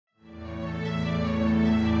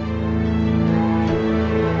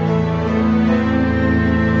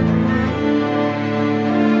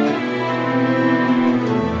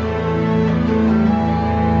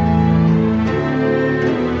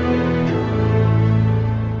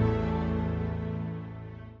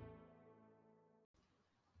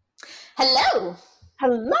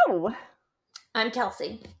Hello, I'm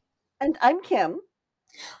Kelsey. and I'm Kim.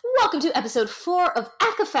 Welcome to episode 4 of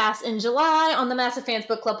ACOFAS in July on the Massive Fans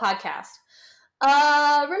Book Club podcast.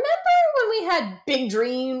 Remember when we had big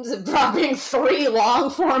dreams of dropping 3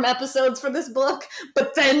 long-form episodes for this book,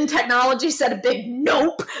 but then technology said a big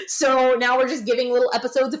nope, so now we're just giving little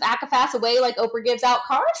episodes of ACOFAS away like Oprah gives out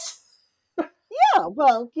cars? Yeah,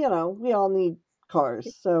 well, we all need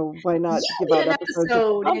cars, so why not You give get out an episodes of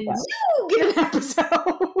episode, and podcasts? you get an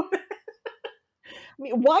episode! I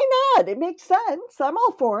mean, why not? It makes sense. I'm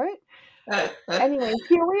all for it. Anyway,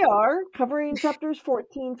 here we are covering chapters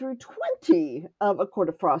 14 through 20 of A Court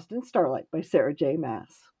of Frost and Starlight by Sarah J.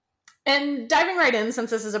 Maas. And diving right in, since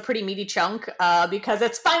this is a pretty meaty chunk, because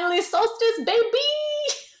it's finally solstice, baby!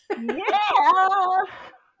 Yeah!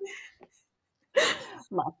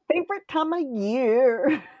 My favorite time of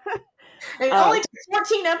year. It only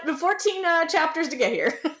took 14 chapters to get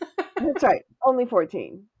here. That's right, only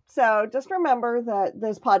 14. So just remember that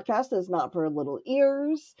this podcast is not for little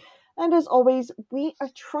ears. And as always, we are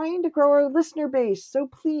trying to grow our listener base, so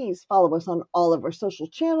please follow us on all of our social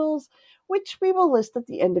channels, which we will list at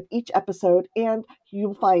the end of each episode and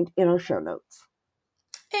you'll find in our show notes.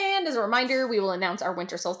 And as a reminder, we will announce our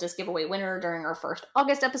winter solstice giveaway winner during our first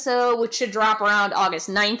August episode, which should drop around August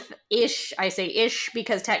 9th-ish. I say ish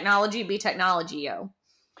because technology be technology, yo.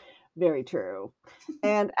 Very true.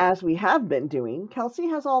 And as we have been doing, Kelsey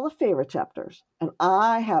has all the favorite chapters, and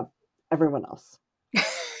I have everyone else.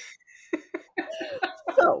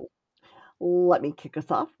 So, let me kick us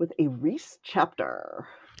off with a Rhys chapter.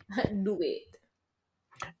 Do it.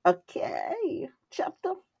 Okay,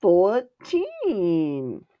 chapter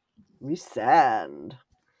 14. Rhysand.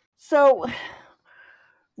 So,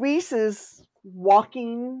 Rhys is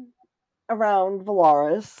walking around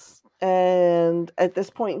Velaris, and at this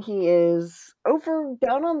point he is over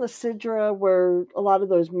down on the Sidra where a lot of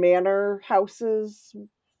those manor houses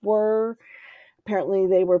were. Apparently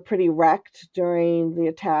they were pretty wrecked during the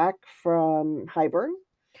attack from Hybern.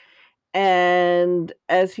 And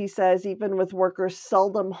as he says, even with workers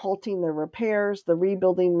seldom halting their repairs, the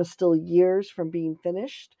rebuilding was still years from being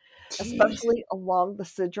finished, especially along the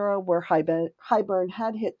Sidra where Hybern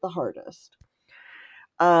had hit the hardest.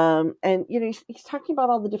 And he's talking about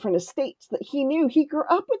all the different estates that he knew. He grew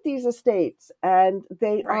up with these estates, and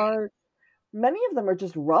they are, many of them are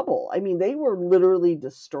just rubble. I mean, they were literally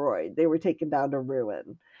destroyed. They were taken down to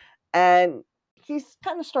ruin. And he's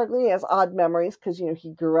kind of struggling. He has odd memories because,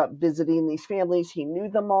 he grew up visiting these families. He knew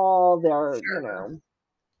them all. They're,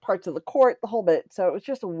 parts of the court, the whole bit. So it was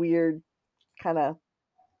just a weird kind of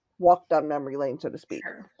walk down memory lane, so to speak.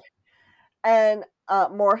 Sure. And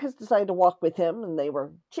Mor has decided to walk with him, and they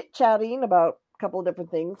were chit-chatting about a couple of different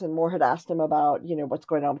things, and Mor had asked him about, what's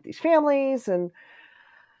going on with these families, and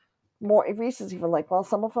Rhys is even like, well,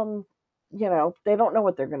 some of them, they don't know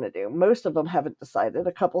what they're going to do. Most of them haven't decided.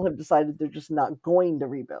 A couple have decided they're just not going to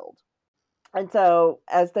rebuild. And so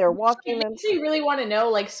as they're walking... It makes me really want to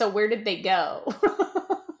know, so where did they go?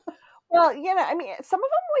 Well, some of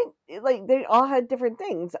them went, they all had different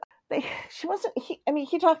things.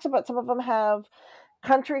 He talks about some of them have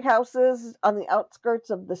country houses on the outskirts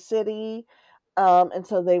of the city, and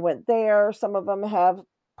so they went there. Some of them have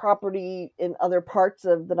property in other parts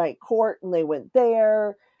of the Night Court, and they went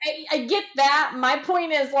there. I get that. My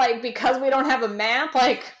point is, because we don't have a map,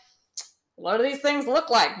 what do these things look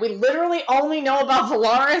like? We literally only know about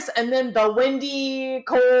Velaris and then the windy,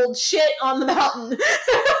 cold shit on the mountain.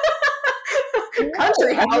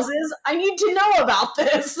 Country houses. I need to know about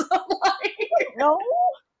this. No,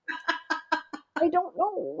 I don't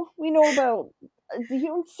know. We know about the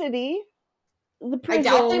Hewn City, the prison.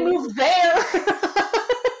 I doubt they moved there.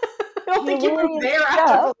 I don't think you moved there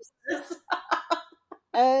after this.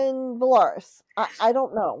 And Velaris. I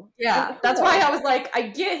don't know. Yeah, that's why I was like, I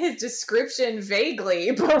get his description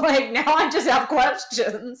vaguely, but now I just have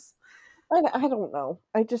questions. I don't know.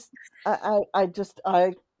 Just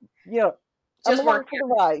Just work for the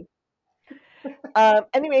ride.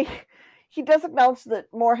 Anyway, he does acknowledge that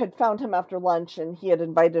Mor had found him after lunch and he had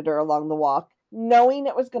invited her along the walk, knowing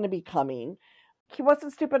it was going to be coming. He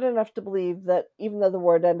wasn't stupid enough to believe that even though the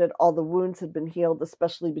war had ended, all the wounds had been healed,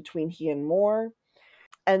 especially between he and Mor.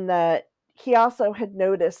 And that he also had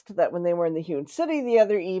noticed that when they were in the Hewn City the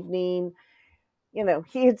other evening,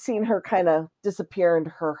 he had seen her kind of disappear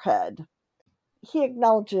into her head. He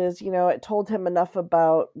acknowledges, it told him enough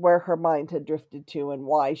about where her mind had drifted to and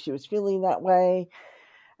why she was feeling that way.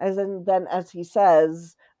 Then, as he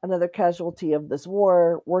says, another casualty of this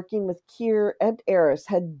war, working with Kier and Eris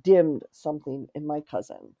had dimmed something in my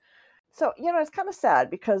cousin. So, it's kind of sad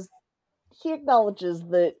because he acknowledges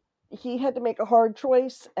that he had to make a hard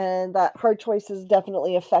choice, and that hard choice is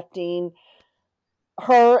definitely affecting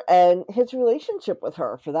her and his relationship with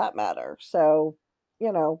her, for that matter. So,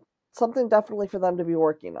 something definitely for them to be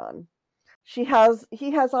working on. He has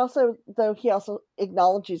also, though he also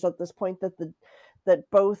acknowledges at this point that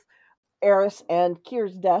both Eris and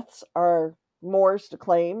Kyr's deaths are Mor's to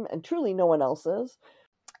claim and truly no one else's.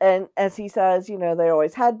 And as he says, they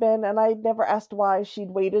always had been, and I never asked why she'd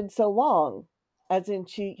waited so long, as in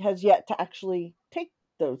she has yet to actually take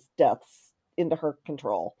those deaths into her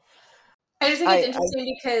control. I just think it's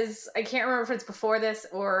interesting because I can't remember if it's before this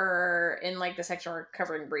or in like the section we're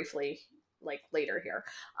covering briefly, like later here.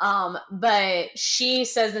 But she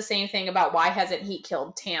says the same thing about why hasn't he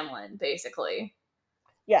killed Tamlin, basically.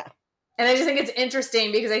 Yeah. And I just think it's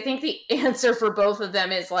interesting because I think the answer for both of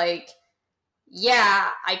them is like, yeah,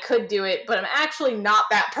 I could do it, but I'm actually not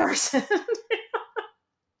that person.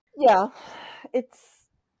 Yeah.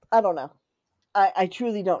 I don't know. I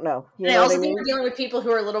truly don't know. I also think we're dealing with people who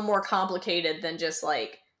are a little more complicated than just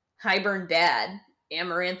like Hybern dad,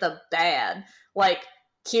 Amarantha bad, like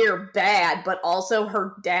Kyr bad, but also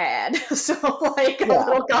her dad. So like a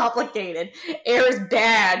little complicated. Air's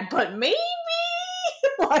bad, but maybe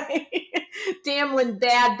like Tamlin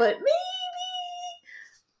bad, but maybe.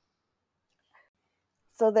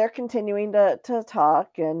 So they're continuing to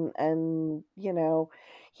talk, and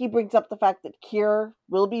he brings up the fact that Kyr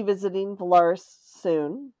will be visiting Velaris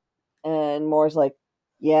soon, and Mor's like,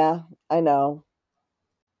 yeah, I know.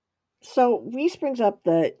 So Rhys brings up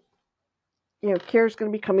that Kyr's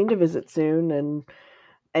going to be coming to visit soon,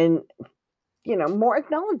 and Mor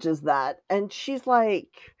acknowledges that, and she's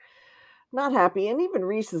like not happy, and even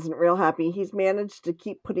Rhys isn't real happy. He's managed to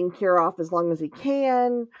keep putting Kyr off as long as he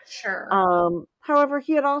can. Sure. However,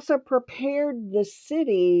 he had also prepared the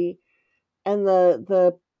city and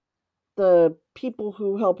the people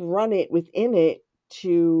who help run it within it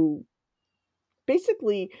to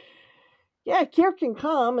basically, Kyr can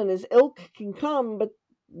come and his ilk can come, but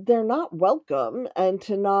they're not welcome, and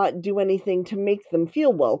to not do anything to make them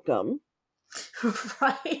feel welcome.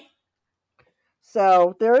 Right.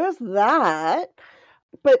 So there is that.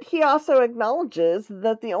 But he also acknowledges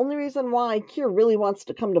that the only reason why Kyr really wants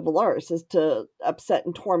to come to Velaris is to upset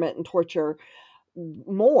and torment and torture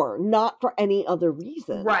Mor, not for any other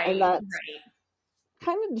reason. Right. And that's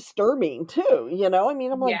kind of disturbing too, I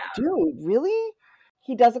mean, I'm like, dude, really?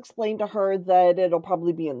 He does explain to her that it'll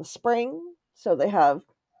probably be in the spring, so they have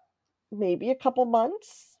maybe a couple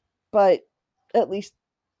months, but at least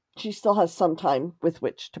she still has some time with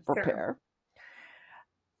which to prepare. Sure.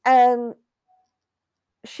 And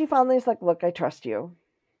she finally is like, look, I trust you.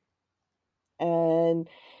 And,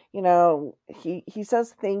 he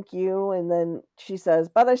says thank you, and then she says,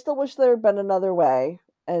 but I still wish there had been another way.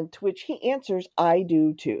 And to which he answers, I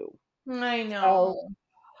do too. I know.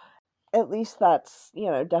 So, at least that's,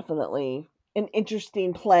 definitely an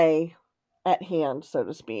interesting play at hand, so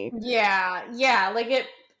to speak. Yeah. Like it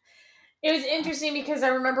was interesting because I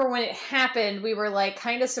remember when it happened, we were like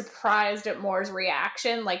kind of surprised at Mor's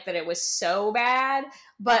reaction, like that it was so bad.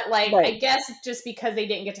 But like, right. I guess it's just because they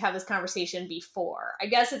didn't get to have this conversation before. I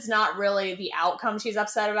guess it's not really the outcome she's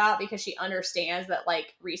upset about because she understands that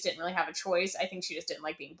like Rhys didn't really have a choice. I think she just didn't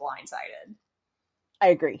like being blindsided. I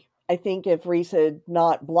agree. I think if Rhys had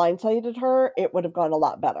not blindsided her, it would have gone a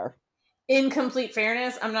lot better. In complete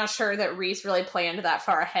fairness, I'm not sure that Rhys really planned that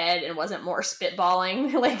far ahead and wasn't more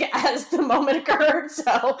spitballing like as the moment occurred.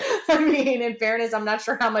 So, I mean, in fairness, I'm not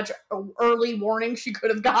sure how much early warning she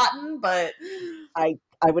could have gotten, but I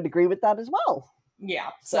would agree with that as well.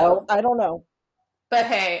 Yeah. So I don't know. But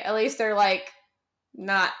hey, at least they're like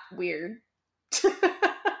not weird.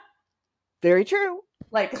 Very true.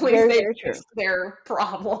 Like at least they fix their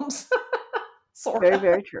problems. Sort of.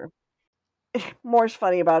 Very true. Mor's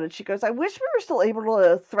funny about it. She goes, I wish we were still able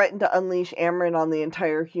to threaten to unleash Amren on the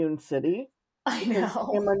entire Hewn city. I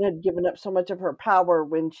know. Amren had given up so much of her power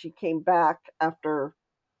when she came back after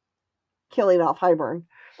killing off Hybern.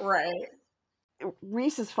 Right.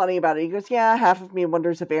 Rhys is funny about it. He goes, yeah, half of me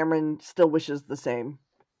wonders if Amren still wishes the same.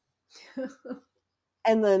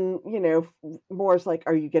 And then, Mor's like,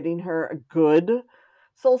 are you getting her a good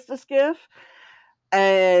solstice gift?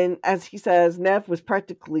 And as he says, Nev was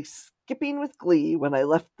practically skipping with glee when I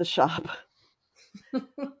left the shop.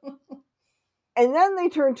 And then they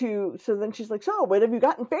turn to, so then she's like, so what have you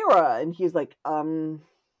gotten Farah? And he's like,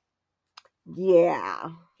 yeah,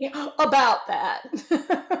 about that.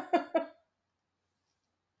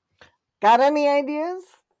 Got any ideas?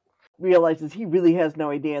 Realizes he really has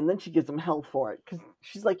no idea, and then she gives him hell for it, because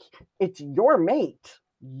she's like, it's your mate.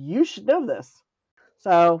 You should know this.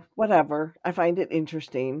 So, whatever. I find it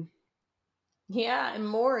interesting. Yeah, and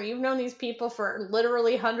more. You've known these people for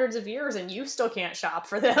literally hundreds of years, and you still can't shop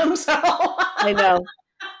for them, so... I know.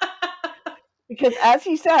 Because as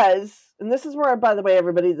he says, and this is where, by the way,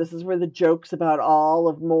 everybody, this is where the jokes about all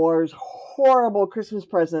of Moore's horrible Christmas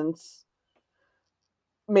presents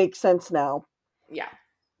make sense now. Yeah.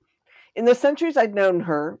 In the centuries I'd known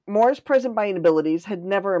her, Moore's present buying abilities had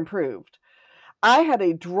never improved. I had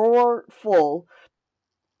a drawer full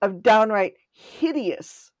of downright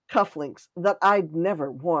hideous cufflinks that I'd never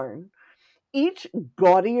worn, each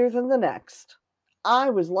gaudier than the next. I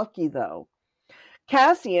was lucky, though.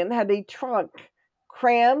 Cassian had a trunk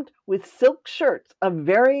crammed with silk shirts of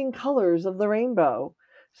varying colors of the rainbow.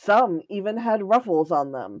 Some even had ruffles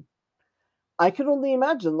on them. I could only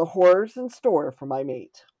imagine the horrors in store for my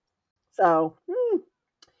mate. So,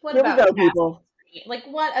 what here we go, people. Like,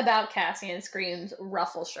 what about Cassian screams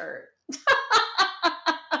ruffle shirt?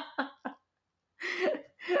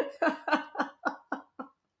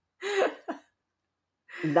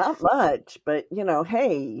 Not much, but,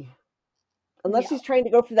 hey... Unless he's trying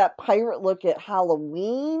to go for that pirate look at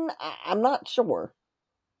Halloween, I'm not sure.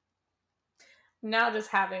 Now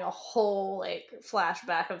just having a whole,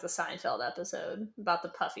 flashback of the Seinfeld episode about the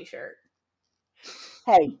puffy shirt.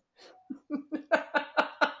 Hey.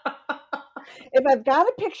 If I've got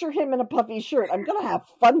to picture him in a puffy shirt, I'm going to have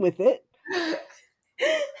fun with it.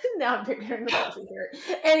 Now I'm picturing the puffy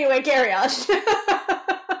shirt. Anyway, carry on.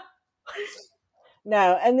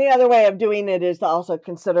 No, and the other way of doing it is to also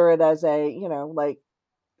consider it as a,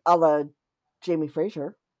 a la Jamie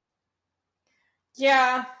Fraser.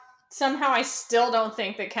 Yeah, somehow I still don't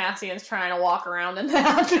think that Cassian's trying to walk around in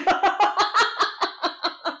that.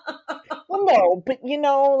 Well, no, but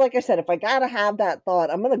like I said, if I gotta have that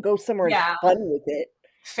thought, I'm gonna go somewhere and have fun with it.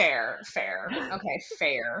 Fair. Okay,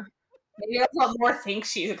 fair. Maybe that's what Moore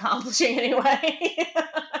thinks she's accomplishing anyway.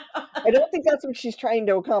 I don't think that's what she's trying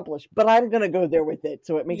to accomplish, but I'm going to go there with it,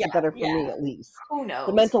 so it makes it better for me, at least. Who knows?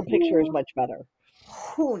 The mental picture is much better.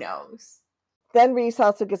 Who knows? Then Rhys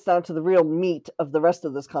also gets down to the real meat of the rest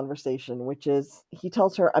of this conversation, which is, he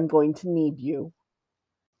tells her, I'm going to need you.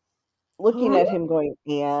 Looking at him going,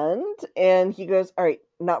 and he goes, all right,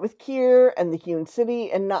 not with Kier and the Hewn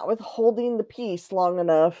City, and not with holding the peace long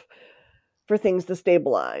enough for things to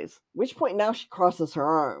stabilize. At which point now she crosses her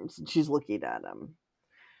arms, and she's looking at him.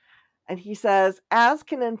 And he says, Az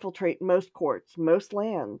can infiltrate most courts, most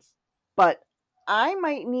lands, but I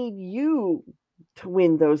might need you to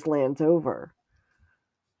win those lands over.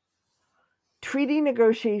 Treaty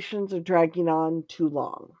negotiations are dragging on too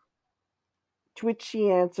long. To which she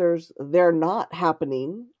answers, they're not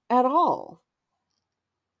happening at all.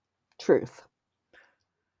 Truth.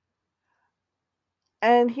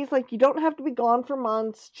 And he's like, you don't have to be gone for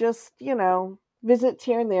months, just, visits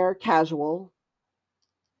here and there, casual.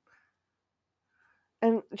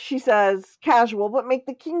 And she says, casual, but make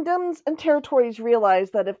the kingdoms and territories realize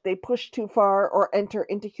that if they push too far or enter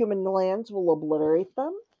into human lands, we'll obliterate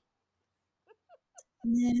them.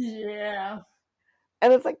 Yeah.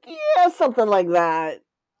 And it's like, yeah, something like that.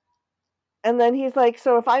 And then he's like,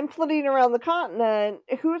 so if I'm flitting around the continent,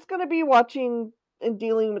 who's going to be watching and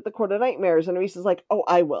dealing with the Court of Nightmares? And Rhys is like, oh,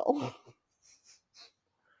 I will.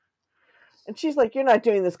 And she's like, you're not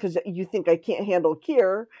doing this because you think I can't handle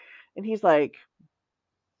Kier. And he's like,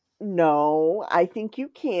 no, I think you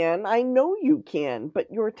can. I know you can,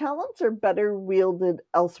 but your talents are better wielded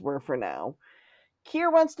elsewhere for now.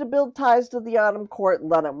 Kier wants to build ties to the Autumn Court.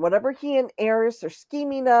 Let him. Whatever he and Eris are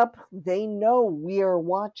scheming up, they know we are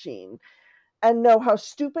watching and know how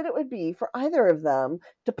stupid it would be for either of them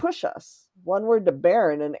to push us. One word to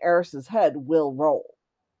Baron and Eris's head will roll.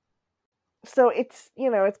 So it's,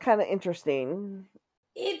 it's kind of interesting.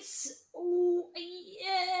 It's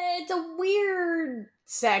a weird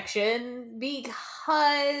section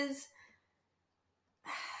because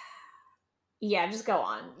just go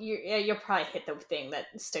on. You'll probably hit the thing that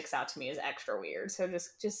sticks out to me as extra weird, so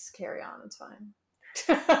just carry on. It's fine.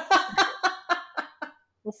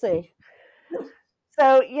 We'll see.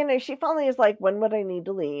 So she finally is like, when would I need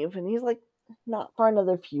to leave? And he's like, not for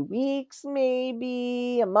another few weeks,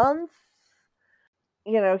 maybe a month.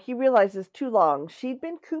 He realizes too long. She'd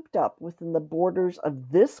been cooped up within the borders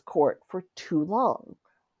of this court for too long.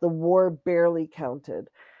 The war barely counted.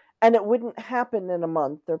 And it wouldn't happen in a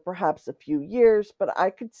month or perhaps a few years, but I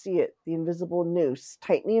could see it, the invisible noose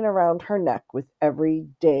tightening around her neck with every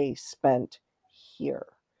day spent here.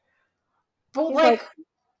 But like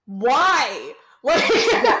why?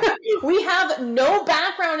 We have no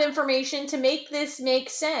background information to make this make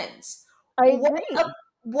sense. I agree.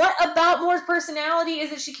 what about Moore's personality is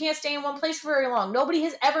that she can't stay in one place for very long? Nobody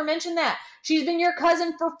has ever mentioned that. She's been your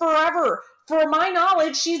cousin for forever. For my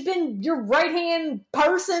knowledge, she's been your right-hand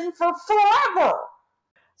person for forever.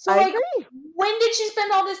 So, I agree. when did she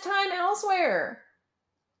spend all this time elsewhere?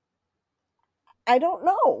 I don't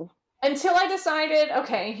know. Until I decided,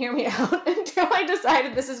 okay, hear me out. Until I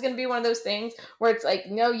decided this is going to be one of those things where it's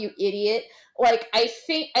like, no, you idiot. Like, I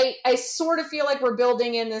think, I sort of feel like we're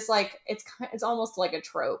building in this, like, it's almost like a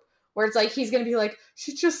trope. Where it's like, he's going to be like,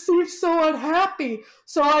 she just seems so unhappy.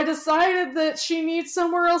 So I decided that she needs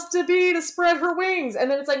somewhere else to be to spread her wings. And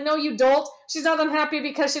then it's like, no, you dolt. She's not unhappy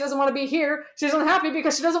because she doesn't want to be here. She's unhappy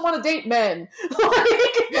because she doesn't want to date men.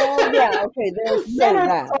 Oh, yeah, okay, there's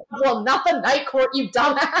that. Well, not the Night Court, you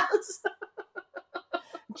dumbass.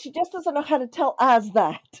 She just doesn't know how to tell Az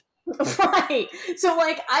that. Right. So,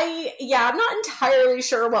 like, I'm not entirely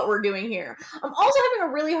sure what we're doing here. I'm also having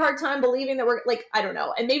a really hard time believing that we're, like, I don't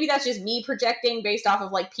know. And maybe that's just me projecting based off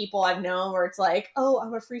of, like, people I've known where it's like, oh,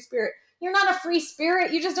 I'm a free spirit. You're not a free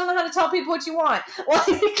spirit. You just don't know how to tell people what you want.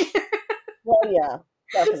 Like, well, yeah,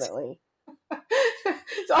 definitely.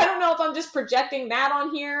 So I don't know if I'm just projecting that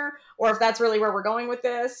on here or if that's really where we're going with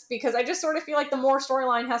this, because I just sort of feel like the Moore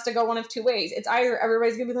storyline has to go one of two ways. It's either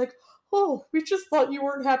everybody's going to be like, oh, we just thought you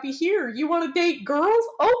weren't happy here. You want to date girls?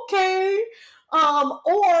 Okay.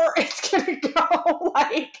 Or it's going to go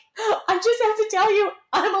like, I just have to tell you,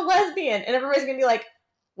 I'm a lesbian. And everybody's going to be like,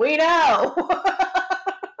 we know.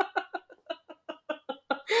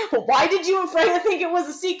 Why did you and Freya think it was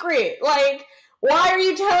a secret? Like, why are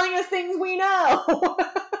you telling us things we know?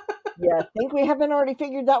 Yeah, think we haven't already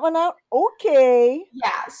figured that one out? Okay.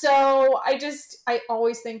 Yeah, so I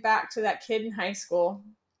always think back to that kid in high school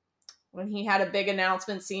when he had a big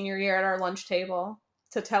announcement senior year at our lunch table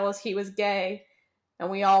to tell us he was gay. And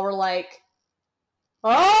we all were like,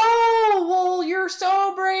 oh, well, you're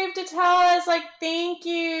so brave to tell us. Like, thank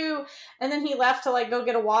you. And then he left to, like, go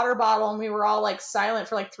get a water bottle. And we were all, like, silent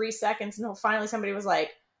for, like, 3 seconds. And finally somebody was like,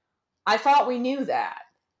 I thought we knew that.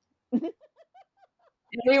 And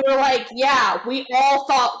we were like, yeah, we all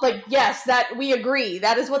thought, like, yes, that we agree.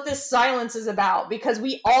 That is what this silence is about, because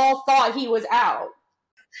we all thought he was out.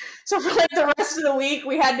 So for like the rest of the week,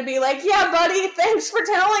 we had to be like, yeah, buddy, thanks for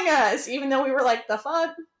telling us. Even though we were like, the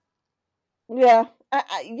fuck? Yeah,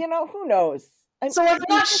 who knows? So I'm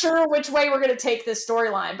not sure which way we're going to take this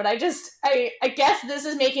storyline, but I guess this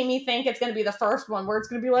is making me think it's going to be the first one where it's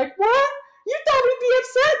going to be like, what? You thought we'd be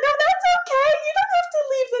upset? No, that's okay. You don't have to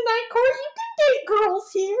leave the Night Court. You can date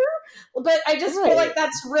girls here. But I just feel like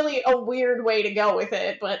that's really a weird way to go with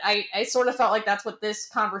it. But I sort of felt like that's what this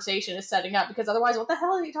conversation is setting up, because otherwise, what the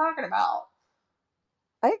hell are you talking about?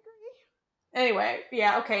 I agree. Anyway,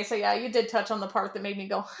 yeah, okay, so yeah, you did touch on the part that made me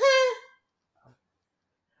go, huh.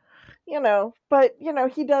 But,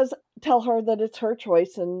 he does tell her that it's her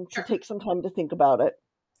choice and to take some time to think about it.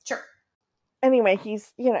 Sure. Anyway,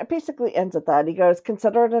 he's, it basically ends at that. He goes,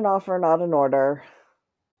 consider it an offer, not an order.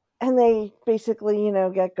 And they basically,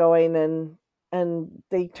 get going and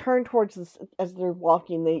they turn towards this, as they're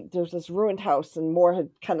walking, there's this ruined house, and Moore had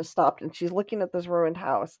kind of stopped, and she's looking at this ruined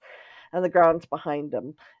house and the grounds behind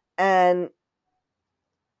him. And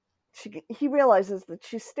he realizes that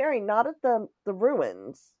she's staring not at the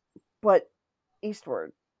ruins, but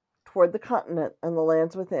eastward, toward the continent and the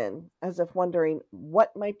lands within, as if wondering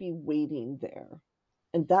what might be waiting there.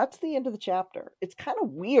 And that's the end of the chapter. It's kind of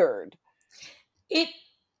weird. It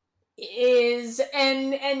is,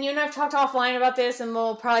 and I've talked offline about this, and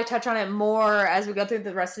we'll probably touch on it more as we go through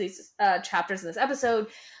the rest of these chapters in this episode.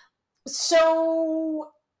 So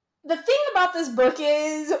the thing about this book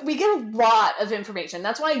is we get a lot of information.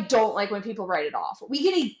 That's why I don't like when people write it off. We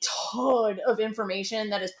get a ton of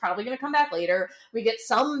information that is probably going to come back later. We get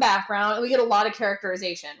some background, and we get a lot of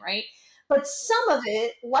characterization, right? But some of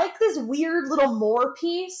it, like this weird little Moore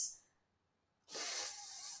piece,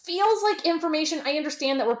 feels like information I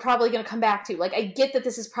understand that we're probably going to come back to. Like, I get that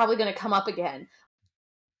this is probably going to come up again.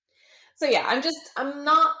 So yeah, I'm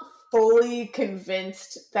not fully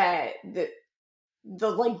convinced that the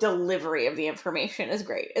like delivery of the information is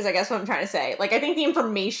great, is I guess what I'm trying to say. Like, I think the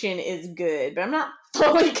information is good, but I'm not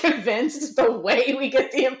fully convinced the way we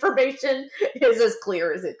get the information is as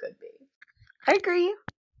clear as it could be. I agree.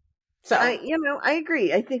 So I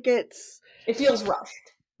agree. I think it feels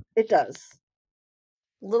rushed. It does.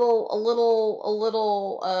 A little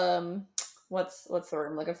what's the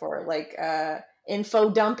word I'm looking for? Like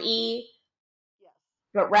info dump-y. Yeah.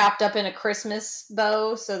 But wrapped up in a Christmas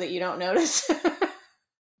bow so that you don't notice.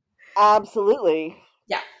 Absolutely.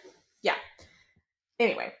 Yeah.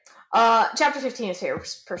 Anyway, Chapter 15 is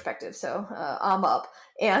Feyre's perspective, so I'm up.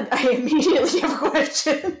 And I immediately have a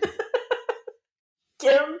question.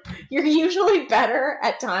 Kim, you're usually better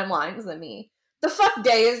at timelines than me. The fuck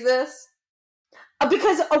day is this?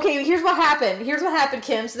 Because, okay, here's what happened. Here's what happened,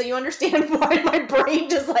 Kim, so that you understand why my brain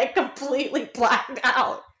just, like, completely blacked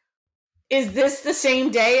out. Is this the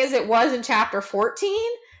same day as it was in chapter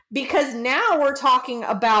 14? Because now we're talking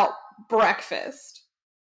about breakfast.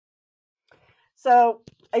 So,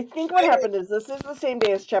 I think what happened is this is the same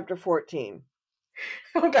day as chapter 14.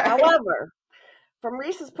 Okay. However, from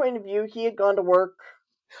Rhys's point of view, he had gone to work.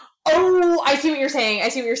 Oh, I see what you're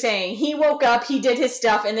saying. He woke up, he did his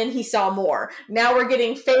stuff, and then he saw more. Now we're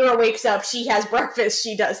getting Feyre wakes up, she has breakfast,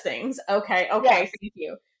 she does things. Okay, yes.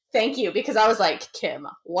 Thank you, because I was like, Kim,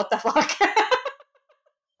 what the fuck?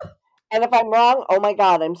 And if I'm wrong, oh my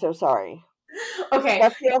god, I'm so sorry. Okay.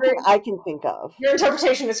 That's the only thing I can think of. Your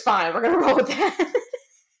interpretation is fine. We're going to roll with that.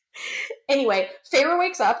 Anyway, Feyre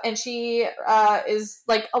wakes up and she is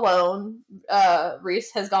like alone.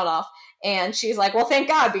 Rhys has gone off and she's like, well, thank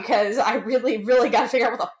God, because I really, really got to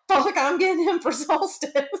figure out what the fuck I'm getting him for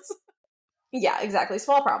solstice. Yeah, exactly.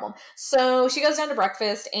 Small problem. So she goes down to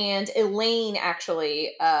breakfast and Elaine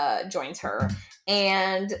actually joins her.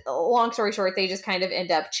 And long story short, they just kind of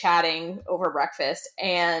end up chatting over breakfast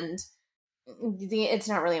and it's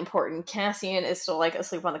not really important. Cassian is still like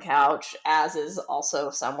asleep on the couch, as is also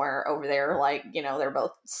somewhere over there. Like, you know, they're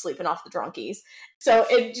both sleeping off the drunkies. So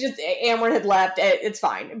it just, Amren had left. It's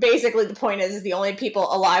fine. Basically, the point is the only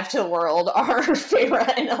people alive to the world are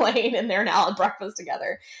Feyre and Elaine, and they're now at breakfast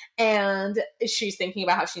together. And she's thinking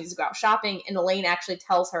about how she needs to go out shopping. And Elaine actually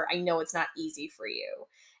tells her, I know it's not easy for you.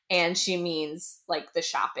 And she means, like, the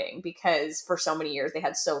shopping, because for so many years they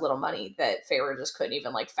had so little money that Feyre just couldn't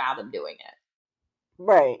even, like, fathom doing it.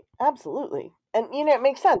 Right, absolutely. And, you know, it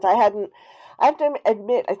makes sense. I have to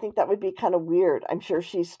admit, I think that would be kind of weird. I'm sure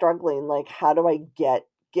she's struggling, like, how do I get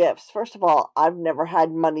gifts? First of all, I've never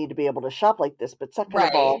had money to be able to shop like this, but second of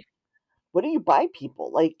all, what do you buy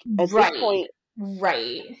people? Like, at this point,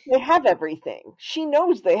 they have everything. She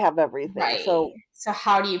knows they have everything. So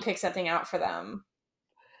how do you pick something out for them?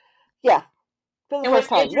 Yeah. For the first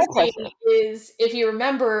time, no question. Is, if you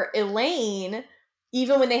remember, Elaine,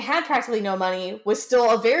 even when they had practically no money, was still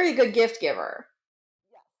a very good gift giver.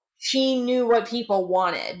 Yeah. She knew what people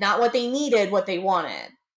wanted, not what they needed, what they wanted.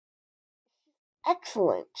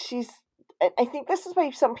 Excellent. I think this is why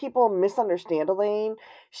some people misunderstand Elaine.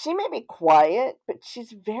 She may be quiet, but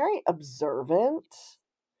she's very observant.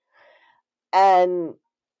 And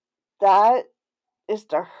that is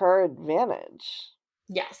to her advantage.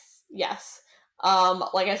 Yes.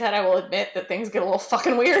 Like I said, I will admit that things get a little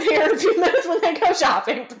fucking weird here in a few minutes when they go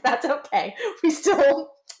shopping, but that's okay. We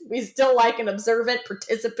still like an observant,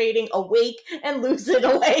 participating, awake, and lucid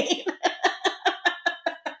Elaine.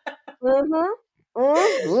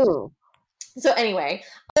 So anyway,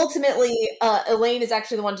 ultimately, Elaine is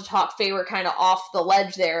actually the one to talk Feyre kind of off the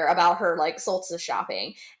ledge there about her, like, solstice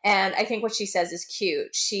shopping. And I think what she says is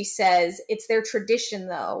cute. She says, it's their tradition,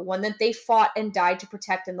 though, one that they fought and died to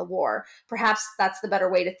protect in the war. Perhaps that's the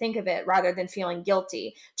better way to think of it, rather than feeling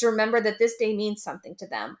guilty. To remember that this day means something to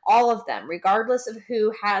them, all of them, regardless of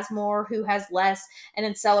who has more, who has less. And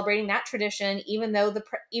in celebrating that tradition, even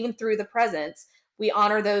through the presence, we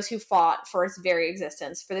honor those who fought for its very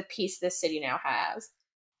existence, for the peace this city now has.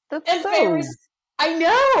 That's so... I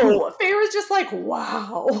know! Feyre's just like,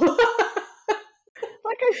 wow.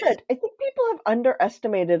 Like I said, I think people have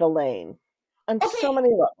underestimated Elaine on so many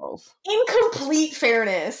levels. In complete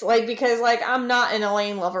fairness, like, because, like, I'm not an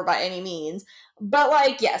Elaine lover by any means, but,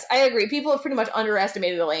 like, yes, I agree. People have pretty much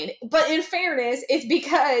underestimated Elaine. But in fairness, it's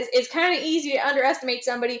because it's kind of easy to underestimate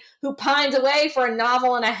somebody who pines away for a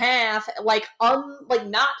novel and a half, like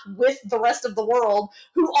not with the rest of the world,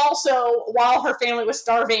 who also, while her family was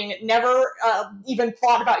starving, never even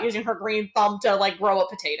thought about using her green thumb to, like, grow a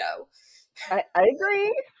potato. I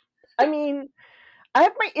agree. I mean, I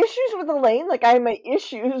have my issues with Elaine, like I have my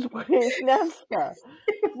issues with Nesta.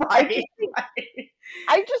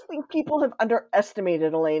 I just think people have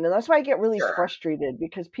underestimated Elaine, and that's why I get really frustrated,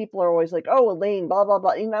 because people are always like, oh, Elaine, blah, blah,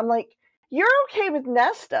 blah. And I'm like, you're okay with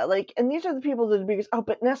Nesta. Like, and these are the people that are the biggest, oh,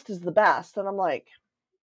 but Nesta's the best. And I'm like...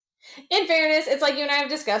 In fairness, it's like you and I have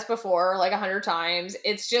discussed before, like 100 times.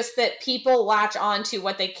 It's just that people latch on to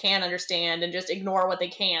what they can understand and just ignore what they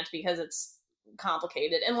can't because it's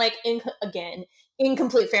complicated. And, like, in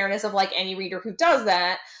complete fairness of, like, any reader who does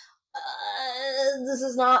that, this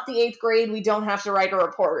is not the 8th grade. We don't have to write a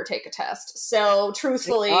report or take a test. So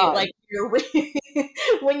truthfully, like,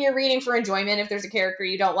 when you're reading for enjoyment, if there's a character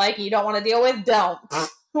you don't like and you don't want to deal with, don't.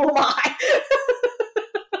 Who am I?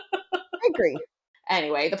 agree.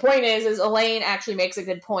 Anyway, the point is Elaine actually makes a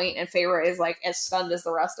good point, and Feyre is like as stunned as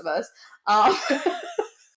the rest of us.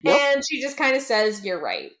 And she just kind of says, "You're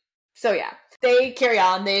right." So yeah, they carry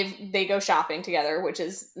on. They go shopping together, which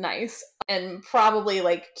is nice and probably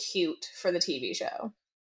like cute for the TV show.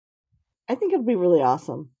 I think it'd be really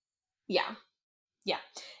awesome. Yeah.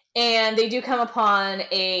 And they do come upon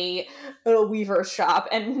a weaver shop,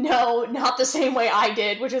 and no, not the same way I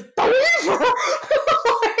did, which is the weaver.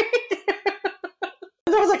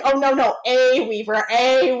 I was like, oh no, a weaver.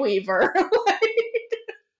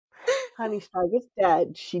 Honey Stark is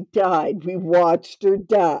dead. She died. We watched her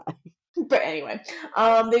die. But anyway,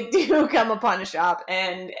 they do come upon a shop,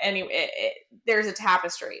 and anyway, there's a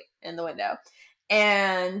tapestry in the window.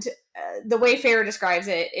 And the way Feyre describes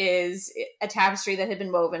it is a tapestry that had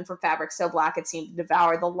been woven from fabric so black it seemed to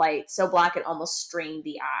devour the light, so black it almost strained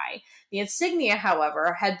the eye. The insignia,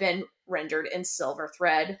 however, had been rendered in silver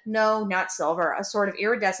thread. No, not silver, a sort of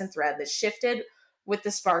iridescent thread that shifted with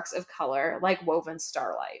the sparks of color like woven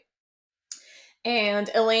starlight. And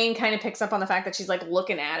Elaine kind of picks up on the fact that she's like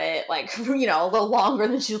looking at it like, a little longer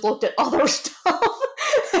than she's looked at other stuff.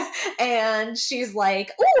 And she's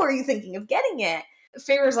like, oh, are you thinking of getting it?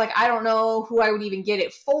 Feyre's like, I don't know who I would even get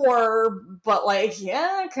it for, but like,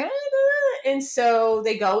 yeah, kind of. And so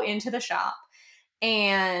they go into the shop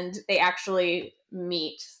and they actually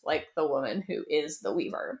meet like the woman who is the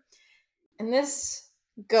weaver. And this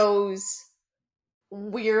goes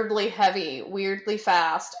weirdly heavy, weirdly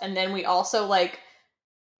fast. And then we also like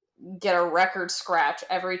get a record scratch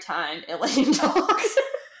every time Elaine talks.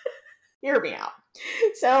 Hear me out.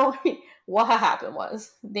 So what happened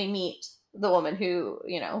was they meet the woman who,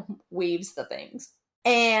 weaves the things.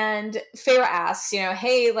 And Feyre asks,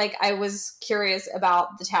 hey, like I was curious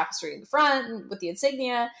about the tapestry in the front with the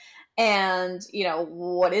insignia and,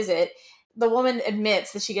 what is it? The woman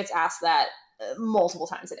admits that she gets asked that multiple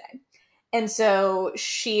times a day. And so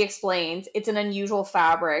she explains it's an unusual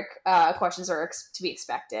fabric. Questions are to be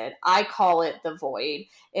expected. I call it the void.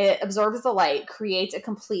 It absorbs the light, creates a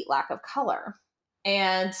complete lack of color.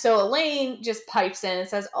 And so Elaine just pipes in and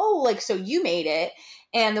says, oh, like, so you made it.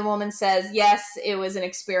 And the woman says, yes, it was an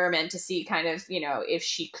experiment to see kind of, if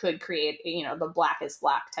she could create, the blackest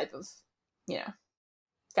black type of,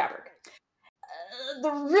 fabric.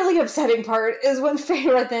 The really upsetting part is when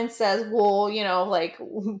Feyre then says, well,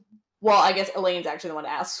 I guess Elaine's actually the one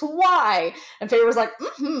that asks why. And Feyre's like,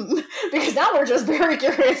 because now we're just very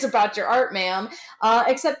curious about your art, ma'am.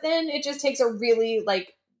 Except then it just takes a really,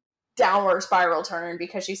 like, downward spiral turn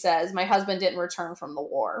because she says, my husband didn't return from the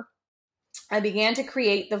war. I began to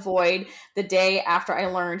create the void the day after I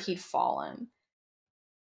learned he'd fallen.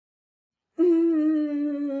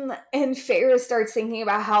 And Feyre starts thinking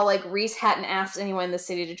about how, like, Rhys hadn't asked anyone in the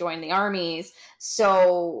city to join the armies.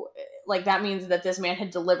 So, like, that means that this man had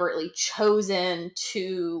deliberately chosen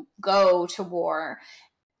to go to war.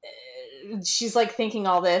 She's, like, thinking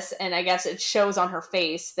all this, and I guess it shows on her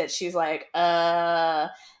face that she's like,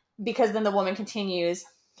 because then the woman continues,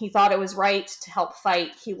 he thought it was right to help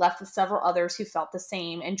fight. He left with several others who felt the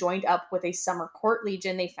same and joined up with a summer court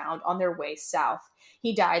legion they found on their way south.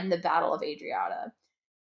 He died in the Battle of Adriata.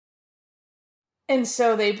 And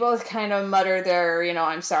so they both kind of mutter their,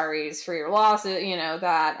 I'm sorry for your loss,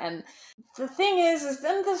 that. And the thing is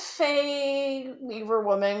then the Fae Weaver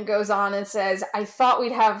woman goes on and says, I thought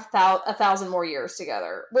we'd have 1,000 more years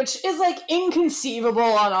together, which is, like, inconceivable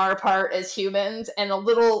on our part as humans and a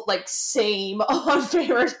little, like, same on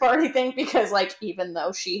Feyre's part, I think, because, like, even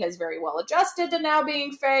though she has very well adjusted to now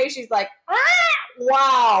being Fae, she's like,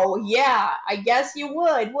 wow, yeah, I guess you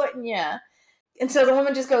would, wouldn't you? And so the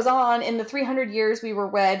woman just goes on, in the 300 years we were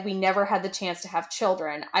wed, we never had the chance to have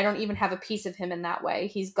children. I don't even have a piece of him in that way.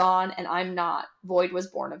 He's gone, and I'm not. Void was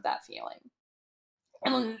born of that feeling.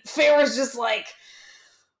 And Feyre's just like,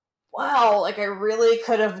 wow, like I really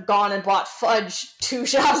could have gone and bought fudge 2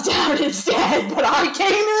 shops down instead, but I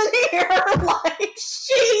came in here, like,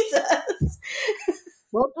 Jesus.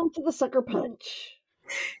 Welcome to the sucker punch.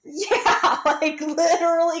 Yeah, like,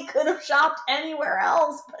 literally could have shopped anywhere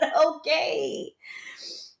else, but okay.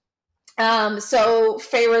 So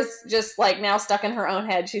Feyre's just, like, now stuck in her own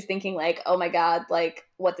head. She's thinking, like, oh my god, like,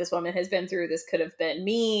 what this woman has been through, this could have been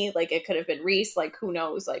me, like, it could have been Rhys, like, who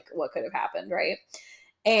knows, like, what could have happened, right?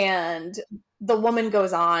 And the woman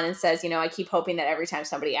goes on and says, I keep hoping that every time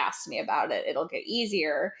somebody asks me about it, it'll get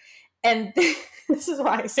easier. And this is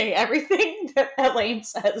why I say everything that Elaine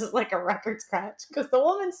says is like a record scratch, because the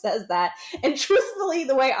woman says that, and truthfully,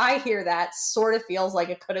 the way I hear that sort of feels like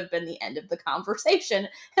it could have been the end of the conversation,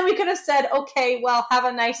 and we could have said, okay, well, have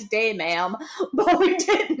a nice day, ma'am, but we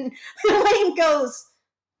didn't. Elaine goes,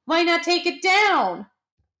 Why not take it down?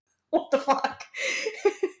 What the fuck?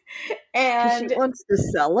 Because she And wants to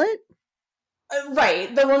sell it?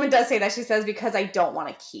 right, the woman does say that. She says, because I don't want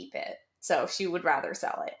to keep it. So she would rather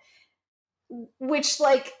sell it. Which,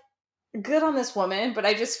 like, good on this woman, but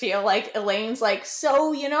I just feel like Elaine's like,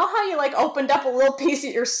 so you know how you like opened up a little piece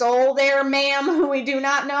of your soul there, ma'am, who we do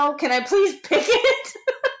not know? Can I please pick it?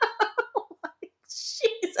 Like,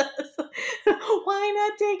 Jesus. Why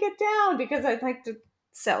not take it down? Because I'd like to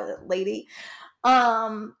sell it, lady.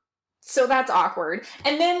 So that's awkward.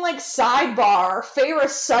 And then, like, sidebar, Feyre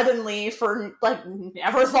suddenly, for, like,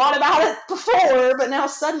 never thought about it before, but now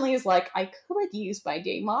suddenly is like, I could use my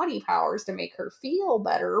Daemati powers to make her feel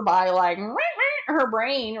better by, like, her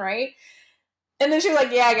brain, right? And then she was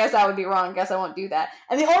like, yeah, I guess that would be wrong. Guess I won't do that.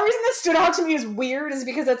 And the only reason that stood out to me as weird is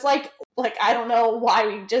because it's like, I don't know why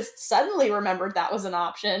we just suddenly remembered that was an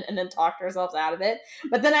option and then talked ourselves out of it.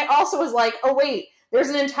 But then I also was like, oh, wait, there's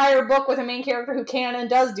an entire book with a main character who can and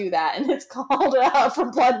does do that. And it's called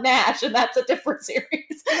From Blood and Ash, and that's a different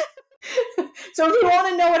series. So if you want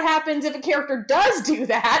to know what happens if a character does do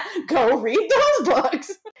that, go read those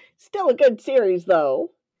books. Still a good series,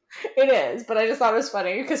 though. It is, but I just thought it was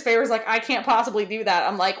funny because Feyre's like, I can't possibly do that.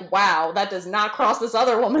 I'm like, wow, that does not cross this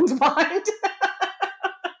other woman's mind.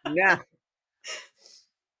 Yeah.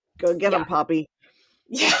 Go get him, Poppy.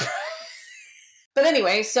 Yeah. But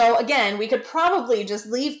anyway, so again, we could probably just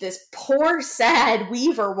leave this poor, sad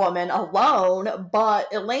Weaver woman alone,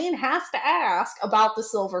 but Elaine has to ask about the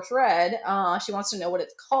silver thread. She wants to know what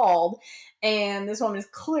it's called, and this woman is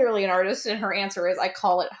clearly an artist, and her answer is, I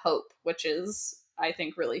call it hope, which is, I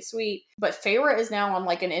think, really sweet. But Feyre is now on,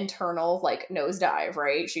 like, an internal, like, nosedive,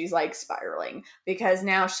 right? She's, like, spiraling, because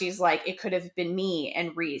now she's like, it could have been me,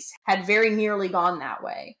 and Rhys had very nearly gone that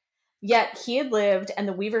way. Yet he had lived, and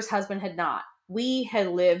the Weaver's husband had not. We had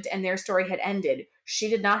lived, and their story had ended. She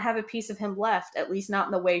did not have a piece of him left, at least not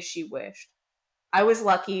in the way she wished. I was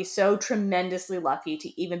lucky, so tremendously lucky,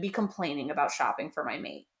 to even be complaining about shopping for my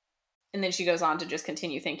mate. And then she goes on to just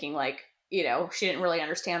continue thinking, like, you know, she didn't really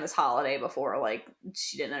understand this holiday before. Like,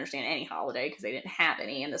 she didn't understand any holiday because they didn't have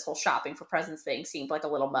any, and this whole shopping for presents thing seemed like a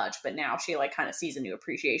little much, but now she, like, kind of sees a new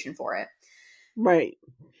appreciation for it. Right.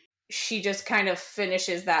 She just kind of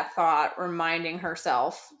finishes that thought, reminding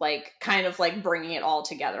herself, like, kind of like bringing it all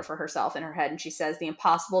together for herself in her head. And she says, the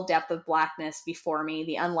impossible depth of blackness before me,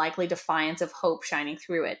 the unlikely defiance of hope shining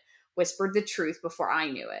through it, whispered the truth before I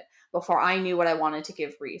knew it, before I knew what I wanted to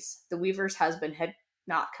give Rhys. The Weaver's husband had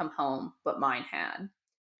not come home, but mine had.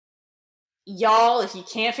 Y'all, if you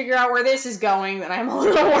can't figure out where this is going, then I'm a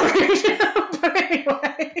little worried. But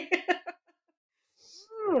anyway.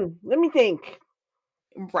 Let me think.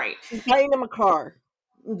 Right. She's buying him a car.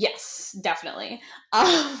 Yes, definitely.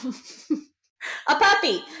 A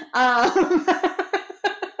puppy.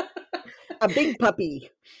 A big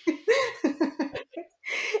puppy.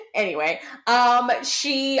 Anyway,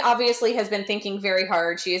 she obviously has been thinking very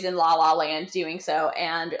hard. She is in La La Land doing so,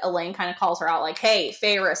 and Elaine kind of calls her out like, hey,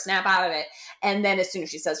 Feyre, snap out of it. And then as soon as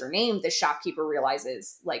she says her name, the shopkeeper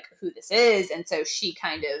realizes, like, who this is, and so she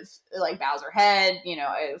kind of, like, bows her head. You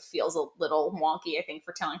know, it feels a little wonky, I think,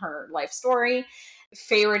 for telling her life story.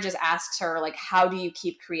 Feyre just asks her, like, how do you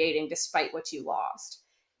keep creating despite what you lost?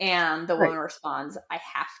 And the woman responds, I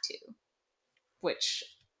have to, which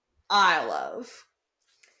I love.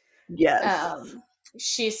 Yes.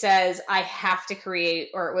 She says, I have to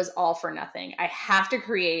create, or it was all for nothing. I have to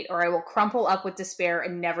create, or I will crumple up with despair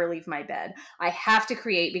and never leave my bed. I have to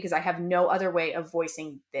create because I have no other way of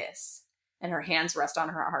voicing this. And her hands rest on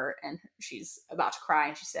her heart, and she's about to cry,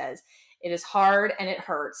 and she says, it is hard and it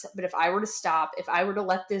hurts, but if I were to stop, if I were to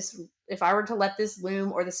let this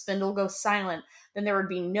loom or the spindle go silent, then there would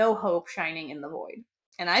be no hope shining in the void.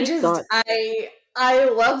 And I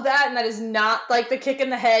love that, and that is not, like, the kick in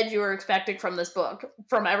the head you were expecting from this book,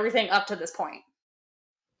 from everything up to this point.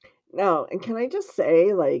 No, and can I just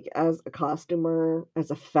say, like, as a costumer,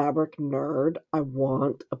 as a fabric nerd, I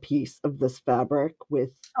want a piece of this fabric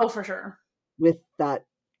with... Oh, for sure. With that,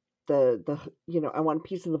 the you know, I want a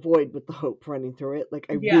piece of the void with the hope running through it. Like,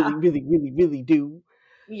 I really, really, really, really do.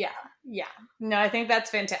 Yeah. No, I think that's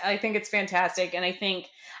fantastic. I think it's fantastic, and I think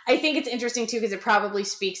it's interesting too because it probably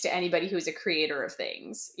speaks to anybody who's a creator of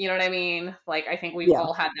things. You know what I mean? Like, I think we've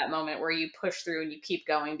all had that moment where you push through and you keep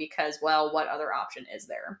going because, well, what other option is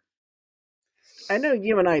there? I know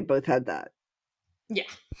you and I both had that. Yeah.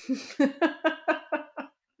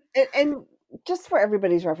 and just for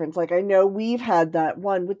everybody's reference, like, I know we've had that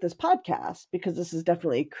one with this podcast because this is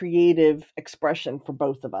definitely a creative expression for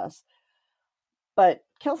both of us. But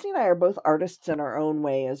Kelsey and I are both artists in our own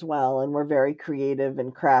way as well, and we're very creative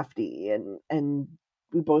and crafty, and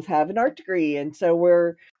both have an art degree, and so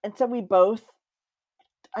we both,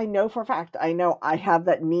 I know for a fact, I know I have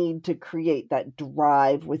that need to create, that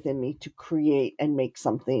drive within me to create and make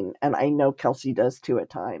something, and I know Kelsey does too at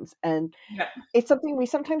times. And Yeah. it's something we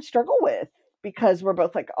sometimes struggle with because we're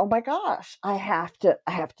both like, oh my gosh, I have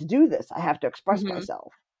to do this. I have to express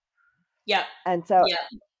myself. Yeah. And so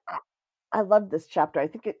yeah. I love this chapter. I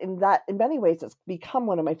think in many ways it's become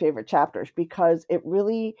one of my favorite chapters because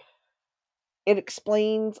it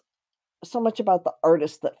explains so much about the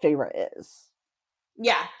artist that Feyre is.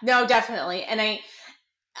 Yeah, no, definitely. And I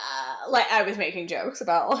was making jokes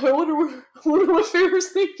about, I wonder what Feyre's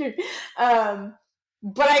thinking.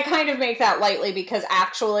 But I kind of make that lightly because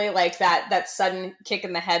actually, like, that sudden kick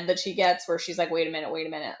in the head that she gets where she's like, wait a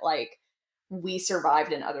minute, like, we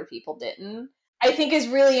survived and other people didn't, I think is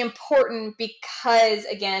really important because,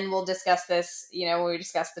 again, we'll discuss this, when we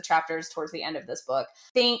discuss the chapters towards the end of this book.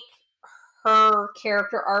 I think her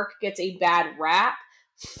character arc gets a bad rap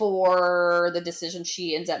for the decision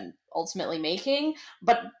she ends up ultimately making,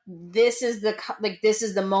 but this is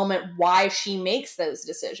the moment why she makes those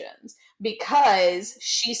decisions, because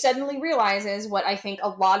she suddenly realizes what I think a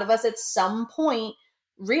lot of us at some point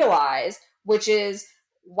realize, which is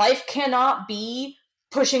life cannot be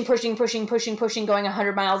pushing, going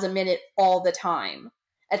 100 miles a minute all the time.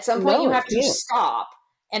 At some point, you have to stop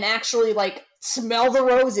and actually, like, smell the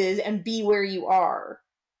roses and be where you are.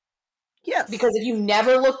 Yes. Because if you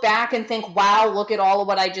never look back and think, wow, look at all of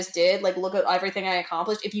what I just did, like, look at everything I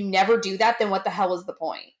accomplished, if you never do that, then what the hell is the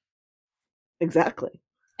point? Exactly.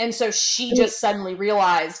 And so she just suddenly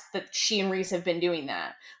realized that she and Rhys have been doing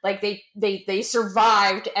that. Like, they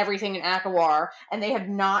survived everything in ACOWAR, and they have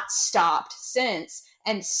not stopped since.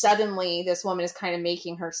 And suddenly this woman is kind of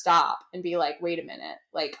making her stop and be like, wait a minute,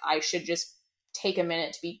 like, I should just take a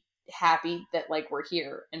minute to be happy that, like, we're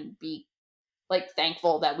here and be, like,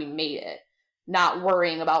 thankful that we made it, not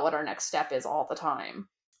worrying about what our next step is all the time.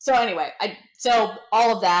 So anyway, so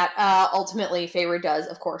all of that, ultimately Feyre does,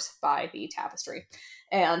 of course, buy the tapestry,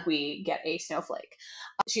 and we get a snowflake.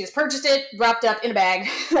 She has purchased it, wrapped up in a bag.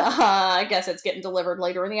 I guess it's getting delivered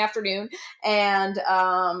later in the afternoon, and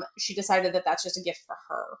she decided that that's just a gift for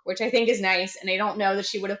her, which I think is nice, and I don't know that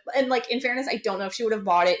she would have, and, like, in fairness, I don't know if she would have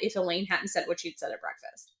bought it if Elaine hadn't said what she'd said at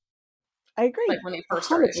breakfast. I agree. Like, when they first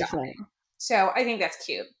started 100%. shopping. So I think that's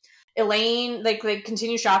cute. Elaine, like, they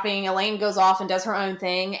continue shopping. Elaine goes off and does her own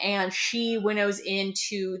thing, and she winnows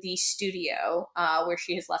into the studio where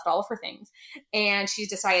she has left all of her things. And she's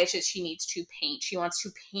decided that she needs to paint. She wants to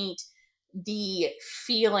paint the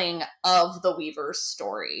feeling of the Weaver's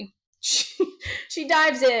story. She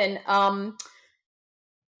dives in,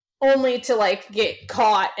 only to, like, get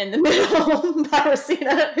caught in the middle by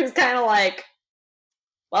Rosina, who's kind of like,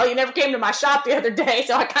 well, you never came to my shop the other day,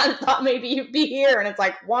 so I kind of thought maybe you'd be here. And it's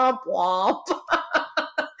like, womp womp.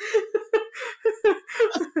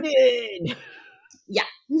 Yeah.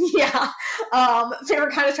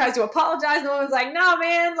 Feyre kind of tries to apologize, and the woman's like, no,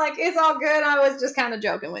 man, like, it's all good. I was just kind of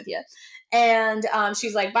joking with you. And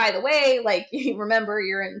she's like, by the way, like, you remember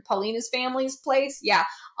you're in Paulina's family's place? Yeah.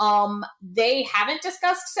 They haven't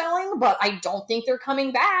discussed selling, but I don't think they're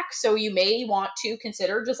coming back. So you may want to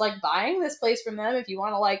consider just, like, buying this place from them if you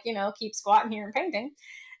want to, like, keep squatting here and painting.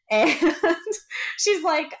 And she's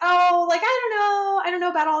like, oh, like, I don't know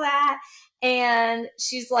about all that. And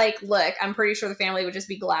she's like, look, I'm pretty sure the family would just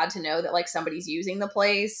be glad to know that, like, somebody's using the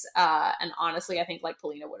place. And honestly, I think, like,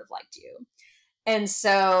 Paulina would have liked you. And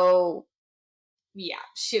so, yeah,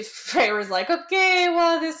 Feyre's like, okay,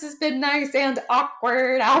 well, this has been nice and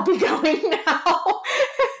awkward. I'll be going now.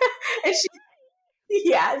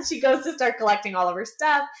 And she goes to start collecting all of her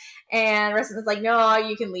stuff. And Rosina's like, no,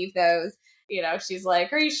 you can leave those. She's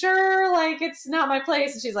like, are you sure? Like, it's not my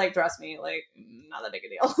place. And she's like, trust me, like, not that big a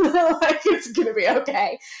deal. Like, it's going to be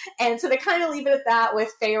okay. And so they kind of leave it at that,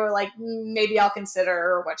 with Feyre like, maybe I'll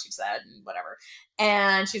consider what she said and whatever.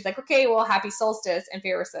 And she's like, okay, well, happy solstice. And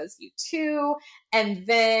Feyre says, you too. And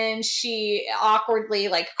then she awkwardly,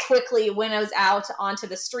 like, quickly winnows out onto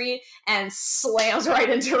the street and slams right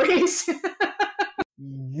into Rhys.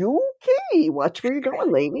 You okay? Watch where you're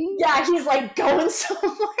going, lady. Yeah, he's, like, going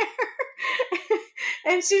somewhere.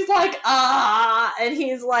 And she's like, and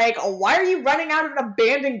he's like, why are you running out of an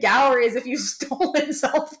abandoned gallery as if you've stolen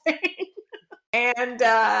something? And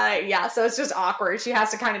so it's just awkward. She has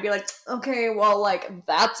to kind of be like, okay, well, like,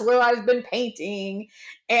 that's where I've been painting.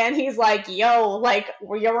 And he's like, yo, like,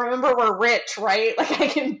 you remember we're rich, right? Like, I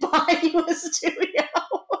can buy you a studio.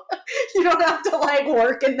 You don't have to like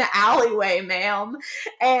work in the alleyway, ma'am.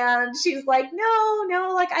 And she's like,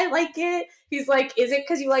 no, like I like it. He's like, is it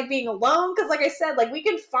because you like being alone? Because like I said, like we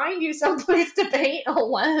can find you someplace to paint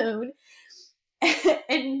alone.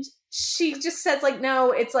 And she just says like,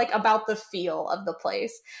 no, it's like about the feel of the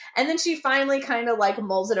place. And then she finally kind of like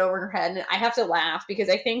mulls it over in her head. And I have to laugh because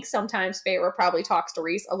I think sometimes Feyre probably talks to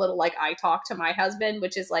Rhys a little like I talk to my husband,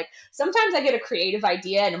 which is like, sometimes I get a creative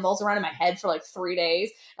idea and it mulls around in my head for like 3 days.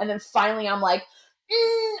 And then finally I'm like,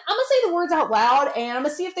 I'm gonna say the words out loud and I'm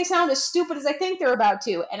gonna see if they sound as stupid as I think they're about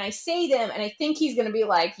to. And I say them and I think he's gonna be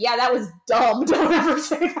like, yeah, that was dumb. Don't ever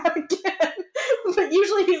say that again. But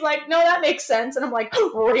usually he's like, no, that makes sense. And I'm like,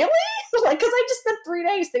 really? Like, because I just spent 3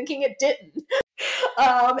 days thinking it didn't.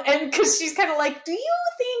 And because she's kind of like, do you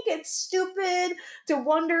think it's stupid to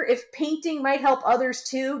wonder if painting might help others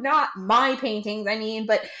too? Not my paintings, I mean,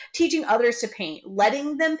 but teaching others to paint,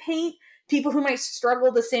 letting them paint people who might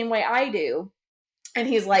struggle the same way I do. And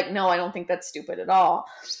he's like, no, I don't think that's stupid at all.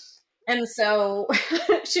 And so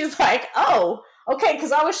she's like, oh, okay,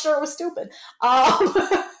 because I was sure it was stupid.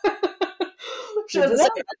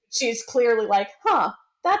 She's clearly like, huh,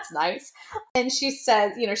 that's nice. And she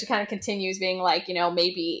says, you know, she kind of continues being like, you know,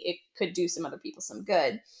 maybe it could do some other people some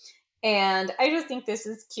good. And I just think this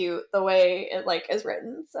is cute the way it like is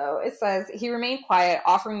written. So it says, he remained quiet,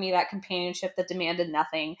 offering me that companionship that demanded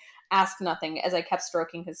nothing, asked nothing, as I kept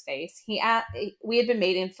stroking his face. We had been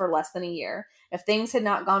mating for less than a year. If things had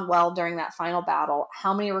not gone well during that final battle,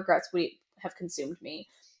 how many regrets would have consumed me?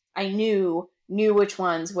 I knew which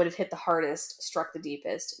ones would have hit the hardest, struck the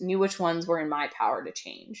deepest, knew which ones were in my power to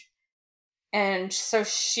change. And so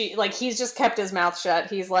she, like, he's just kept his mouth shut.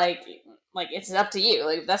 He's like, it's up to you.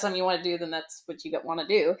 Like, if that's something you want to do, then that's what you want to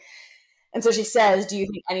do. And so she says, do you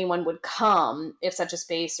think anyone would come if such a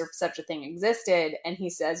space or such a thing existed? And he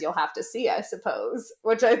says, you'll have to see, I suppose,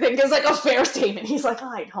 which I think is like a fair statement. He's like,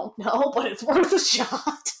 I don't know, but it's worth a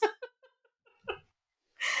shot.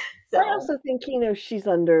 So, I also think, you know, she's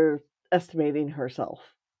underestimating herself.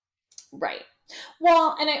 Right.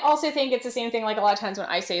 Well, and I also think it's the same thing, like a lot of times when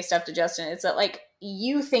I say stuff to Justin, it's that like,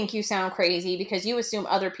 you think you sound crazy because you assume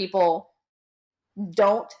other people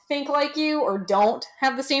don't think like you or don't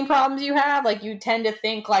have the same problems you have. Like, you tend to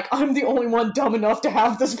think like, I'm the only one dumb enough to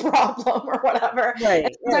have this problem or whatever. Right,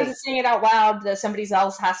 and sometimes right. Saying it out loud that somebody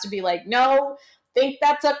else has to be like, no, think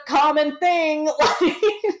that's a common thing.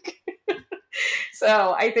 Like,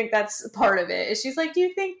 so I think that's part of it. She's like, do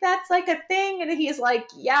you think that's like a thing? And he's like,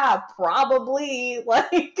 yeah, probably.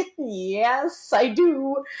 Like, yes, I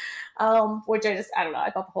do. Which I don't know.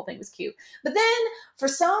 I thought the whole thing was cute. But then for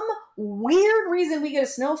some weird reason, we get a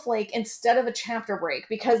snowflake instead of a chapter break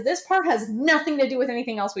because this part has nothing to do with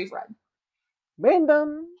anything else we've read.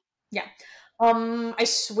 Random. Yeah. I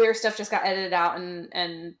swear stuff just got edited out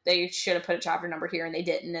and they should have put a chapter number here and they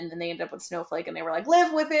didn't. And then they ended up with snowflake and they were like,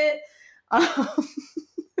 live with it.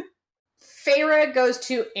 Feyre goes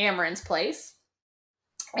to Amren's place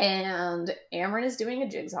and Amren is doing a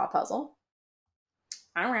jigsaw puzzle.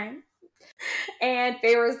 All right. And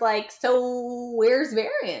Feyre's like, so where's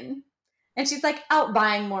Varian? And she's like, out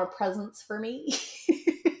buying more presents for me.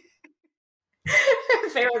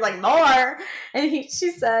 Feyre's like, more. And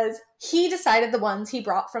she says, he decided the ones he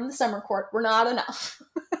brought from the summer court were not enough.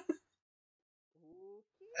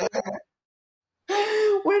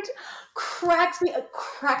 Which cracks me up.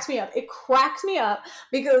 It cracks me up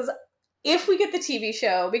because if we get the TV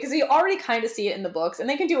show, because we already kind of see it in the books, and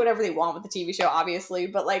they can do whatever they want with the TV show, obviously,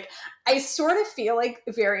 but like, I sort of feel like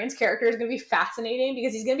Varian's character is going to be fascinating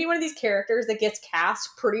because he's going to be one of these characters that gets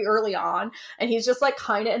cast pretty early on, and he's just like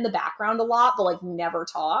kind of in the background a lot, but like never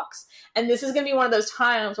talks. And this is going to be one of those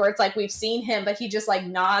times where it's like we've seen him, but he just like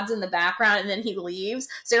nods in the background and then he leaves.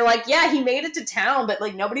 So you're like, yeah, he made it to town, but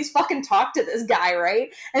like nobody's fucking talked to this guy, right?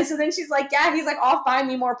 And so then she's like, yeah, he's like off buying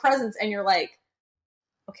me more presents, and you're like,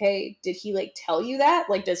 okay, did he like tell you that?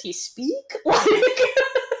 Like, does he speak? Like, because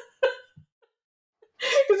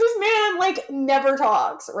this man like never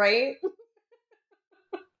talks, right?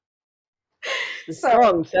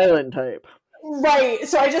 Strong silent type. Right.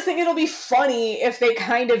 So I just think it'll be funny if they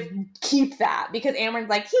kind of keep that because Amren's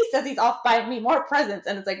like, he says he's off buying me more presents,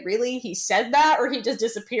 and it's like, really? He said that, or he just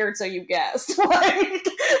disappeared? So you guessed? Like.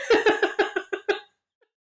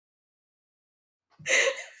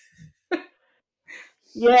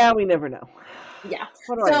 Yeah, we never know. Yeah.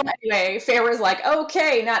 So anyway, Feyre's like,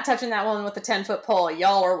 okay, not touching that one with the 10-foot pole.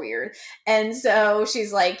 Y'all are weird. And so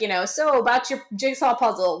she's like, you know, so about your jigsaw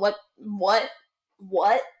puzzle, what?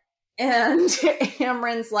 And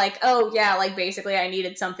Amren's like, oh yeah, like basically I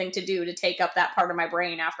needed something to do to take up that part of my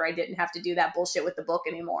brain after I didn't have to do that bullshit with the book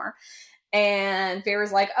anymore. And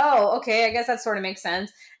Feyre's like, oh, okay, I guess that sort of makes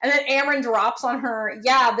sense. And then Amren drops on her,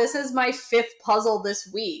 yeah, this is my 5th puzzle this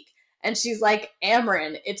week. And she's like,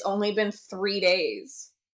 Amren, it's only been 3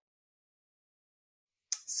 days.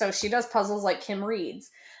 So she does puzzles like Kim reads.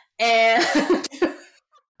 And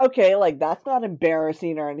okay, like, that's not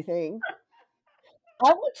embarrassing or anything.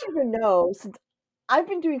 I want you to know, since I've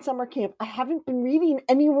been doing summer camp, I haven't been reading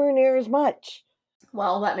anywhere near as much.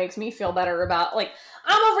 Well, that makes me feel better about, like,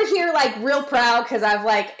 I'm over here, like, real proud because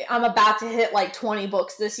I'm about to hit, like, 20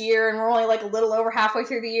 books this year, and we're only, like, a little over halfway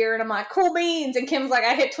through the year, and I'm like, cool beans, and Kim's like,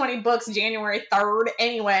 I hit 20 books January 3rd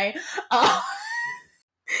anyway.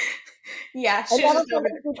 Yeah, I got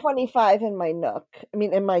 25 in my Nook. I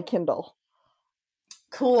mean, in my Kindle.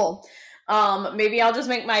 Cool. Maybe I'll just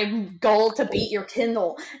make my goal to beat your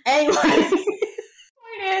Kindle. Anyway.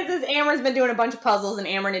 Is Amren's been doing a bunch of puzzles, and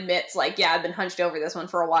Amren admits, like, yeah, I've been hunched over this one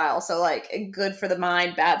for a while, so, like, good for the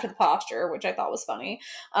mind, bad for the posture, which I thought was funny.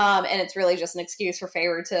 And it's really just an excuse for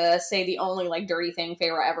Feyre to say the only, like, dirty thing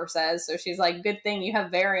Feyre ever says, so she's like, good thing you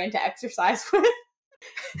have Varian to exercise with.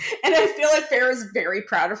 And I feel like Feyre's very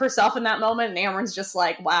proud of herself in that moment, and Amren's just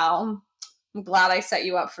like, wow, I'm glad I set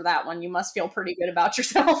you up for that one. You must feel pretty good about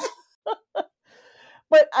yourself.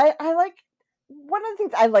 But I like... One of the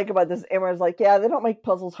things I like about this, Amren's like, yeah, they don't make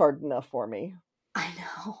puzzles hard enough for me. I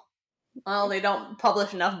know. Well, they don't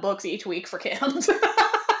publish enough books each week for Kim.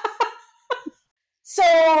 So,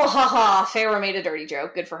 haha, Feyre made a dirty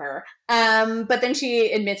joke. Good for her. But then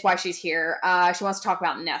she admits why she's here. She wants to talk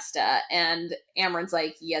about Nesta, and Amren's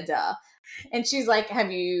like, yeah, duh. And she's like,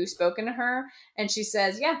 have you spoken to her? And she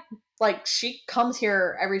says, yeah, like, she comes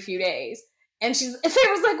here every few days. And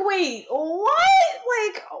Feyre's like, wait, what?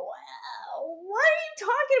 Like, what are you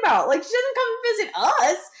talking about? Like, she doesn't come visit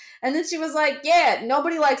us. And then she was like, yeah,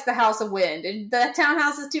 nobody likes the House of Wind, and the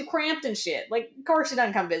townhouse is too cramped and shit. Like, of course she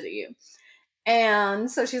doesn't come visit you. And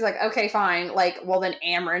so she's like, okay, fine. Like, well then,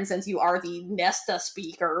 Amren, since you are the Nesta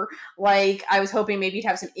speaker, like, I was hoping maybe you'd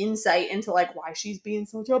have some insight into, like, why she's being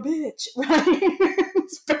such a bitch, right?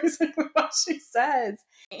 That's basically what she says.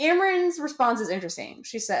 Amren's response is interesting.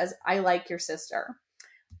 She says, I like your sister.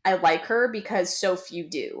 I like her because so few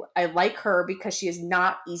do. I like her because she is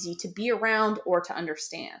not easy to be around or to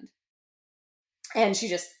understand. And she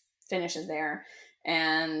just finishes there.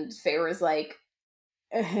 And Feyre's like,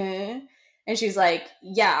 uh-huh. And she's like,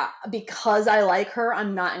 yeah, because I like her,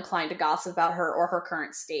 I'm not inclined to gossip about her or her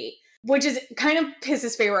current state. Which is kind of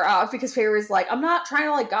pisses Feyre off, because Feyre is like, I'm not trying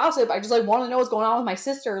to, like, gossip. I just, like, want to know what's going on with my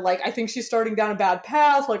sister. Like, I think she's starting down a bad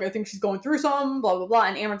path. Like, I think she's going through something, blah, blah, blah.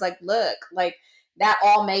 And Amren's like, look, like, that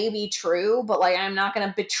all may be true, but, like, I'm not going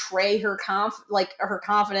to betray her her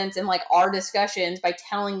confidence in, like, our discussions by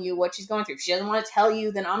telling you what she's going through. If she doesn't want to tell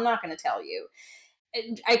you, then I'm not going to tell you.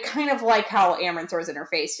 I kind of like how Amren throws it in her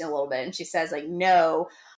face a little bit, and she says, like, no,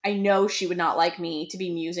 I know she would not like me to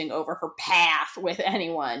be musing over her path with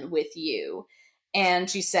anyone with you. And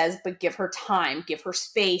she says, but give her time, give her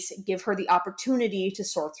space, give her the opportunity to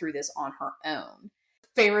sort through this on her own.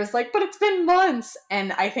 Feyre's like, but it's been months.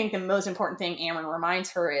 And I think the most important thing Amren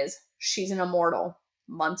reminds her is she's an immortal.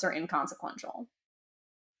 Months are inconsequential.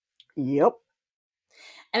 Yep.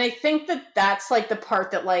 And I think that's, like, the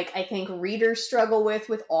part that, like, I think readers struggle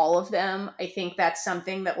with all of them. I think that's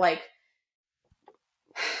something that, like,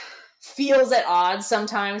 feels at odds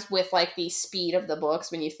sometimes with, like, the speed of the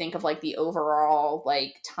books when you think of, like, the overall,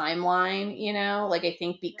 like, timeline, you know? Like, I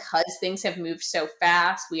think because things have moved so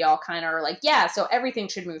fast, we all kind of are like, yeah, so everything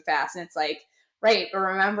should move fast. And it's like, right, but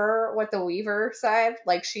remember what the Weaver said?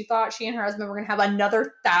 Like, she thought she and her husband were going to have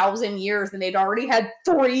another 1,000 years, and they'd already had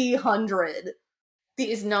 300.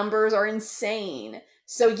 These numbers are insane.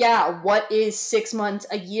 So yeah, what is 6 months,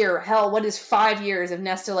 a year? Hell, what is 5 years of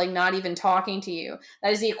Nesta, like, not even talking to you?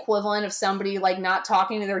 That is the equivalent of somebody, like, not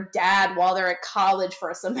talking to their dad while they're at college for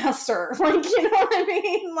a semester. Like, you know what I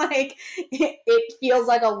mean? Like, it feels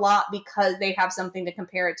like a lot because they have something to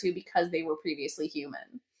compare it to because they were previously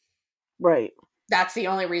human. Right. That's the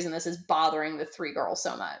only reason this is bothering the 3 girls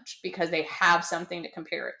so much, because they have something to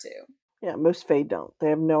compare it to. Yeah, most Fae don't. They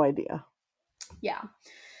have no idea. Yeah.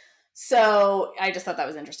 So I just thought that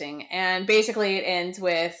was interesting. And basically it ends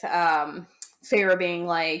with Feyre being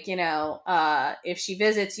like, you know, if she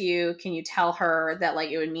visits you, can you tell her that, like,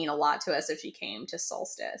 it would mean a lot to us if she came to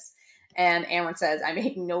Solstice? And Amren says, I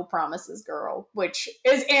make no promises, girl, which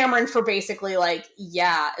is Amren for basically, like,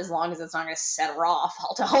 yeah, as long as it's not going to set her off,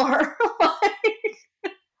 I'll tell her.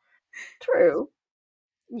 Like, true.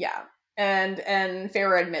 Yeah. And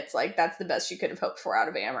Feyre admits, like, that's the best she could have hoped for out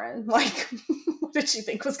of Amren. Like, what did she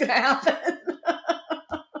think was going to happen?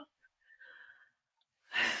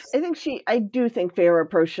 I do think Feyre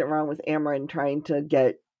approached it wrong with Amren, trying to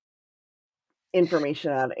get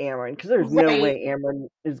information out of Amren, because there's no way Amren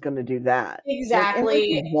is going to do that.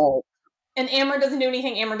 Exactly. Won't. And Amren doesn't do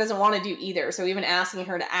anything Amren doesn't want to do either, so even asking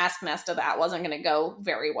her to ask Nesta that wasn't going to go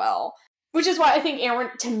very well. Which is why I think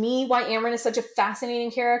Amren is such a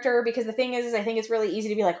fascinating character, because the thing is I think it's really easy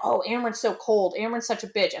to be like, oh, Amren's so cold, Amren's such a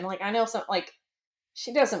bitch, and like, I know some, like,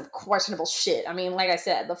 she does some questionable shit. I mean, like I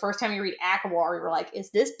said, the first time you read Akawar, you're like, is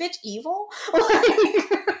this bitch evil?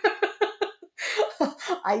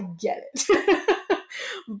 I get it.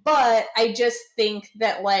 But I just think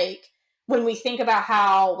that, like, when we think about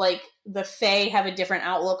how, like, the Fae have a different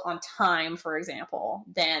outlook on time, for example,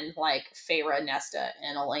 than, like, Feyre, Nesta,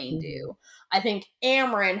 and Elaine do, I think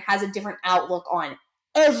Amren has a different outlook on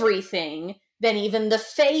everything than even the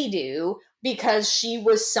Fae do, because she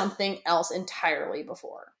was something else entirely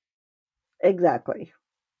before. Exactly.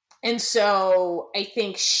 And so I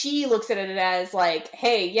think she looks at it as like,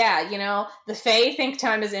 hey, yeah, you know, the Fae think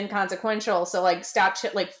time is inconsequential, so like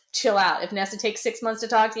chill out. If Nesta takes 6 months to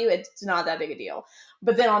talk to you, it's not that big a deal.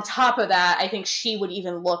 But then on top of that, I think she would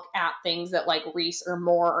even look at things that like Rhys or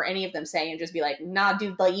Mor or any of them say and just be like, nah,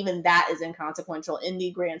 dude, like even that is inconsequential in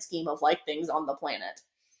the grand scheme of like things on the planet.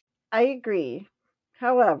 I agree.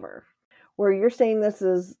 However, where you're saying this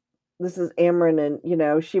is Amren, and you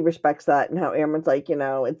know, she respects that, and how Amren's like, you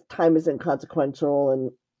know, it's time is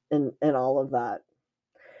inconsequential and all of that.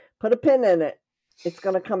 Put a pin in it. It's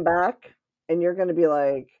gonna come back, and you're gonna be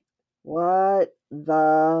like, what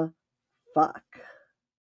the fuck?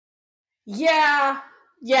 Yeah,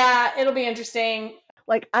 it'll be interesting.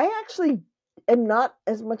 Like, I actually am not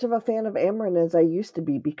as much of a fan of Amren as I used to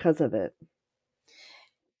be because of it.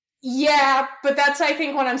 Yeah, but that's, I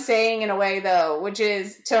think, what I'm saying in a way, though, which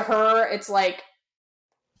is, to her, it's like,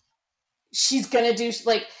 she's gonna do,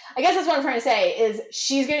 like, I guess that's what I'm trying to say, is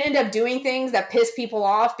she's gonna end up doing things that piss people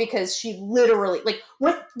off because she literally, like,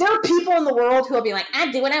 there are people in the world who will be like,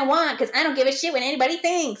 I do what I want because I don't give a shit what anybody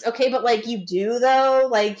thinks. Okay, but, like, you do, though.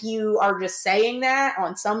 Like, you are just saying that.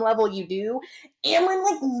 On some level, you do. Amren,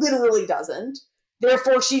 like, literally doesn't.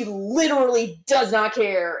 Therefore, she literally does not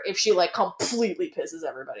care if she, like, completely pisses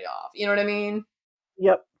everybody off. You know what I mean?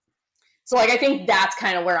 Yep. So, like, I think that's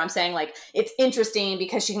kind of where I'm saying, like, it's interesting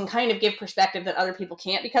because she can kind of give perspective that other people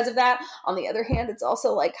can't because of that. On the other hand, it's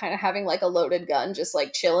also, like, kind of having, like, a loaded gun just,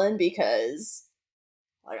 like, chilling because,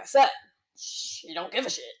 like I said, she don't give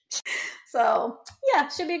a shit. So, yeah,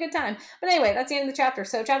 should be a good time. But anyway, that's the end of the chapter.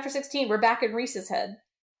 So, chapter 16, we're back in Rhys's head.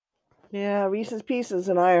 Yeah, Reese's Pieces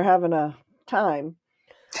and I are having a time.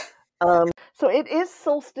 So it is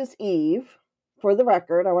Solstice Eve, for the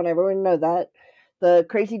record. I want everyone to know that. The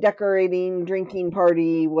crazy decorating drinking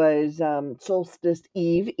party was Solstice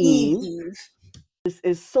Eve. This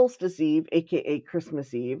is Solstice Eve, aka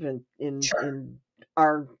Christmas Eve, in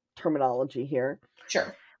our terminology here.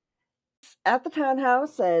 Sure. At the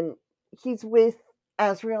townhouse, and he's with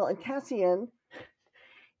Azriel and Cassian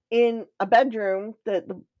in a bedroom that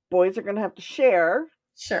the boys are going to have to share.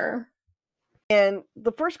 Sure. And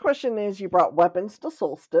the first question is, you brought weapons to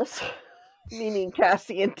Solstice, meaning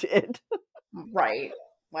Cassian did. Right.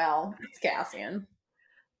 Well, it's Cassian.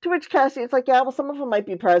 To which Cassian's like, yeah, well, some of them might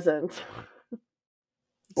be presents.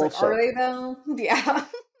 Like, are they, though? Yeah.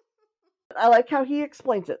 I like how he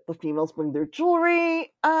explains it. The females bring their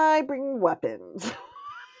jewelry, I bring weapons.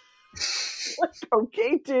 Like,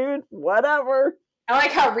 okay, dude, whatever. I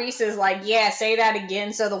like how Rhys is like, yeah, say that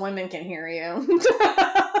again so the women can hear you.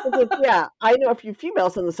 Yeah, I know a few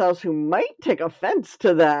females in this house who might take offense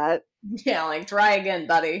to that. Yeah, like, try again,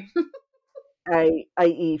 buddy.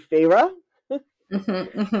 I.e. Feyre.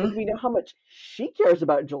 We know how much she cares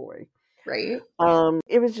about jewelry. Right.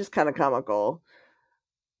 It was just kind of comical.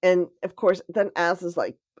 And of course, then Az is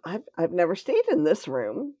like, I've never stayed in this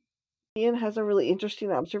room. Ian has a really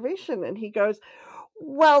interesting observation, and he goes,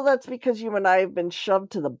 well, that's because you and I have been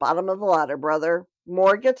shoved to the bottom of the ladder, brother.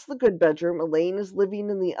 Mor gets the good bedroom, Elaine is living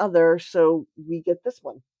in the other, so we get this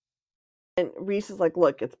one. And Rhys is like,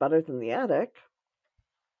 look, it's better than the attic.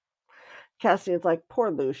 Cassian's like,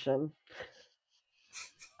 poor Lucien.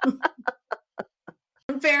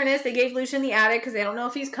 In fairness, they gave Lucien the attic because they don't know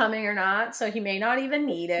if he's coming or not, so he may not even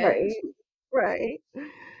need it. Right.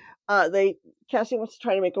 Cassian wants to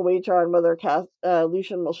try to make a wager on whether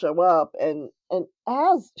Lucien will show up, and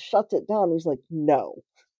Az shuts it down. He's like, no.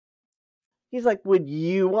 He's like, would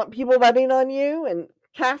you want people betting on you? And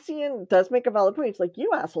Cassian does make a valid point. He's like,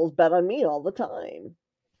 you assholes bet on me all the time.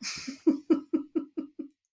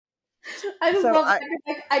 I just So love that.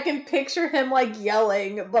 I can picture him like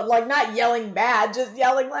yelling, but like not yelling bad, just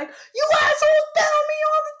yelling like, "You assholes tell me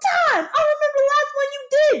all the time. I remember the last one you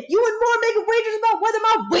did. You and Moore making wagers about whether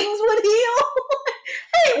my wings would heal."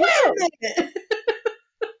 Hey, wait a minute.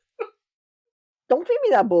 Don't feed me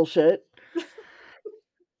that bullshit.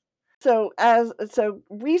 So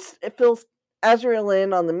Rhys fills Azriel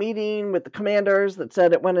in on the meeting with the commanders that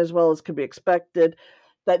said it went as well as could be expected.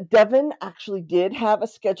 That Devon actually did have a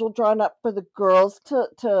schedule drawn up for the girls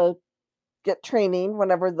to get training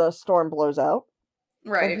whenever the storm blows out.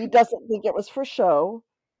 Right. And he doesn't think it was for show.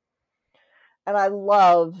 And I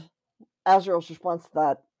love Azriel's response to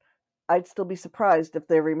that. I'd still be surprised if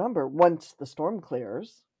they remember once the storm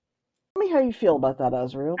clears. Tell me how you feel about that,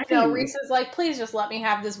 Azriel. I know, Rhys is like, please just let me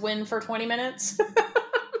have this win for 20 minutes.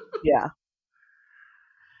 Yeah.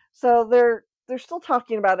 So they're still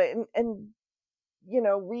talking about it, and you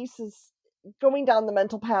know, Rhys is going down the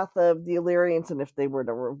mental path of the Illyrians and if they were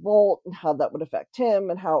to revolt and how that would affect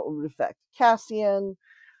him and how it would affect Cassian.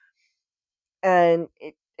 And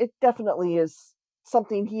it definitely is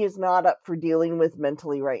something he is not up for dealing with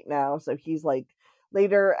mentally right now. So he's like,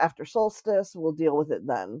 later after solstice, we'll deal with it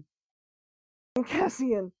then. And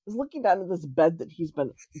Cassian is looking down at this bed that he's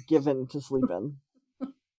been given to sleep in.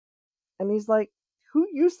 And he's like, who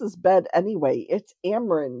used this bed anyway? It's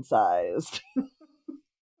Amren sized.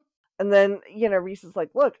 And then, you know, Rhys is like,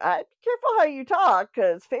 look, be careful how you talk,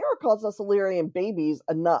 because Feyre calls us Illyrian babies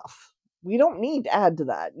enough. We don't need to add to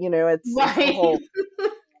that. You know, it's the whole...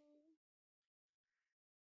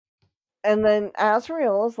 And then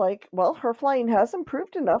Azriel is like, well, her flying has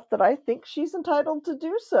improved enough that I think she's entitled to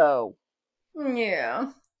do so.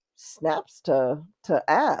 Yeah. Snaps to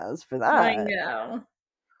Az for that. I know.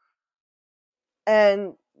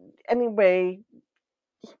 And anyway,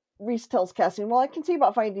 Rhys tells Cassian, well, I can see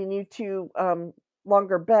about finding you two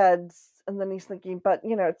longer beds. And then he's thinking, but,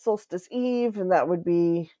 you know, it's Solstice Eve, and that would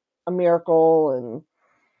be a miracle, and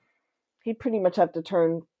he'd pretty much have to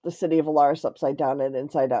turn the city of Velaris upside down and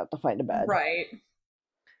inside out to find a bed. Right.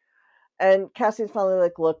 And Cassian's finally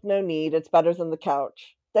like, look, no need. It's better than the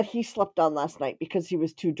couch that he slept on last night because he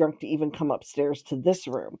was too drunk to even come upstairs to this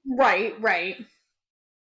room. Right.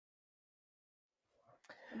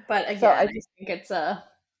 But again, so I think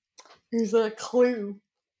here's a clue.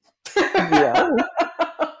 Yeah.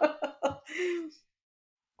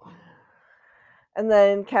 And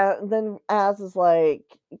then Az is like,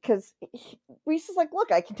 because Rhys is like,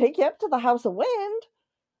 look, I can take you up to the House of Wind.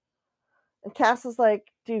 And Cass is like,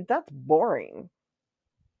 dude, that's boring.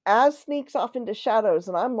 Az sneaks off into shadows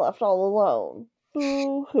and I'm left all alone.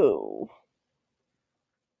 Boo-hoo.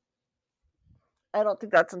 I don't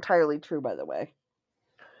think that's entirely true, by the way.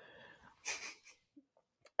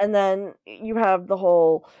 And then you have the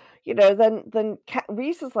whole, you know, then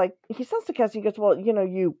Rhys is like, he says to Cassian, he goes, well, you know,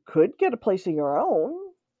 you could get a place of your own.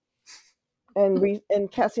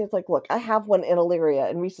 And Cassian's like, look, I have one in Illyria.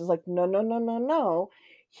 And Rhys is like, no.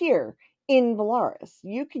 Here, in Velaris.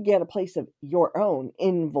 You could get a place of your own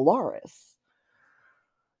in Velaris.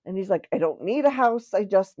 And he's like, I don't need a house, I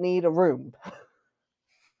just need a room.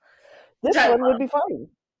 This one would be fine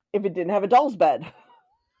if it didn't have a doll's bed.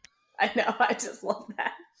 I know, I just love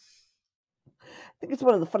that. I think it's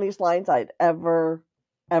one of the funniest lines I'd ever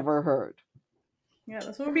heard. Yeah,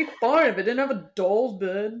 this one would be fine if it didn't have a doll's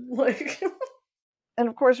bed. Like, and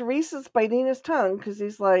of course, Rhys is biting his tongue because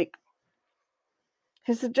he's like,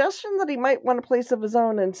 his suggestion that he might want a place of his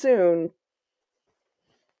own and soon,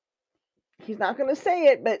 he's not going to say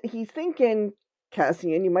it, but he's thinking,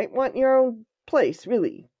 Cassian, you might want your own place,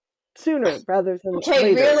 really, sooner rather than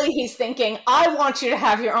later. Really, he's thinking, I want you to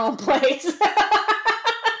have your own place.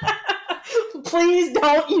 Please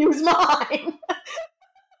don't use mine.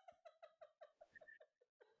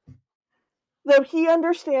 Though he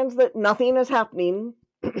understands that nothing is happening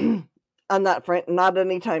on that front, not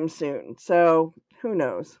anytime soon. So, who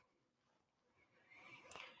knows?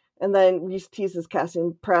 And then Rhys teases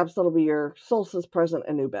Cassian, perhaps that'll be your solstice present,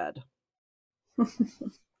 a new bed.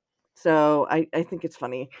 So, I think it's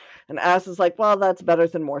funny. And Az is like, well, that's better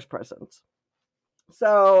than Moore's presents.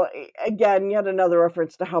 So, again, yet another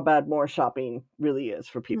reference to how bad Moore shopping really is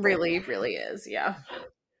for people. Really is, yeah.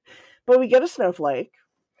 But we get a snowflake.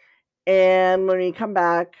 And when we come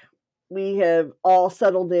back, we have all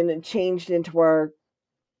settled in and changed into our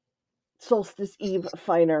Solstice Eve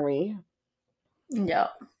finery.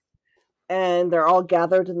 Yep. And they're all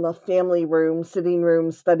gathered in the family room, sitting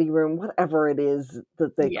room, study room, whatever it is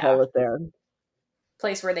that they call it there.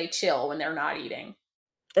 Place where they chill when they're not eating.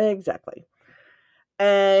 Exactly.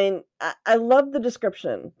 And I love the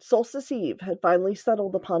description. Solstice Eve had finally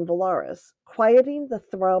settled upon Valaris, quieting the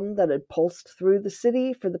thrum that had pulsed through the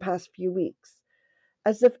city for the past few weeks,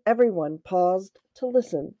 as if everyone paused to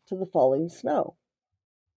listen to the falling snow.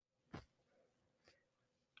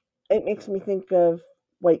 It makes me think of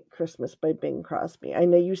White Christmas by Bing Crosby. I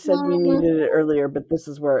know you said we needed it earlier, but this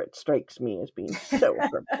is where it strikes me as being so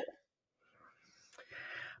appropriate.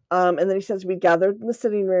 And then he says, we gathered in the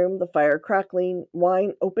sitting room, the fire crackling,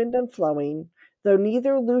 wine opened and flowing. Though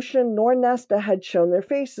neither Lucian nor Nesta had shown their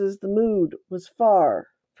faces, the mood was far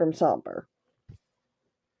from somber.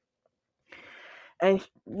 And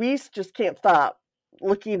Rhys just can't stop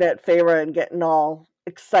looking at Feyre and getting all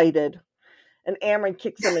excited. And Amren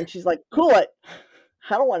kicks him and she's like, cool it.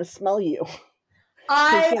 I don't want to smell you.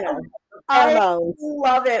 I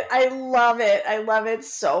love it. I love it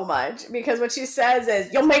so much. Because what she says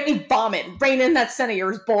is, you'll make me vomit. Rein in that scent of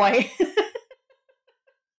yours, boy.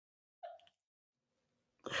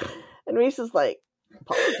 And Rhys is like,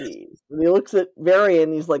 apologies. And he looks at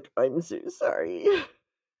Varian. He's like, I'm so sorry.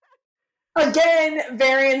 Again,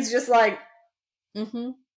 Varian's just like,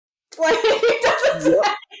 mm-hmm. Like, he doesn't say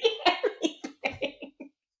anything.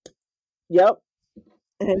 Yep.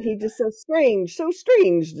 And he just says, so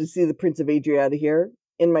strange to see the Prince of Adriata here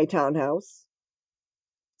in my townhouse.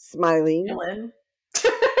 Smiling.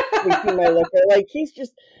 Drinking my liquor. Like, he's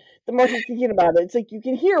just, the more he's thinking about it, it's like you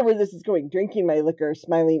can hear where this is going. Drinking my liquor,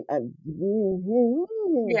 smiling.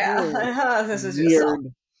 Yeah. This is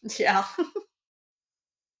weird. Just, yeah.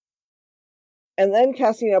 And then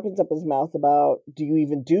Cassian opens up his mouth about, do you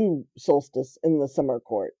even do solstice in the summer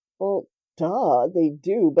court? Well, duh, they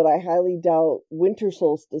do, but I highly doubt winter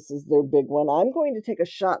solstice is their big one. I'm going to take a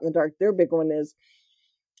shot in the dark. Their big one is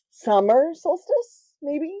summer solstice,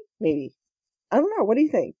 maybe? Maybe. I don't know. What do you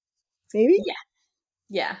think? Maybe?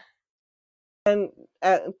 Yeah. And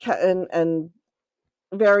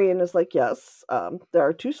Varian is like, yes, there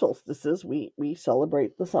are two solstices. We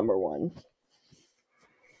celebrate the summer one.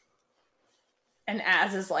 And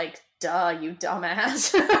Az is like, duh, you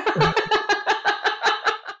dumbass.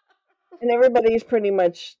 And everybody's pretty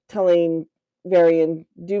much telling Varian,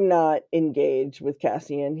 do not engage with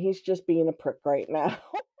Cassian. He's just being a prick right now.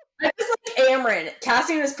 I just like Amren.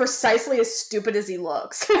 Cassian is precisely as stupid as he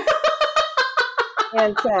looks.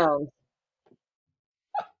 And sounds.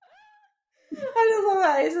 I just love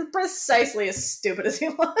that. He's precisely as stupid as he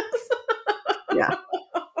looks. Yeah.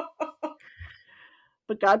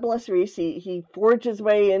 But God bless Rhys. He forged his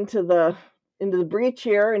way into the breach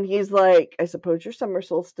here, and he's like, I suppose your summer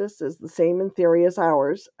solstice is the same in theory as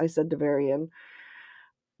ours, I said to Varian.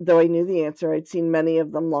 Though I knew the answer, I'd seen many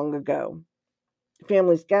of them long ago.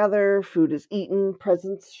 Families gather, food is eaten,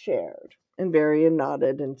 presents shared. And Varian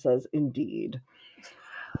nodded and says, indeed.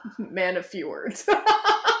 Man of few words.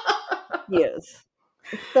 He is.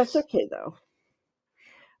 That's okay, though.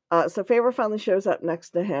 So Feyre finally shows up next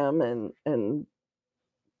to him and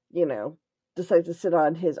you know, decides to sit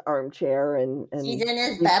on his armchair and she's in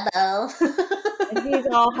his bubble. And he's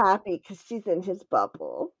all happy because she's in his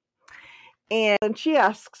bubble. And then she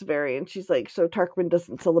asks Varian, she's like, so Tarquin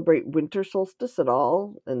doesn't celebrate winter solstice at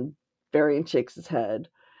all? And Varian shakes his head.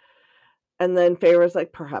 And then Feyre's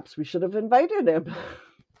like, perhaps we should have invited him.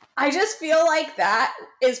 I just feel like that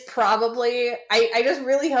is probably, I just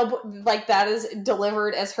really hope like that is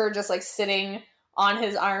delivered as her just like sitting on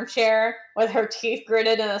his armchair with her teeth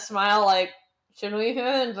gritted and a smile like, should we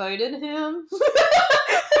have invited him?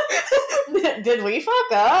 Did we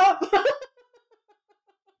fuck up?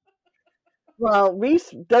 Well,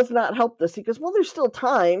 Rhys does not help this. He goes, well, there's still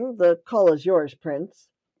time. The call is yours, Prince.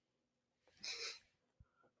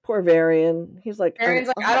 Poor Varian. He's like, Varian's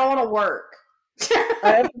like, I don't want to work.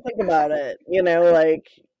 I have to think about it. You know, like,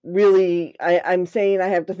 really, I'm saying I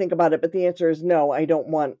have to think about it, but the answer is no, I don't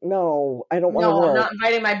want to work. I'm not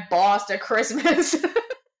inviting my boss to Christmas.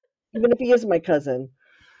 Even if he is my cousin.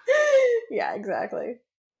 Yeah, exactly.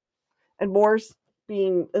 And Moore's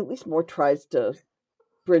being, at least Moore tries to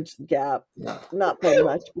bridge the gap. Not very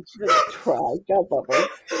much, but she does try. God love her.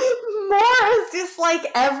 Moore is just like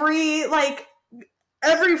every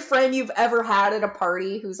friend you've ever had at a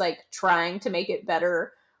party who's like trying to make it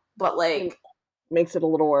better, but like makes it a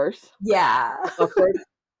little worse. Yeah. Awkward.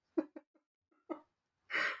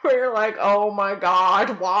 Where you're like, oh my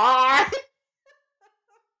god, why?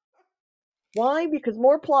 Why? Because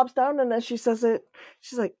Moore plops down, and as she says it,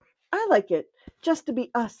 she's like, I like it just to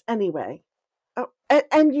be us anyway. Oh,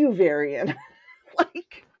 and you, Varian.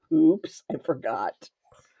 Like, oops, I forgot.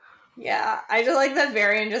 Yeah, I just like that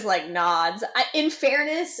Varian just like nods. In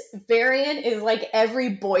fairness, Varian is like every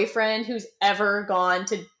boyfriend who's ever gone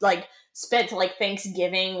to like spent like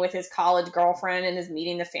Thanksgiving with his college girlfriend and is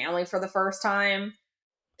meeting the family for the first time.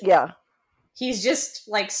 Yeah. He's just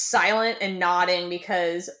like silent and nodding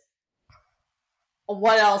because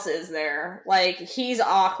what else is there? Like, he's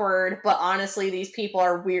awkward, but honestly, these people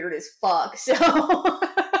are weird as fuck. So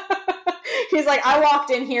he's like, I walked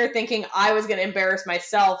in here thinking I was going to embarrass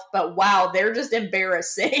myself, but wow, they're just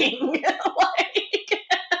embarrassing. Like,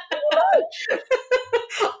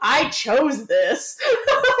 I chose this.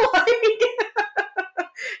 Like,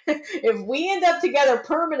 if we end up together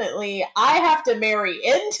permanently, I have to marry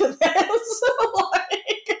into this. Like,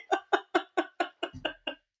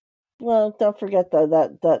 Well, don't forget though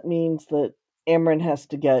that means that Amren has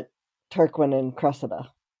to get Tarquin and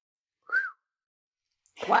Cressida.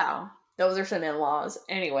 wow, those are some in-laws.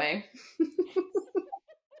 Anyway,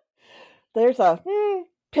 There's a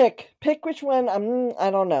pick which one. I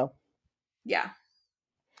don't know. yeah.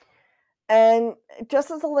 And just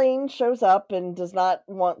as Elaine shows up and does not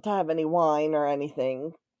want to have any wine or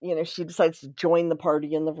anything, she decides to join the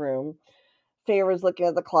party in the room. Feyre's looking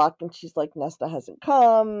at the clock and she's like, Nesta hasn't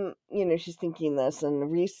come. She's thinking this. And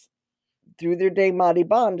Rhys, through their day Madi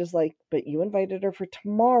Bond, is like, but you invited her for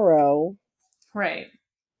tomorrow. Right.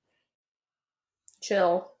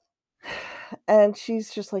 Chill. And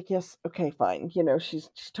she's just like, yes, okay, fine. She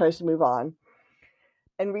tries to move on.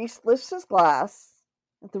 And Rhys lifts his glass.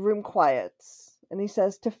 The room quiets. And he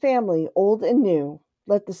says, to family, old and new,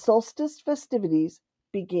 let the solstice festivities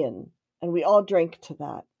begin. And we all drink to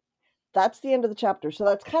that. That's the end of the chapter. So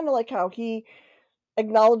that's kind of like how he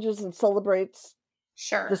acknowledges and celebrates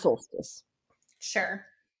the solstice. Sure.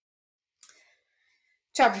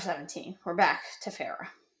 Chapter 17. We're back to Feyre.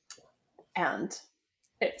 And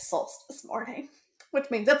it's solstice morning,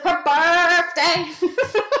 which means it's her birthday.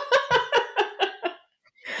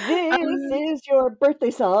 This is your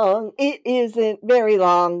birthday song. It isn't very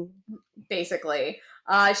long. Basically.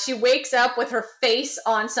 She wakes up with her face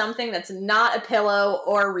on something that's not a pillow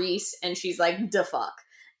or Rhys, and she's like, "Da fuck."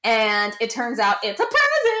 And it turns out it's a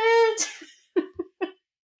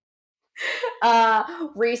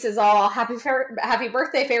present! Rhys is all, happy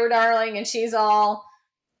birthday, Feyre darling, and she's all,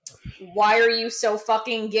 why are you so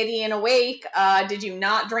fucking giddy and awake? Did you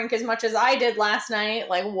not drink as much as I did last night?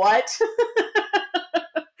 Like, what?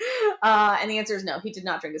 And the answer is no, he did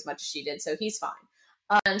not drink as much as she did, so he's fine.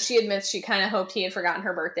 And she admits she kind of hoped he had forgotten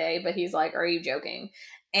her birthday, but he's like, are you joking?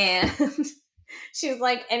 And she's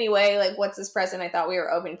like, anyway, like, what's this present? I thought we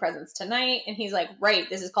were opening presents tonight. And he's like, right,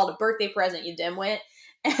 this is called a birthday present, you dimwit.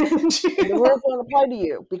 And the rules don't apply to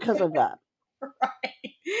you because of that. Right.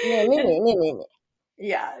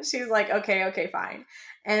 Yeah, she's like, okay, fine.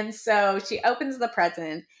 And so she opens the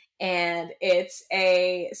present, and it's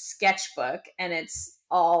a sketchbook, and it's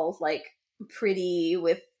all like pretty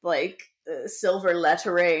with like silver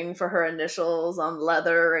lettering for her initials on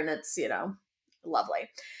leather, and it's, lovely.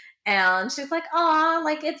 And she's like, aw,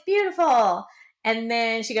 like, it's beautiful. And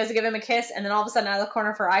then she goes to give him a kiss, and then all of a sudden out of the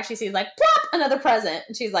corner of her eye she sees like, plop, another present.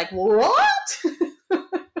 And she's like, what?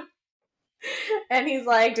 And he's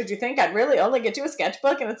like, did you think I'd really only get you a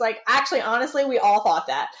sketchbook? And it's like, actually, honestly, we all thought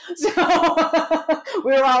that. So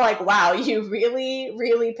we were all like, wow, you really,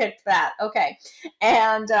 really picked that. Okay.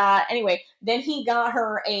 And anyway, then he got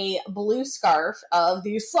her a blue scarf of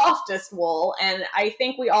the softest wool. And I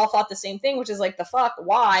think we all thought the same thing, which is like, the fuck,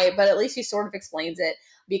 why? But at least he sort of explains it,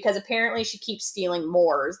 because apparently she keeps stealing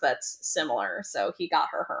Moore's that's similar. So he got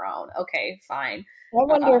her own. Okay, fine. I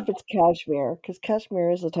wonder if it's cashmere, because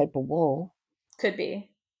cashmere is a type of wool. Could be.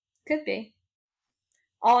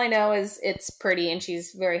 All I know is it's pretty, and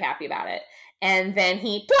she's very happy about it. And then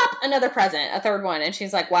he, plop, another present, a third one. And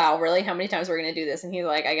she's like, wow, really? How many times are we going to do this? And he's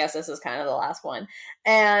like, I guess this is kind of the last one.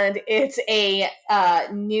 And it's a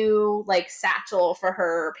new, like, satchel for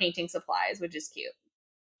her painting supplies, which is cute.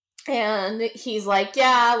 And he's like,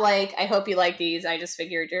 yeah, like, I hope you like these. I just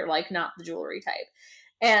figured you're, like, not the jewelry type.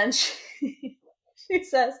 And she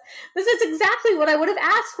says, this is exactly what I would have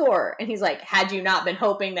asked for. And he's like, had you not been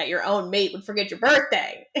hoping that your own mate would forget your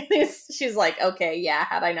birthday? And she's like, okay, yeah,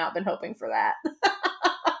 had I not been hoping for that.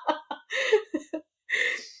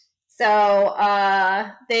 So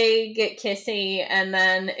they get kissy, and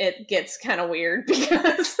then it gets kind of weird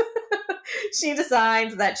because she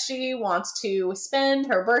decides that she wants to spend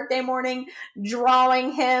her birthday morning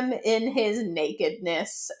drawing him in his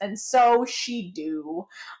nakedness. And so she do.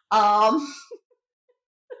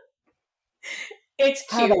 It's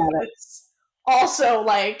cute. It's also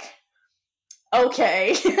like,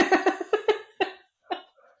 okay.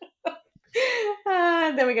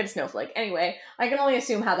 then we get a snowflake. Anyway, I can only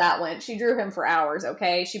assume how that went. She drew him for hours,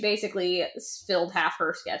 okay? She basically filled half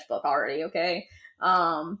her sketchbook already, okay?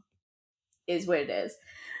 Is what it is.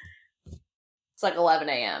 It's like 11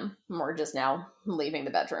 a.m. We're just now leaving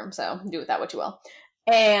the bedroom, so do with that what you will.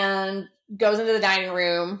 And goes into the dining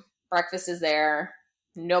room. Breakfast is there.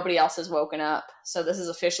 Nobody else has woken up, so this is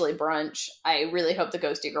officially brunch. I really hope the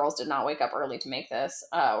Ghosty girls did not wake up early to make this,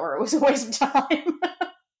 or it was a waste of time.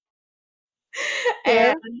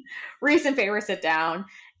 And Reese and Feyre sit down,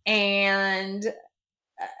 and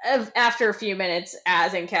after a few minutes,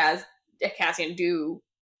 Az and Cassian do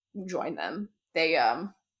join them. They,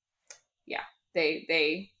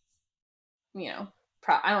 they, you know,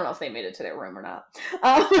 I don't know if they made it to their room or not.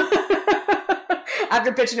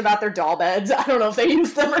 After bitching about their doll beds, I don't know if they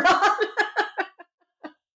used them or not.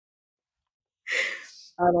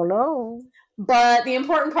 I don't know. But the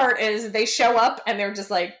important part is they show up and they're just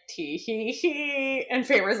like, tee hee hee. And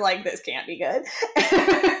Feyre's like, this can't be good.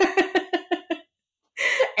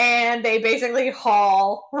 And they basically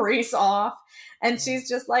haul Reese off. And she's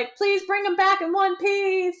just like, please bring him back in one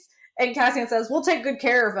piece. And Cassian says, we'll take good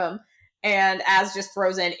care of him. And Az just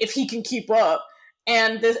throws in, if he can keep up.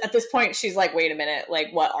 And at this point, she's like, wait a minute, like,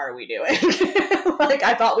 what are we doing? Like,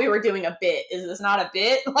 I thought we were doing a bit. Is this not a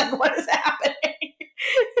bit? Like, what is happening?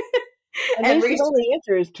 And Reese, the only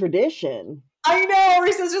answer is tradition. I know.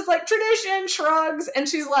 Reese is just like, tradition, shrugs. And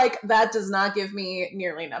she's like, that does not give me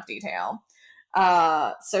nearly enough detail.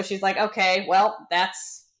 So she's like, okay, well,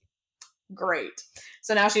 that's great.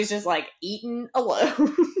 So now she's just like, eating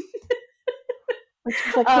alone.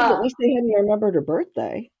 She's like, at least they hadn't remembered her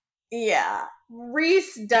birthday. Yeah.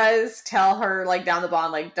 Reese does tell her, like, down the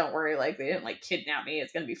bond, like, don't worry, like, they didn't, like, kidnap me.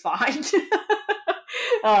 It's gonna be fine.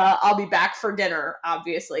 I'll be back for dinner,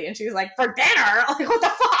 obviously. And she's like, for dinner? Like, what the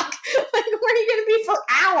fuck? Like, where are you gonna be for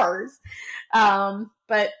hours?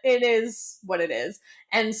 But it is what it is.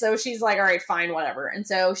 And so she's like, all right, fine, whatever. And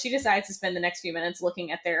so she decides to spend the next few minutes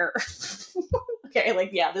looking at their... Okay,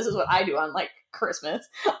 like, yeah, this is what I do on, like, Christmas.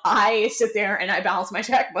 I sit there and I balance my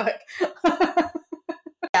checkbook.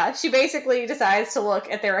 Yeah, she basically decides to look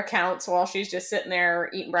at their accounts while she's just sitting there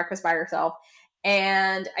eating breakfast by herself.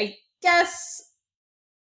 And I guess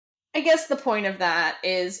the point of that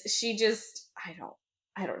is she just, I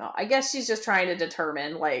don't know. I guess she's just trying to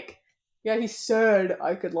determine, like, yeah, he said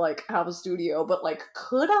I could, like, have a studio, but, like,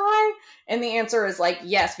 could I? And the answer is, like,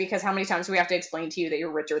 yes, because how many times do we have to explain to you that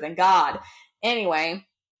you're richer than God? Anyway,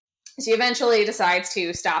 she eventually decides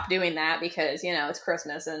to stop doing that because, you know, it's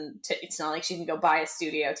Christmas and it's not like she can go buy a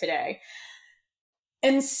studio today.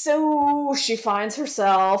 And so she finds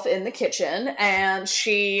herself in the kitchen and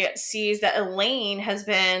she sees that Elaine has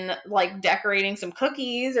been, like, decorating some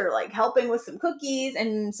cookies or, like, helping with some cookies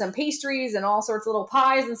and some pastries and all sorts of little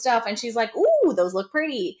pies and stuff. And she's like, ooh, those look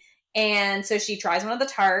pretty. And so she tries one of the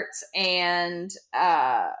tarts and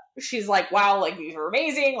she's like, wow, like, these are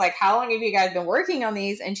amazing. Like, how long have you guys been working on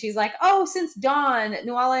these? And she's like, oh, since dawn.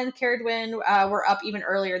 Nuala and Caradwyn were up even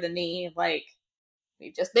earlier than me. Like,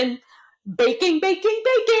 we've just been baking,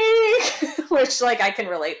 which, like, I can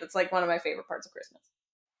relate. That's, like, one of my favorite parts of Christmas.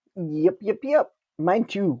 Yep. Mine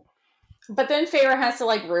too. But then Feyre has to,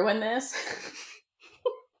 like, ruin this.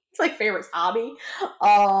 It's like Feyre's hobby.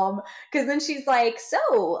 Because then she's like,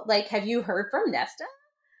 so, like, have you heard from Nesta?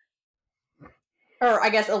 Or I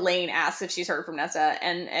guess Elaine asks if she's heard from Nesta.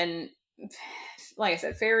 And like I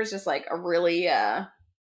said, Feyre's just, like, a really,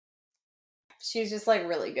 she's just, like,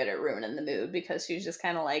 really good at ruining the mood because she's just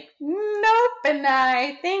kind of like, nope, and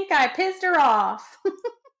I think I pissed her off.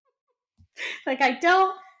 Like, I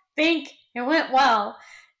don't think it went well.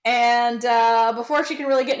 And before she can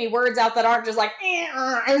really get any words out that aren't just like,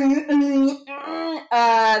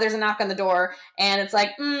 there's a knock on the door. And it's like,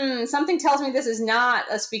 something tells me this is not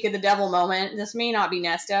a speak of the devil moment. This may not be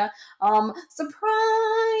Nesta.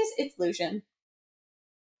 Surprise! It's Lucien.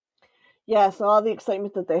 Yeah, so all the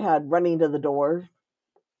excitement that they had running to the door.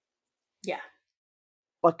 Yeah.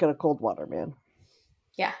 Bucket of cold water, man.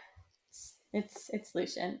 Yeah. It's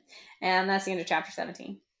Lucien. And that's the end of chapter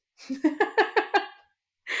 17.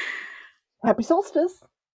 Happy solstice.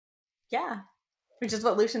 Yeah. Which is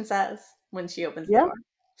what Lucien says when she opens the door.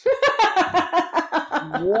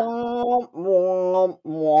 Womp, womp,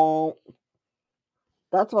 womp.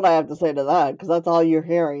 That's what I have to say to that, because that's all you're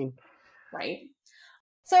hearing. Right.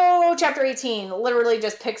 So, chapter 18 literally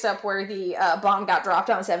just picks up where the bomb got dropped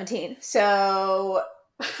on 17. So,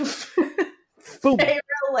 Boom. Feyre,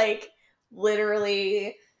 like,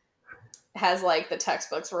 literally has, like, the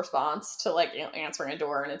textbook's response to, like, you know, answering a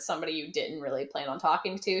door, and it's somebody you didn't really plan on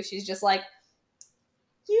talking to. She's just like,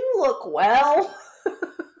 you look well.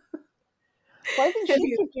 Well, I think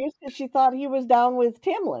she's confused because she thought he was down with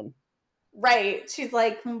Tamlin. Right. She's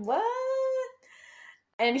like, what?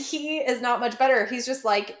 And he is not much better. He's just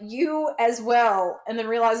like, you as well. And then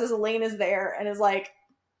realizes Elain is there and is like,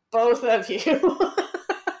 both of you.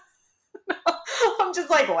 I'm just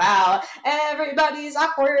like, wow, everybody's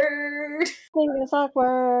awkward. Thing is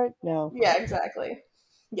awkward. No. Yeah, exactly.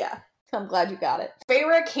 Yeah, I'm glad you got it.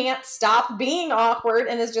 Feyre can't stop being awkward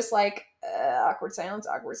and is just like, awkward silence,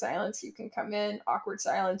 awkward silence. You can come in, awkward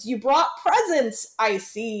silence. You brought presents, I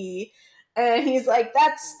see. And he's like,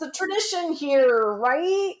 that's the tradition here,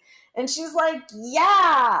 right? And she's like,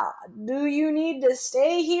 yeah, do you need to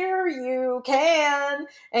stay here? You can.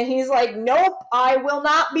 And he's like, nope, I will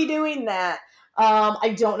not be doing that.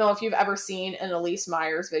 I don't know if you've ever seen an Elise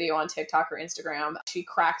Myers video on TikTok or Instagram. She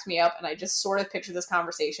cracked me up, and I just sort of picture this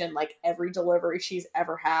conversation like every delivery she's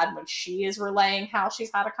ever had when she is relaying how she's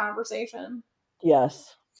had a conversation.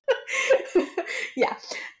 Yes. Yeah.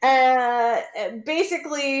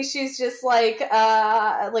 Basically, she's just like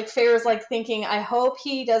Feyre's like thinking, I hope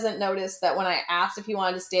he doesn't notice that when I asked if he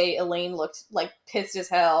wanted to stay, Elain looked like pissed as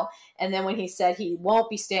hell. And then when he said he won't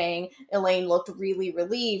be staying, Elain looked really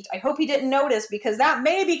relieved. I hope he didn't notice because that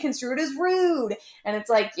may be construed as rude. And it's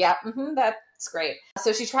like, yeah, that's great.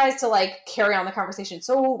 So she tries to like carry on the conversation.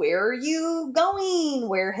 So where are you going?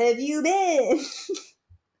 Where have you been?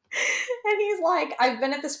 And he's like, I've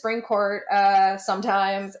been at the spring court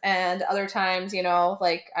sometimes, and other times, you know,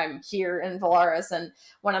 like I'm here in Velaris, and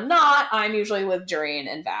when I'm not, I'm usually with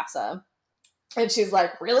Jurian and Vassa. And she's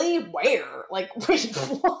like, really? Where? Like, wait,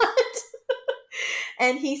 what?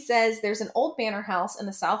 And he says there's an old manor house in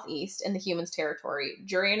the southeast in the humans' territory.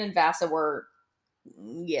 Jurian and Vassa were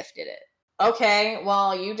gifted it. Okay,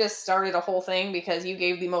 well, you just started a whole thing because you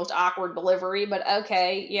gave the most awkward delivery, but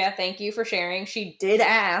okay, yeah, thank you for sharing. She did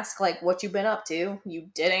ask, like, what you been up to. You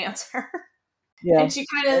did answer. Yeah. And she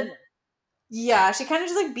kind of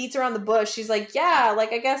just, like, beats around the bush. She's like, yeah,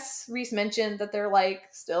 like, I guess Rhys mentioned that they're, like,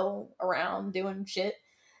 still around doing shit.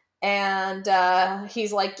 And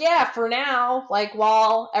he's like, yeah, for now, like,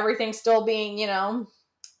 while everything's still being, you know,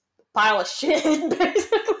 pile of shit,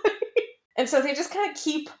 basically. And so they just kind of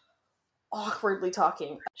keep awkwardly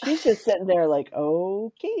talking. She's just sitting there like,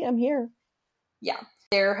 okay, I'm here. Yeah.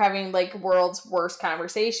 They're having like world's worst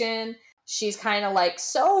conversation. She's kind of like,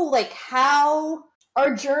 so like how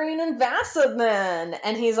are Jurian and Vassa then?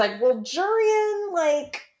 And he's like, well, Jurian,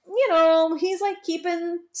 like, you know, he's like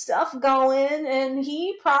keeping stuff going and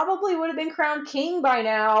he probably would have been crowned king by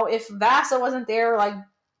now if Vassa wasn't there like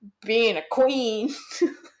being a queen.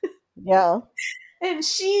 Yeah. And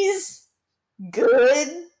she's good,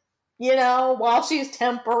 you know, while she's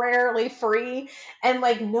temporarily free. And,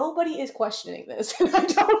 like, nobody is questioning this. And I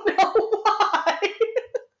don't know why.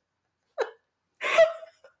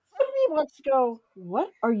 Somebody wants to go, what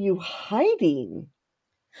are you hiding?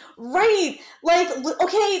 Right. Like,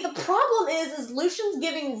 okay, the problem is Lucian's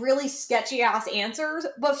giving really sketchy-ass answers,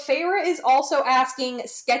 but Feyre is also asking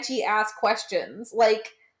sketchy-ass questions. Like,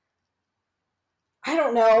 I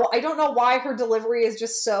don't know. I don't know why her delivery is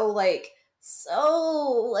just so, like,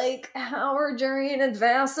 how are Jurian and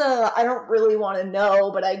Vassa? I don't really want to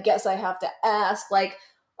know, but I guess I have to ask. Like,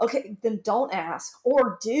 okay, then don't ask.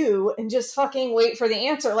 Or do, and just fucking wait for the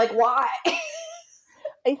answer. Like, why?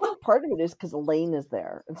 I think part of it is because Elain is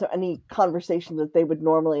there. And so any conversation that they would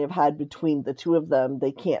normally have had between the two of them,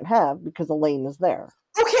 they can't have because Elain is there.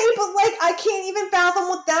 Okay, but, like, I can't even fathom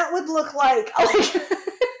what that would look like.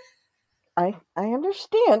 I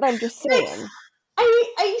understand. I'm just saying.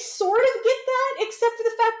 I sort of get that, except for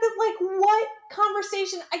the fact that, like, what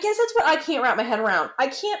conversation... I guess that's what I can't wrap my head around. I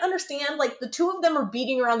can't understand, like, the two of them are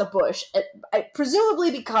beating around the bush,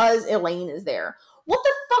 presumably because Elain is there. What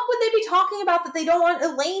the fuck would they be talking about that they don't want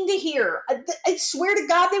Elain to hear? I swear to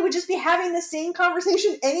God they would just be having the same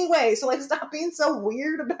conversation anyway, so, like, stop being so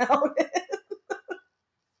weird about it.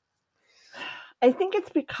 I think it's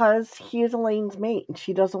because he is Elaine's mate, and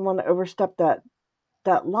she doesn't want to overstep that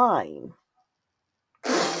line.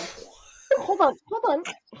 Hold on.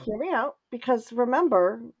 Hear me out. Because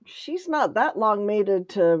remember, she's not that long mated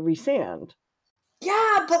to Rhysand.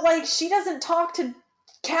 Yeah, but, like, she doesn't talk to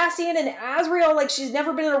Cassian and Azriel like she's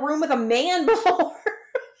never been in a room with a man before.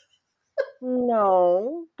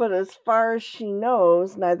 No, but as far as she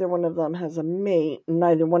knows, neither one of them has a mate.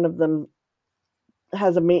 Neither one of them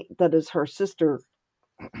has a mate that is her sister.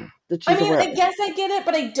 I mean, I guess I get it,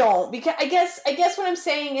 but I don't, because I guess what I'm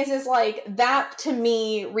saying is like that to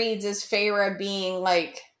me reads as Feyre being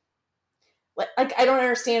like I don't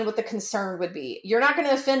understand what the concern would be. You're not going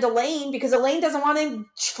to offend Elain because Elain doesn't want to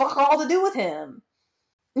fuck all to do with him.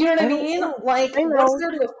 You know what I mean? Like, what's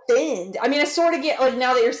there to offend? I mean, I sort of get, like,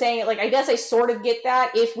 now that you're saying it, like, I guess I sort of get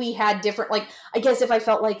that if we had different, like, I guess if I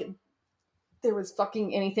felt like there was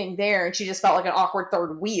fucking anything there and she just felt like an awkward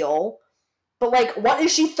third wheel. But, like, what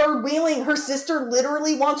is she third wheeling? Her sister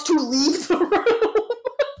literally wants to leave the room.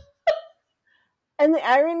 And the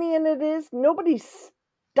irony in it is, nobody's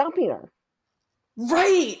stopping her.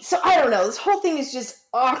 Right. So I don't know. This whole thing is just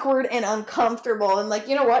awkward and uncomfortable. And, like,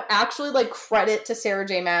 you know what? Actually, like, credit to Sarah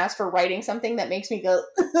J. Maas for writing something that makes me go,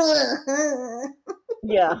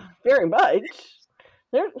 yeah, very much.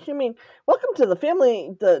 I mean, welcome to the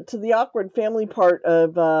family, to the awkward family part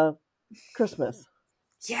of Christmas.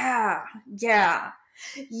 Yeah.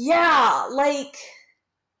 Like,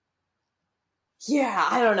 yeah,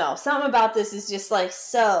 I don't know. Something about this is just, like,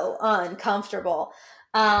 so uncomfortable.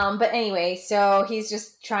 But anyway, so he's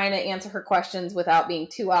just trying to answer her questions without being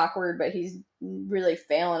too awkward, but he's really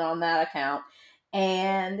failing on that account.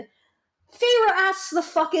 And Feyre asks the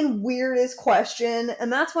fucking weirdest question,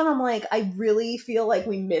 and that's when I'm like, I really feel like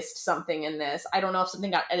we missed something in this. I don't know if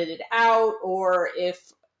something got edited out, or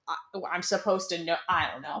if I'm supposed to know. I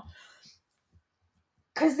don't know.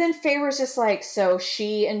 Because then Feyre's just like, so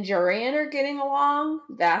she and Jurian are getting along?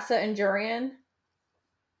 Vassa and Jurian?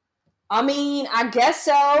 I mean, I guess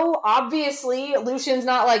so. Obviously, Lucian's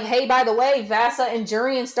not like, hey, by the way, Vassa and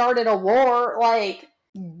Jurian started a war. Like,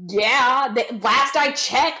 yeah, last I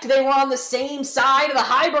checked, they were on the same side of the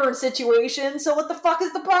Hybern situation, so what the fuck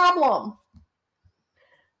is the problem?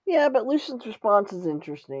 Yeah, but Lucian's response is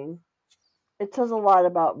interesting. It says a lot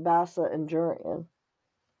about Vassa and Jurian.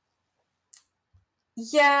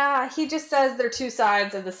 Yeah, he just says they're two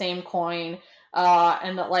sides of the same coin.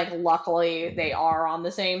 And that, like, luckily they are on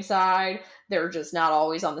the same side. They're just not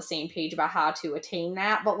always on the same page about how to attain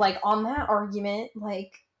that. But, like, on that argument,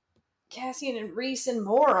 like, Cassian and Rhys and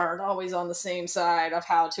Mor aren't always on the same side of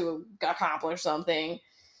how to accomplish something.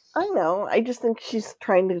 I know. I just think she's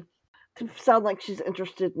trying to sound like she's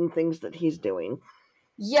interested in things that he's doing.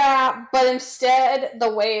 Yeah, but instead,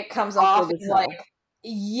 the way it comes off is like,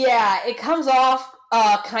 yeah, it comes off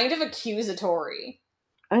kind of accusatory.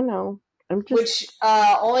 I know. Which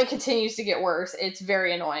only continues to get worse. It's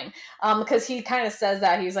very annoying. Because he kind of says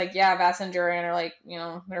that. He's like, yeah, Vassa and Jurian are, like, you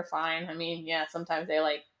know, they're fine. I mean, yeah, sometimes they,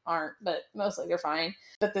 like, aren't, but mostly they're fine.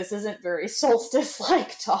 But this isn't very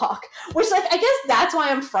Solstice-like talk. Which, like, I guess that's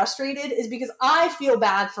why I'm frustrated, is because I feel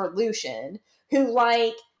bad for Lucien, who,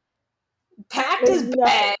 like, packed his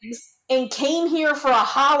bags and came here for a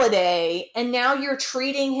holiday, and now you're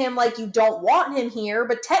treating him like you don't want him here,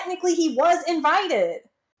 but technically he was invited.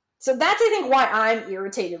 So that's, I think, why I'm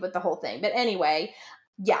irritated with the whole thing. But anyway,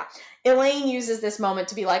 yeah. Elaine uses this moment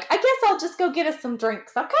to be like, I guess I'll just go get us some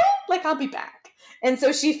drinks, okay? Like, I'll be back. And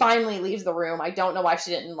so she finally leaves the room. I don't know why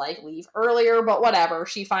she didn't, like, leave earlier, but whatever.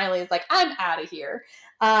 She finally is like, I'm out of here.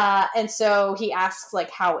 And so he asks,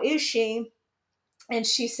 like, how is she? And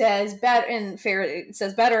she says, Feyre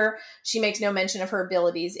says better. She makes no mention of her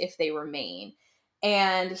abilities if they remain.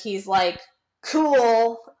 And he's like,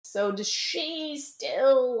 cool. So does she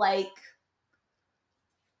still, like,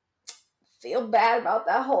 feel bad about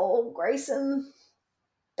that whole Grayson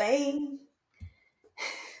thing?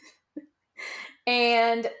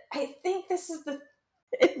 And I think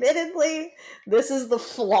admittedly, this is the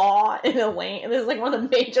flaw in Elaine. This is, like, one of the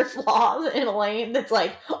major flaws in Elaine that's,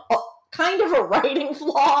 like, kind of a writing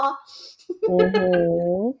flaw.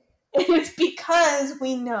 Mm-hmm. It's because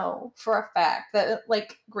we know for a fact that,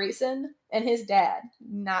 like, Grayson and his dad,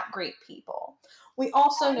 not great people. We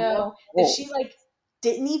also know that she, like,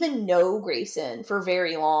 didn't even know Grayson for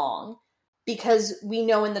very long, because we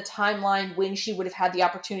know in the timeline when she would have had the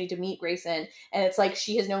opportunity to meet Grayson, and it's like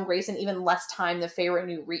she has known Grayson even less time than Feyre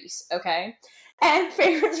knew Rhys, okay? And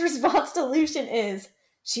Feyre's response to Lucien is,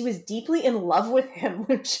 she was deeply in love with him,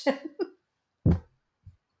 Lucien.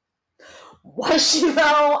 Was she,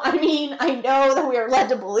 though? I mean, I know that we are led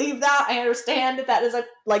to believe that. I understand that that is a,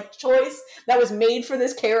 like, choice that was made for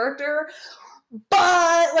this character.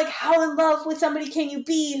 But, like, how in love with somebody can you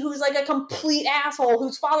be who's, like, a complete asshole,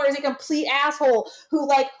 whose father is a complete asshole, who,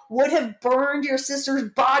 like, would have burned your sister's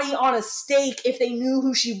body on a stake if they knew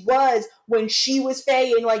who she was when she was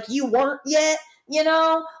Faye and, like, you weren't yet? You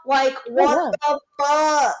know? Like, what the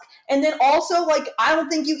fuck? And then also, like, I don't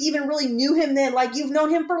think you even really knew him then. Like, you've known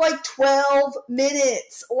him for, like, 12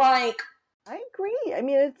 minutes. Like, I agree. I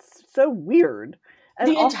mean, it's so weird. And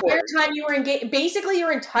the entire time you were engaged, basically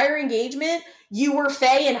your entire engagement, you were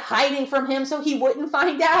Faye and hiding from him so he wouldn't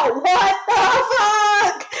find out. What the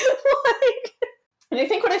fuck? Like, and I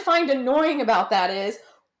think what I find annoying about that is,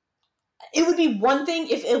 it would be one thing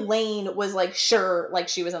if Elaine was like, sure, like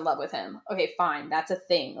she was in love with him. Okay, fine, that's a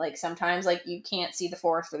thing. Like sometimes like you can't see the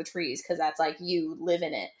forest for the trees because that's like you live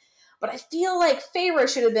in it. But I feel like Feyre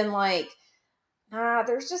should have been like, nah,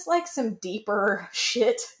 there's just like some deeper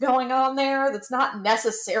shit going on there that's not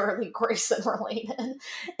necessarily Grayson related.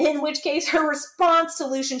 In which case her response to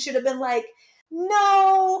Lucien should have been like,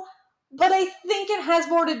 no, but I think it has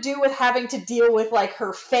more to do with having to deal with like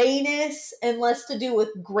her feyness and less to do with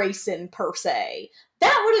Grayson per se.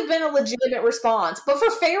 That would have been a legitimate response. But for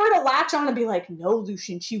Feyre to latch on and be like, no,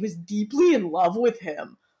 Lucien, she was deeply in love with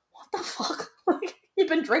him. What the fuck? Like, you've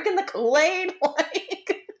been drinking the Kool-Aid?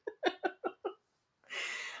 Like,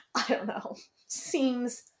 I don't know.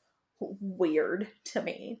 Seems weird to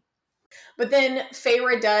me. But then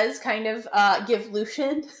Feyre does kind of give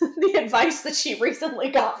Lucien the advice that she recently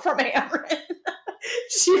got from Amren.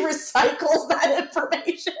 She recycles that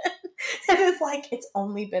information and is like, it's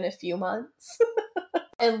only been a few months.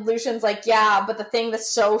 And Lucian's like, yeah, but the thing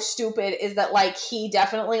that's so stupid is that, like, he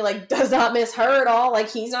definitely, like, does not miss her at all.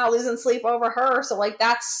 Like, he's not losing sleep over her. So, like,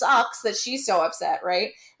 that sucks that she's so upset,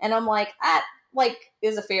 right? And I'm like, that, like,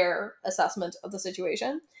 is a fair assessment of the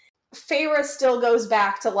situation. Feyre still goes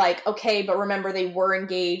back to like, okay, but remember they were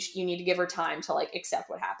engaged. You need to give her time to like accept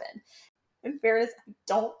what happened. In fairness, I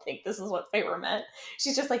don't think this is what Feyre meant.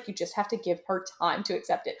 She's just like, you just have to give her time to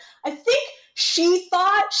accept it. I think she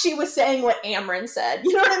thought she was saying what Amren said.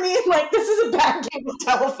 You know what I mean? Like, this is a bad game of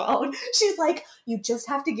telephone. She's like, you just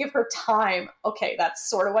have to give her time. Okay, that's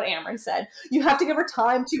sort of what Amren said. You have to give her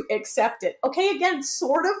time to accept it. Okay, again,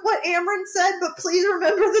 sort of what Amren said, but please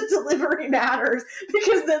remember the delivery matters.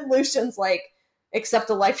 Because then Lucian's like, accept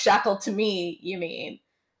a life shackled to me, you mean?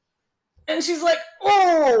 And she's like,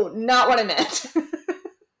 oh, not what I meant.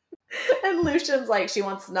 And Lucian's like, she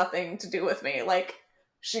wants nothing to do with me. Like,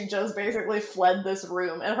 she just basically fled this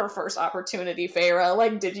room at her first opportunity, Feyre.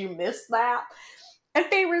 Like, did you miss that? And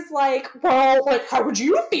Feyre's like, well, like, how would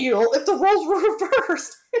you feel if the roles were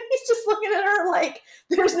reversed? And he's just looking at her like,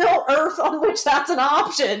 there's no earth on which that's an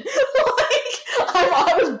option. Like,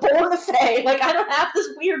 I was born a Fae. Like, I don't have this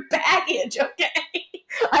weird baggage, okay?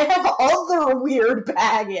 I have other weird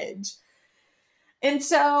baggage. And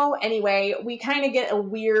so, anyway, we kind of get a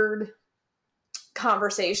weird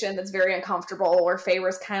conversation that's very uncomfortable where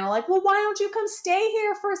Feyre's kind of like, well, why don't you come stay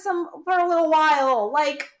here for a little while?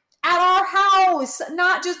 Like, at our house,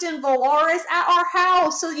 not just in Velaris, at our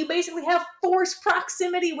house. So you basically have forced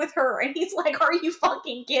proximity with her. And he's like, are you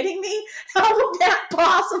fucking kidding me? How would that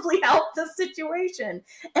possibly help the situation?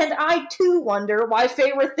 And I, too, wonder why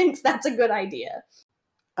Feyre thinks that's a good idea.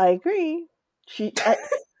 I agree.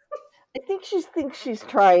 I think she thinks she's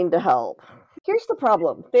trying to help. Here's the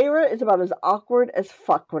problem. Feyre is about as awkward as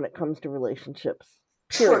fuck when it comes to relationships.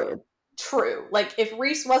 Period. True. Like, if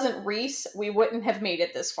Rhys wasn't Rhys, we wouldn't have made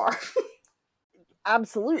it this far.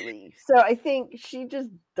 Absolutely. So I think she just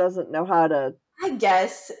doesn't know how to... I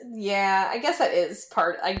guess that is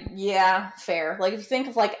part... yeah, fair. Like, if you think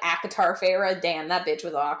of, like, ACOTAR Feyre, damn, that bitch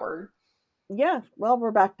was awkward. Yeah, well,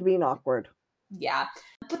 we're back to being awkward. Yeah.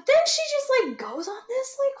 But then she just, like, goes on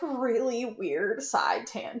this, like, really weird side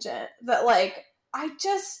tangent that, like,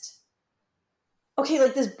 okay,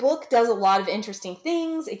 like, this book does a lot of interesting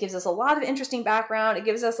things. It gives us a lot of interesting background. It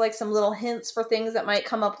gives us, like, some little hints for things that might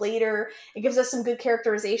come up later. It gives us some good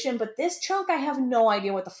characterization. But this chunk, I have no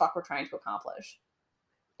idea what the fuck we're trying to accomplish.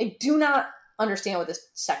 I do not understand what this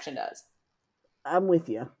section does. I'm with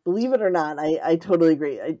you. Believe it or not, I totally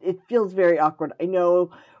agree. It feels very awkward. I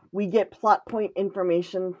know we get plot point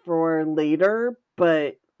information for later,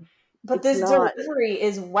 but this delivery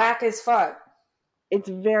is whack as fuck. It's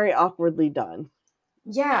very awkwardly done.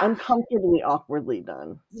 Yeah. Uncomfortably awkwardly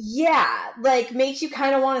done. Yeah. Like, makes you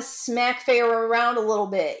kind of want to smack Feyre around a little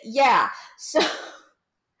bit. Yeah. So,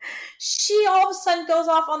 she all of a sudden goes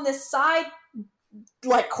off on this side,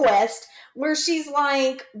 like, quest where she's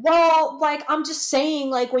like, well, like, I'm just saying,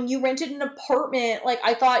 like, when you rented an apartment, like,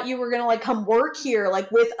 I thought you were gonna, like, come work here, like,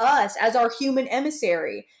 with us as our human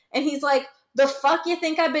emissary. And he's like, the fuck you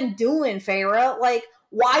think I've been doing, Feyre? Like,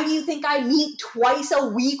 why do you think I meet twice a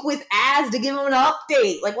week with Az to give him an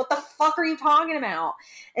update? Like, what the fuck are you talking about?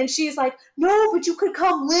 And she's like, no, but you could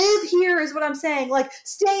come live here is what I'm saying. Like,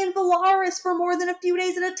 stay in Velaris for more than a few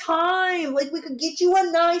days at a time. Like, we could get you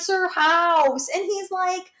a nicer house. And he's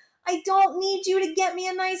like, I don't need you to get me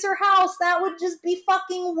a nicer house. That would just be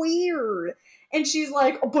fucking weird. And she's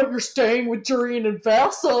like, oh, but you're staying with Jurian and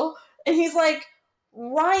Vesa. And he's like,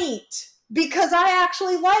 right. Because I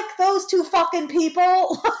actually like those two fucking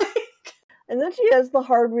people. And then she has the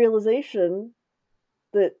hard realization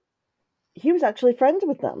that he was actually friends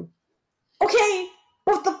with them. Okay,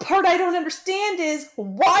 but the part I don't understand is,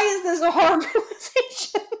 why is this a hard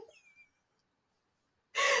realization?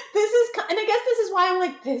 And I guess this is why I'm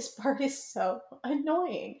like, this part is so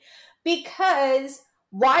annoying. Because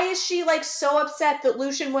why is she like so upset that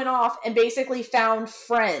Lucien went off and basically found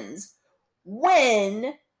friends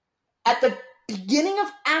when at the beginning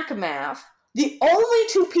of ACOMAF, the only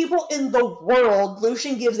two people in the world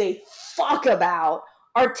Lucien gives a fuck about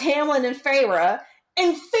are Tamlin and Feyre,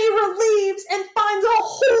 and Feyre leaves and finds a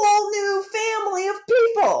whole new family of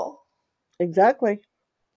people. Exactly.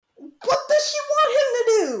 What does she want him to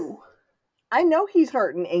do? I know he's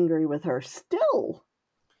hurt and angry with her still.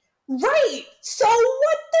 Right. So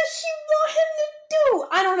what does she want him to do?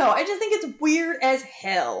 I don't know. I just think it's weird as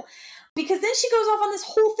hell. Because then she goes off on this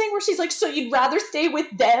whole thing where she's like, so you'd rather stay with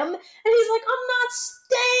them? And he's like, I'm not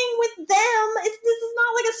staying with them. This is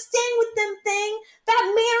not like a staying with them thing. That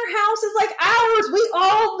manor house is like ours. We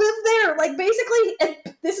all live there. Like, basically,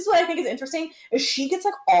 and this is what I think is interesting, is she gets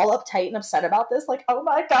like all uptight and upset about this. Like, oh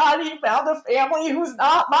my God, he found a family who's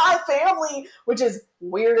not my family, which is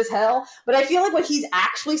weird as hell. But I feel like what he's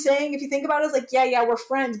actually saying, if you think about it, is like, yeah, we're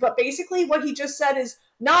friends. But basically what he just said is,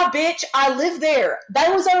 nah, bitch, I live there.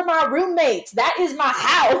 Those are my roommates. That is my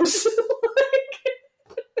house.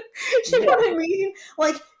 You know what I mean?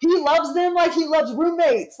 Like, he loves them like he loves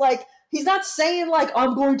roommates. Like, he's not saying, like,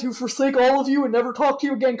 I'm going to forsake all of you and never talk to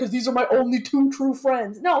you again because these are my only two true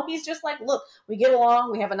friends. No, he's just like, look, we get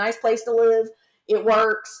along. We have a nice place to live. It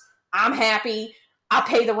works. I'm happy. I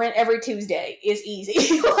pay the rent every Tuesday. It's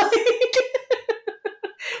easy.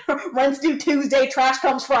 Rent's due Tuesday, trash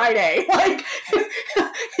comes Friday. Like,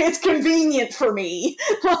 it's convenient for me.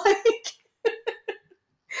 Like,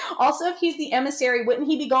 also, if he's the emissary, wouldn't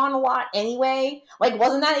he be gone a lot anyway? Like,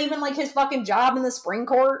 wasn't that even like his fucking job in the spring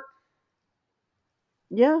court?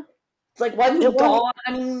 Yeah. Like, wasn't he gone?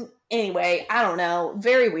 I mean, anyway, I don't know.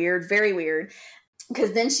 Very weird, very weird.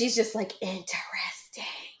 Because then she's just like, interesting.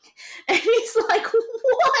 And he's like,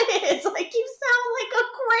 what? It's like, you sound like a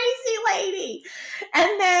crazy lady.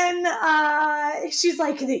 And then she's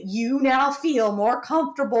like, that you now feel more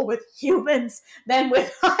comfortable with humans than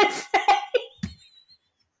with High Fae.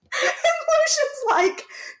 And Lucian's like,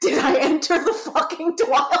 did I enter the fucking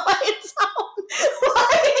Twilight Zone?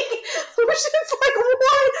 Like, Lucian's like, what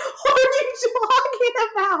are you talking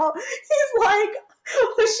about? He's like,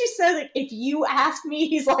 when she said, like, if you ask me,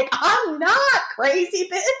 he's like, I'm not crazy,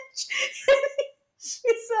 bitch. She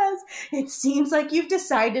says, it seems like you've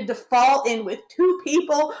decided to fall in with two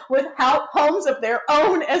people with homes of their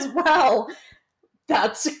own as well.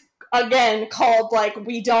 That's, again, called, like,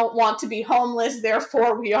 we don't want to be homeless,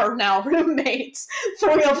 therefore we are now roommates.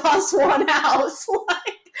 3 of us, 1 house.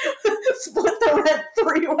 Like, split the rent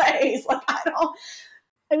 3 ways. Like,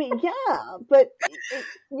 I mean, yeah, but,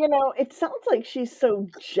 it sounds like she's so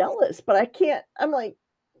jealous, but I'm like,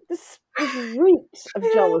 this reeks of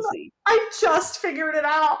jealousy. I just figured it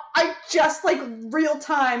out. I just, like, real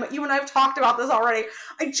time, you and I have talked about this already,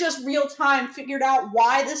 I just real time figured out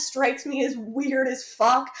why this strikes me as weird as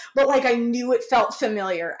fuck, but, like, I knew it felt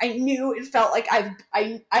familiar. I knew it felt like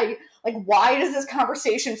like, why does this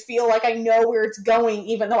conversation feel like I know where it's going,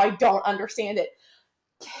 even though I don't understand it?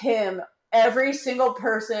 Kim, every single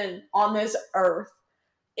person on this earth,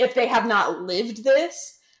 if they have not lived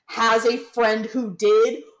this, has a friend who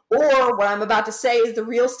did, or what I'm about to say is the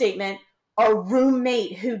real statement, a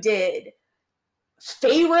roommate who did.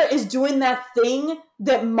 Feyre is doing that thing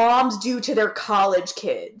that moms do to their college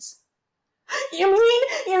kids. You mean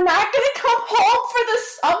you're not going to come home for the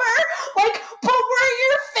summer? Like, but we're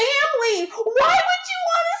your family. Why would you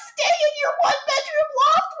want to stay in your 1-bedroom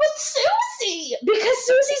loft with Susie? Because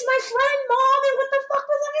Susie's my friend, Mom, and what the fuck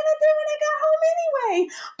was I going to do when I got home anyway?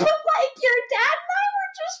 But, like, your dad and I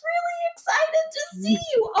were just really excited to see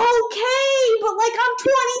you. Okay, but, like, I'm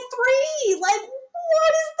 23. Like,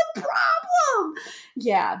 what is the problem?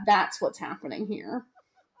 Yeah, that's what's happening here.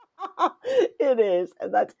 It is,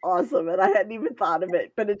 and that's awesome, and I hadn't even thought of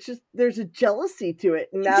it, but it's just, there's a jealousy to it.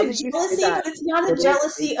 Now it's a jealousy, but it's not a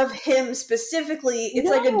jealousy of him specifically. It's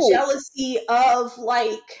like a jealousy of,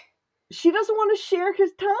 like, she doesn't want to share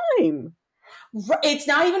his time. It's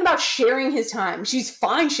not even about sharing his time. She's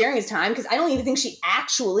fine sharing his time, because I don't even think she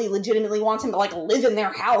actually legitimately wants him to, like, live in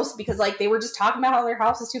their house, because, like, they were just talking about how their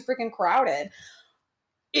house is too freaking crowded.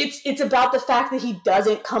 It's about the fact that he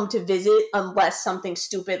doesn't come to visit unless something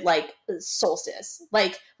stupid like Solstice.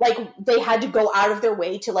 Like they had to go out of their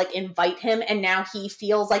way to, like, invite him, and now he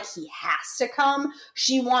feels like he has to come.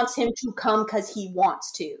 She wants him to come because he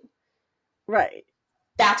wants to. Right.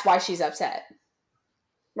 That's why she's upset.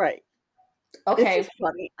 Right. Okay. It's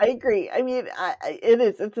funny. I agree. I mean, it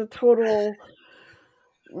is. It's a total...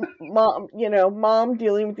 mom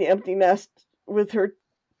dealing with the empty nest with her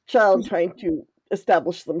child trying to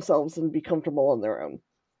establish themselves and be comfortable on their own.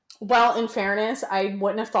 Well, in fairness, I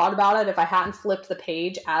wouldn't have thought about it if I hadn't flipped the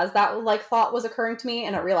page as that thought was occurring to me,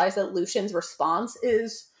 and I realized that Lucian's response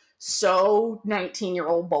is so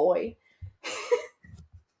 19-year-old boy.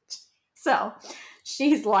 So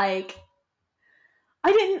she's like,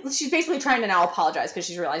 she's basically trying to now apologize because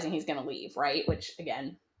she's realizing he's gonna leave, right? Which,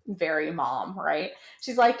 again, very mom, right?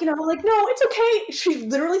 She's like, no, it's okay. She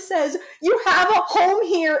literally says, you have a home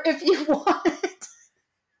here if you want.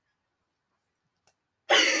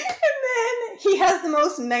 And then he has the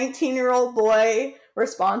most 19-year-old boy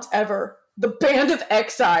response ever. The Band of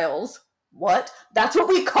Exiles. What? That's what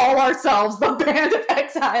we call ourselves, the Band of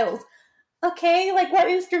Exiles. Okay, what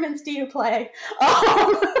instruments do you play?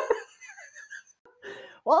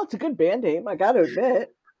 Well, it's a good band name, I gotta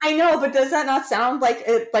admit. I know, but does that not sound like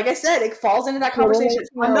it? Like I said, it falls into that conversation.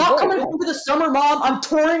 I'm not coming home for the summer, Mom. I'm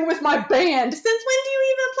touring with my band. Since when do you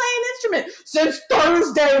even play an instrument? Since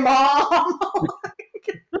Thursday, Mom.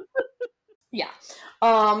 Yeah.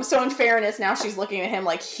 So in fairness, now she's looking at him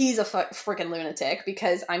like he's a freaking lunatic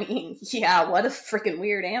because, I mean, yeah, what a freaking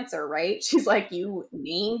weird answer, right? She's like, you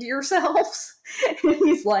named yourselves? And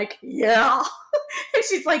he's like, yeah. And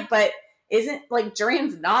she's like, but isn't,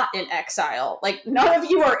 Jurian's not in exile. None of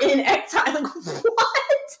you are in exile.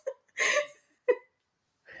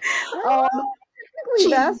 What?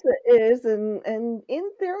 Technically, Vassa is, and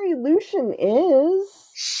in theory, Lucian is.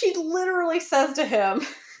 She literally says to him,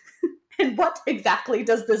 and what exactly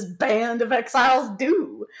does this Band of Exiles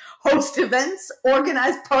do? Host events?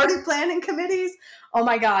 Organize party planning committees? Oh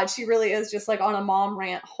my god, she really is just on a mom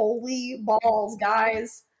rant. Holy balls,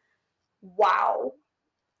 guys. Wow.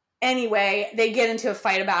 Anyway, they get into a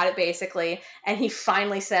fight about it, basically, and he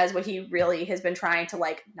finally says what he really has been trying to,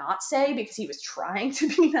 not say because he was trying to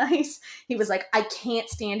be nice. He was like, I can't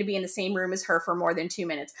stand to be in the same room as her for more than 2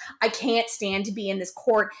 minutes. I can't stand to be in this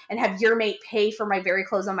court and have your mate pay for my very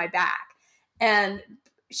clothes on my back. And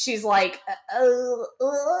she's like, what?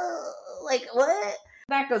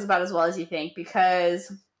 That goes about as well as you think,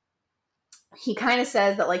 because he kind of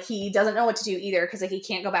says that he doesn't know what to do either because he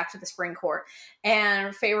can't go back to the spring court.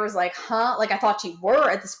 And Feyre's like, huh? I thought you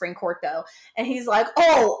were at the spring court though. And he's like,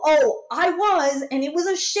 oh, I was, and it was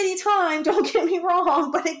a shitty time, don't get me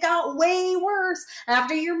wrong, but it got way worse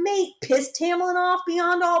after your mate pissed Tamlin off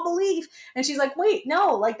beyond all belief. And she's like, wait,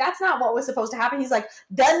 no, that's not what was supposed to happen. He's like,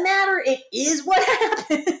 doesn't matter, it is what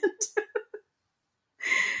happened.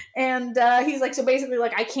 And he's like, so basically,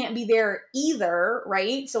 I can't be there either,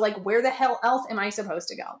 right? So, where the hell else am I supposed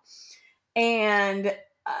to go? And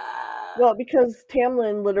well, because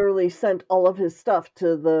Tamlin literally sent all of his stuff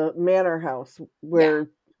to the manor house where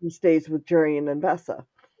he stays with Jurian and Vessa.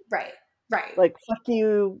 Right. Fuck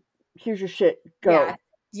you, here's your shit, go.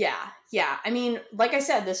 Yeah. I mean, like I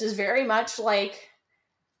said, this is very much like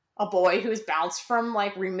a boy who's bounced from,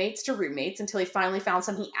 roommates to roommates until he finally found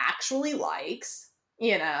something he actually likes.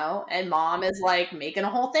 And mom is making a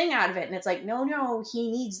whole thing out of it. And it's no, he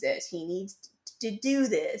needs this. He needs to do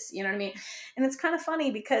this. You know what I mean? And it's kind of funny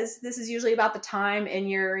because this is usually about the time in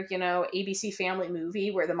your, ABC family movie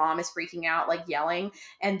where the mom is freaking out, yelling.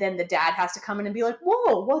 And then the dad has to come in and be like,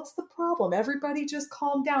 whoa, what's the problem? Everybody just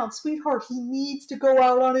calm down. Sweetheart, he needs to go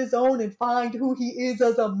out on his own and find who he is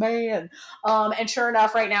as a man. And sure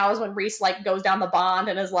enough, right now is when Rhys goes down the bond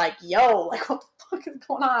and is like, yo, what the fuck is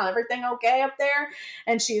going on? Everything okay up there?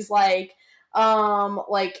 And she's like,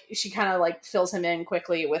 she kind of fills him in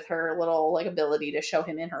quickly with her little ability to show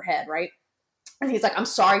him in her head, right? And he's like, I'm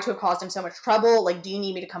sorry to have caused him so much trouble. Do you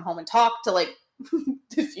need me to come home and talk to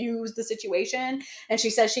diffuse the situation? And she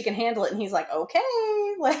says she can handle it. And he's like,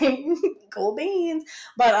 okay, cool beans.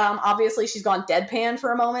 But obviously she's gone deadpan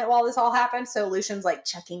for a moment while this all happened. So Lucian's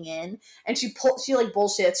checking in, and she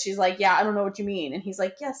bullshits. She's like, yeah, I don't know what you mean. And he's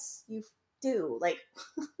like, yes, you do.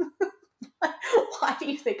 Why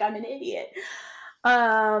do you think I'm an idiot?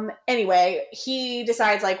 Anyway, he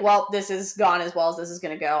decides well, this has gone as well as this is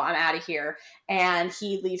going to go. I'm out of here. And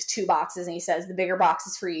he leaves 2 boxes and he says, the bigger box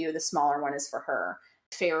is for you. The smaller one is for her.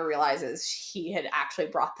 Feyre realizes he had actually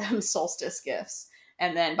brought them solstice gifts.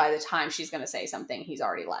 And then by the time she's going to say something, he's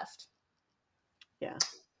already left. Yeah.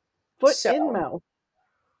 Foot in mouth.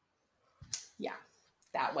 Yeah.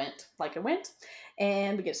 That went like it went.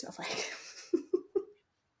 And we get a snowflake.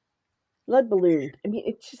 Blood balloon. I mean,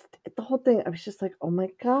 it's just the whole thing. I was just like, oh my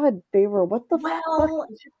god, Feyre, what the fuck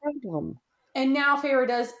is your problem? And now Feyre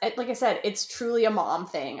does, like I said, it's truly a mom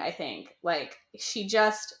thing, I think. She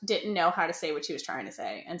just didn't know how to say what she was trying to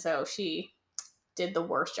say. And so she did the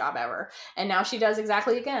worst job ever. And now she does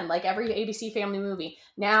exactly again, like every ABC Family movie.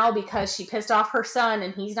 Now, because she pissed off her son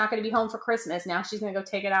and he's not going to be home for Christmas, now she's going to go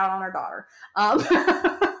take it out on her daughter.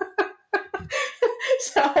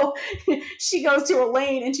 So she goes to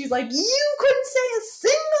Elaine and she's like, you couldn't say a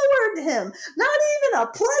single word to him, not even a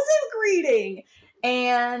pleasant greeting.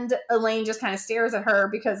 And Elaine just kind of stares at her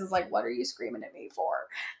because it's like, what are you screaming at me for?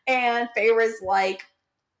 And Feyre's like,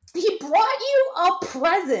 he brought you a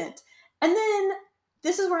present. And then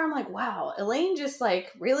this is where I'm like, wow, Elaine just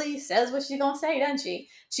like really says what she's gonna say, doesn't she?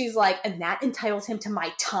 She's like, and that entitles him to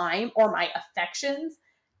my time or my affections.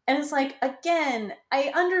 And it's like, again,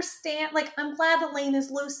 I understand, like, I'm glad Elaine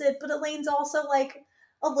is lucid, but Elaine's also like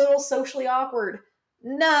a little socially awkward.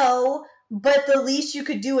 No, but the least you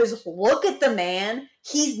could do is look at the man.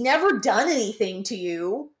 He's never done anything to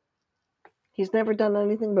you. He's never done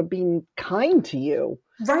anything but being kind to you.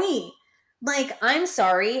 Right. Like, I'm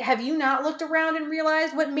sorry, have you not looked around and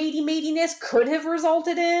realized what matey-mateiness could have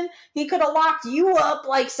resulted in? He could have locked you up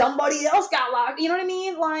like somebody else got locked. You know what I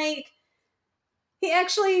mean? Like, he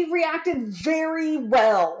actually reacted very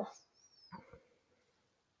well.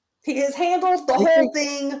 He has handled the whole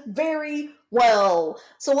thing very well.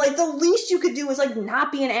 So, like, the least you could do is, like,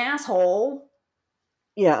 not be an asshole.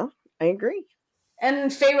 Yeah, I agree.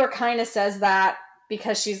 And Feyre kind of says that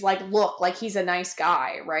because she's like, look, like, he's a nice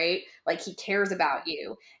guy, right? Like, he cares about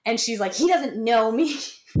you. And she's like, he doesn't know me.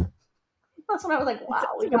 That's when I was like, wow.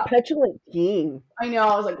 It's like a petulant teen. I know.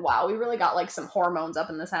 I was like, wow, we really got, like, some hormones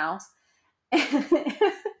up in this house.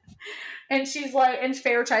 And she's like, and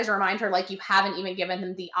Feyre tries to remind her, like, you haven't even given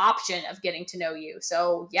him the option of getting to know you.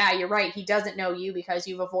 So, yeah, you're right. He doesn't know you because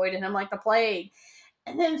you've avoided him like the plague.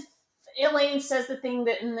 And then Elaine says the thing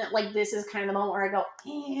that, like, this is kind of the moment where I go,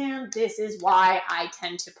 and this is why I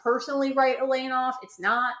tend to personally write Elaine off. It's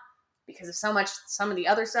not because of some of the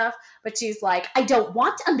other stuff, but she's like, I don't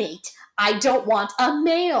want a mate. I don't want a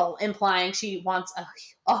male, implying she wants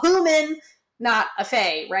a human, not a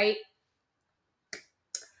fae, right?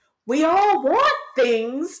 We all want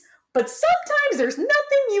things, but sometimes there's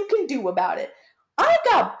nothing you can do about it. I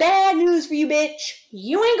got bad news for you, bitch.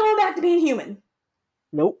 You ain't going back to being human.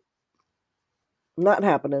 Nope. Not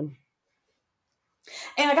happening.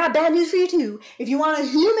 And I got bad news for you, too. If you want a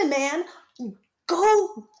human man,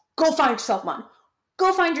 go find yourself one.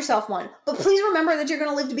 Go find yourself one. But please remember that you're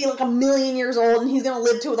going to live to be like 1,000,000 years old, and he's going to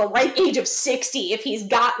live to the ripe age of 60 if he's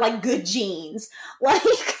got, like, good genes. Like,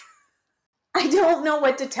 I don't know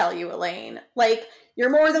what to tell you, Elaine. Like, you're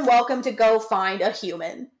more than welcome to go find a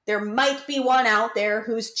human. There might be one out there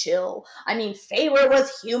who's chill. I mean, Feyre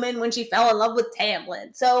was human when she fell in love with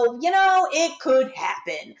Tamlin. So, you know, it could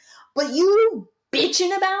happen. But you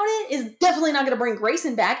bitching about it is definitely not going to bring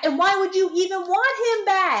Grayson back. And why would you even want him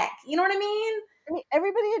back? You know what I mean? I mean,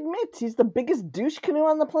 everybody admits he's the biggest douche canoe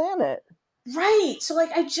on the planet. Right. So, like,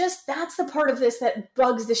 that's the part of this that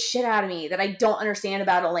bugs the shit out of me that I don't understand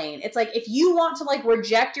about Elaine. It's like, if you want to, like,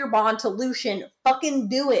 reject your bond to Lucien, fucking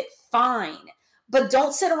do it. Fine. But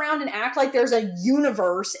don't sit around and act like there's a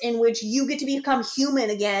universe in which you get to become human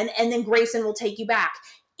again and then Grayson will take you back.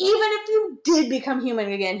 Even if you did become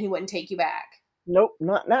human again, he wouldn't take you back. Nope,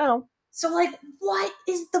 not now. So, like, what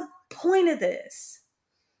is the point of this?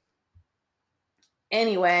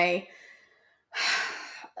 Anyway,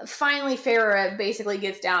 finally, Feyre basically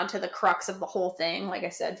gets down to the crux of the whole thing. Like I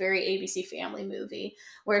said, very ABC Family movie,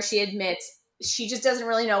 where she admits she just doesn't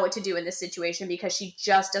really know what to do in this situation because she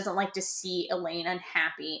just doesn't like to see Elaine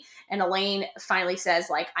unhappy. And Elaine finally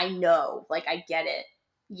says, like, I know, like, I get it.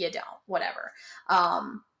 You don't, whatever.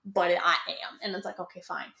 But I am. And it's like, okay,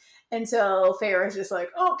 fine. And so Feyre is just like,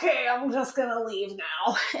 okay, I'm just gonna leave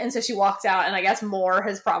now. And so she walks out, and I guess Mor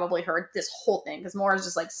has probably heard this whole thing, because Mor is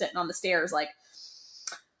just, like, sitting on the stairs, like,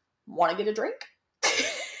 want to get a drink?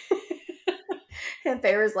 And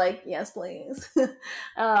Feyre's like, yes, please.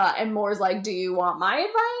 And Mor's like, do you want my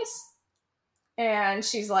advice? And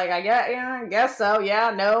she's like, I guess so.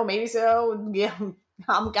 Yeah, no, maybe so. Yeah,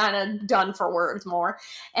 I'm kind of done for words, Mor.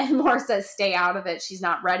 And Mor says, stay out of it. She's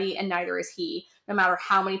not ready, and neither is he, no matter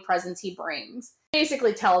how many presents he brings.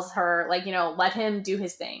 Basically tells her, like, you know, let him do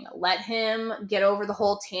his thing. Let him get over the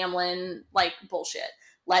whole Tamlin, like, bullshit.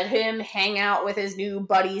 Let him hang out with his new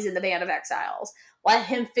buddies in the Band of Exiles. Let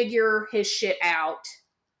him figure his shit out.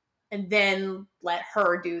 And then let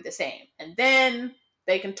her do the same. And then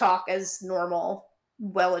they can talk as normal,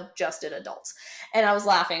 well-adjusted adults. And I was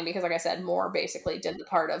laughing because, like I said, Mor basically did the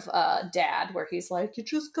part of Dad, where he's like, you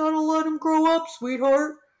just gotta let him grow up,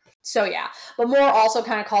 sweetheart. So yeah, but Moore also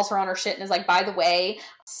kind of calls her on her shit and is like, by the way,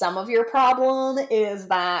 some of your problem is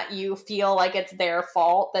that you feel like it's their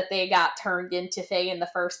fault that they got turned into Fae in the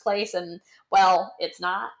first place, and well, it's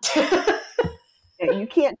not. You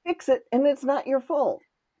can't fix it, and it's not your fault.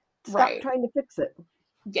 Stop trying to fix it.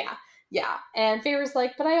 Yeah. And Feyre's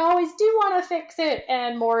like, but I always do want to fix it.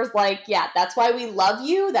 And Moore's like, yeah, that's why we love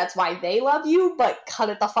you. That's why they love you. But cut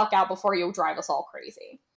it the fuck out before you drive us all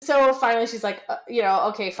crazy. So finally she's like,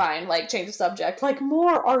 okay, fine. Like, change the subject. Like,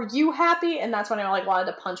 Moore, are you happy? And that's when I like wanted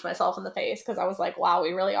to punch myself in the face because I was like, wow,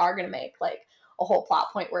 we really are going to make like a whole plot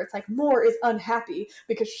point where it's like Moore is unhappy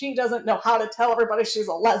because she doesn't know how to tell everybody she's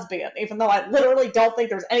a lesbian, even though I literally don't think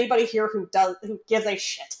there's anybody here who gives a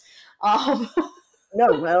shit.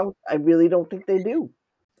 No, well, I really don't think they do.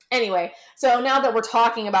 Anyway, so now that we're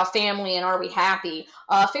talking about family and are we happy,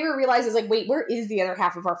 Feyre realizes, like, wait, where is the other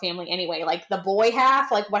half of our family anyway? Like, the boy half?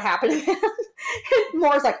 Like, what happened to him?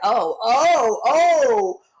 Moore's like,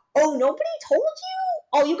 oh, nobody told you?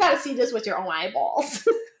 Oh, you gotta see this with your own eyeballs.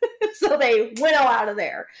 So they winnow out of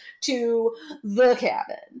there to the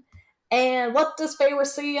cabin. And what does Feyre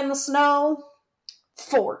see in the snow?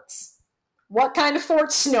 Forts. What kind of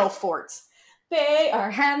forts? Snow forts. They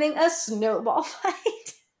are having a snowball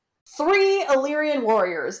fight. 3 Illyrian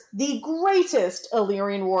warriors, the greatest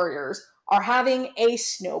Illyrian warriors, are having a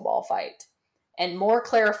snowball fight. And Moore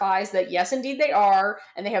clarifies that yes, indeed they are,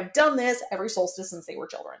 and they have done this every solstice since they were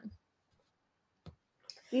children.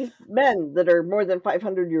 These men that are more than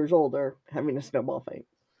 500 years old are having a snowball fight.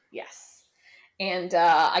 Yes. And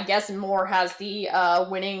I guess Moore has the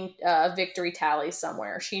winning victory tally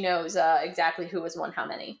somewhere. She knows exactly who has won how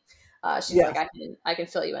many. She's like, I can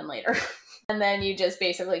fill you in later. And then you just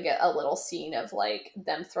basically get a little scene of like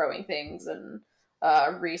them throwing things and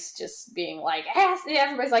Rhys just being like,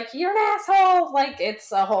 everybody's like, you're an asshole. Like,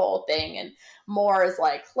 it's a whole thing. And Moore is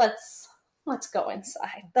like, let's go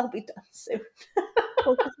inside. They'll be done soon.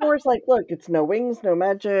 Well, because Moore's like, look, it's no wings, no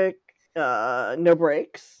magic, no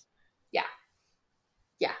brakes.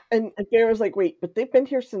 Yeah. And Feyre's like, wait, but they've been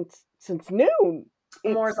here since noon.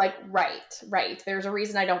 Moore's like, right. There's a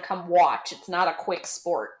reason I don't come watch. It's not a quick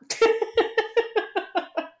sport.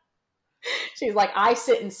 She's like, I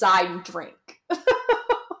sit inside and drink.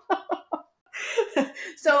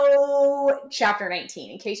 So, chapter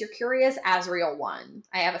 19. In case you're curious, Azriel won.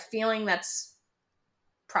 I have a feeling that's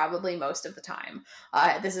probably most of the time.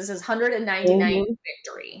 This is his 199th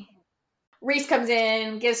victory. Rhys comes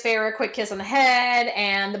in, gives Feyre a quick kiss on the head,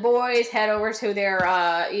 and the boys head over to their,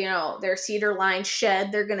 their cedar-lined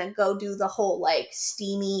shed. They're gonna go do the whole, like,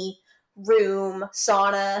 steamy room,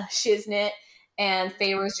 sauna, shiznit, and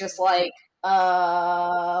Feyre's just like,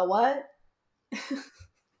 what?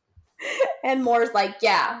 And Moore's like,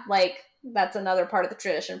 yeah, like, that's another part of the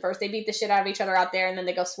tradition. First they beat the shit out of each other out there, and then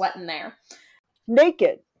they go sweating there.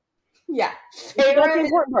 Naked. Yeah. That's the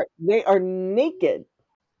important part. They are naked.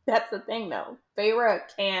 That's the thing, though. Feyre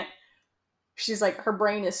can't. She's like, her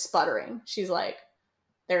brain is sputtering. She's like,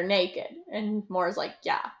 they're naked. And Moore's like,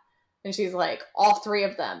 yeah. And she's like, all 3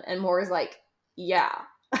 of them. And Moore's like, yeah.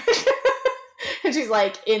 And she's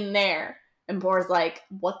like, in there. And Moore's like,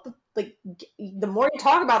 what the? Like, the more you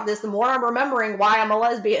talk about this, the more I'm remembering why I'm a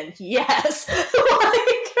lesbian. Yes.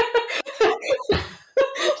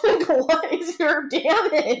 Like, what is your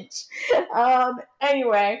damage?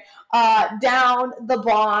 Anyway, down the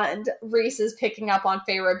bond, Rhys is picking up on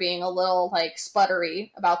Feyre being a little, like,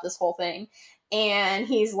 sputtery about this whole thing. And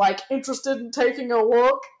he's, like, interested in taking a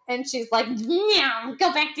look. And she's like, yeah,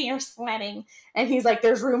 go back to your sweating. And he's like,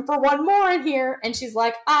 there's room for one more in here. And she's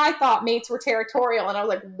like, I thought mates were territorial. And I was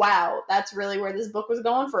like, wow, that's really where this book was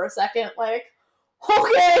going for a second. Like,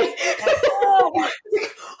 okay. Oh,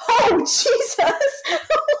 Jesus.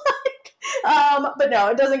 But no,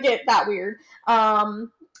 it doesn't get that weird. I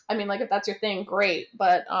mean, like, if that's your thing, great.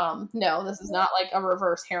 But no, this is not like a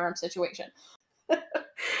reverse harem situation.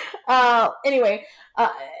 Anyway,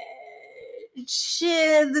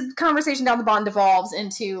 the conversation down the bond devolves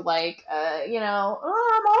into like,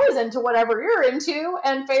 I'm always into whatever you're into.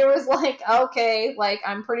 And Feyre's like, okay, like,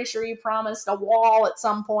 I'm pretty sure you promised a wall at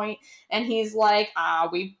some point. And he's like,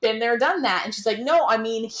 we've been there, done that. And she's like, no, I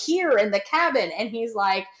mean here in the cabin. And he's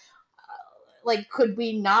like, could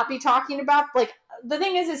we not be talking about, like, the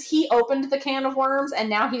thing is he opened the can of worms and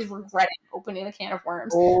now he's regretting opening the can of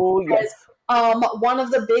worms. Oh, yes. One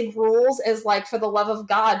of the big rules is, like, for the love of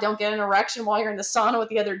God, don't get an erection while you're in the sauna with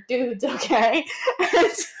the other dudes, okay?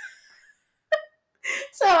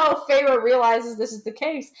 So Feyre realizes this is the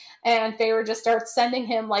case, and Feyre just starts sending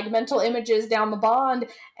him, like, mental images down the bond,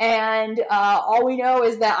 and all we know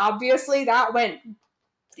is that obviously that went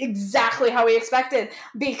exactly how we expected,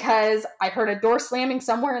 because I heard a door slamming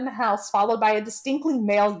somewhere in the house, followed by a distinctly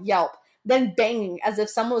male yelp, then banging as if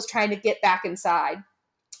someone was trying to get back inside.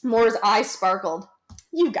 Moore's eyes sparkled.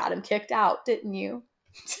 You got him kicked out, didn't you?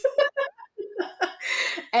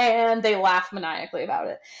 And they laugh maniacally about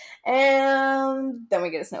it. And then we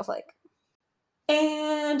get a snowflake.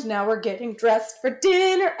 And now we're getting dressed for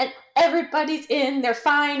dinner, and everybody's in their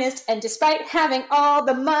finest. And despite having all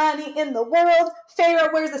the money in the world,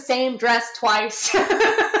 Feyre wears the same dress twice. 3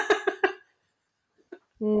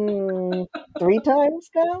 times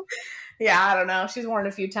now? Yeah, I don't know. She's worn it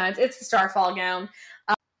a few times. It's the Starfall gown,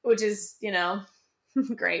 which is,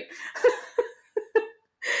 great.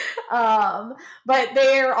 But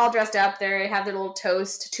they're all dressed up. They have their little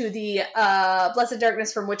toast to the blessed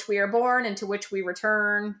darkness from which we are born and to which we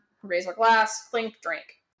return. Raise our glass, clink, drink.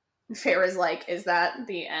 Feyre's like, is that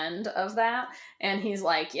the end of that? And he's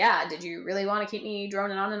like, yeah, did you really want to keep me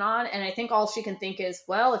droning on and on? And I think all she can think is,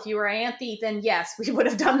 well, if you were Anthe, then yes, we would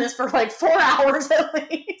have done this for like 4 hours at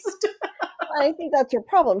least. I think that's your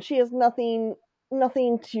problem. She has nothing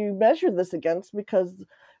to measure this against, because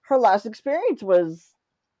her last experience was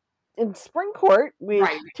in Spring Court with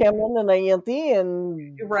Tamlin and Ianthe,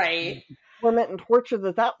 and torment and torture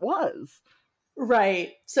that was.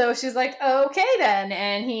 Right. So she's like, okay then.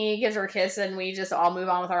 And he gives her a kiss, and we just all move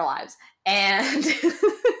on with our lives. And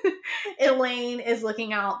Elaine is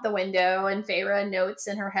looking out the window, and Feyre notes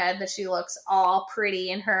in her head that she looks all pretty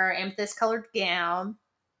in her amethyst-colored gown.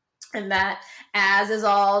 And that Az is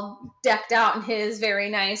all decked out in his very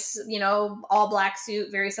nice, all black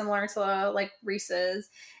suit, very similar to like Rhys's.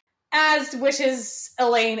 Az wishes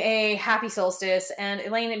Elaine a happy solstice, and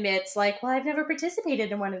Elaine admits, like, well, I've never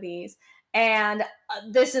participated in one of these. And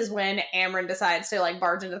this is when Amren decides to like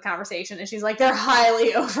barge into the conversation, and she's like, they're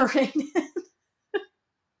highly overrated.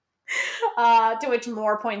 To which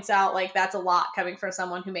Moore points out, like, that's a lot coming from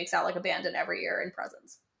someone who makes out like abandon every year in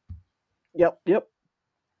Presents. Yep.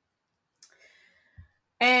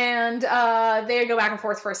 And they go back and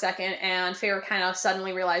forth for a second, and Feyre kind of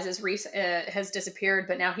suddenly realizes Rhys has disappeared,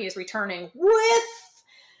 but now he is returning with,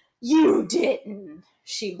 you didn't,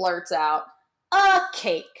 she blurts out, a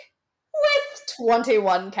cake with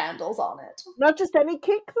 21 candles on it. Not just any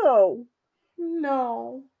cake, though.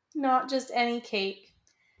 No, not just any cake.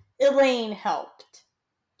 Elaine helped.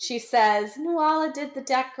 She says, Nuala did the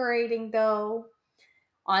decorating, though.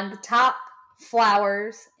 On the top,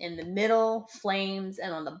 flowers, in the middle, flames,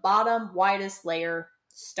 and on the bottom, widest layer,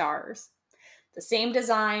 stars. The same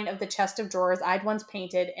design of the chest of drawers I'd once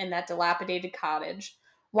painted in that dilapidated cottage.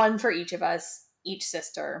 One for each of us, each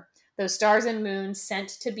sister. Those stars and moons sent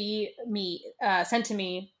to me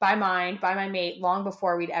by my mate long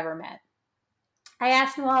before we'd ever met. I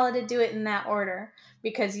asked Nuala to do it in that order,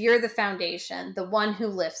 because you're the foundation, the one who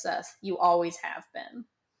lifts us. You always have been.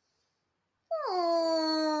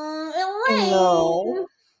 Elaine. No.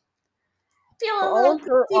 Feeling a little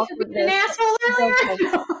an asshole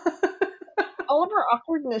earlier. All of her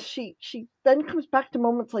awkwardness, she then comes back to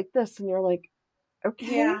moments like this, and you're like,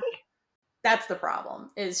 okay. Yeah. That's the problem.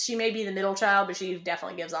 Is she may be the middle child, but she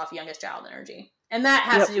definitely gives off youngest child energy, and that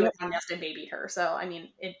has to do with how Nesta babied her. So I mean,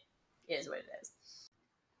 it is what it is.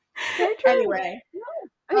 Anyway,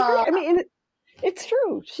 I mean, it's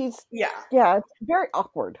true. She's it's very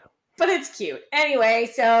awkward. But it's cute. Anyway,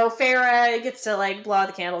 so Feyre gets to like blow out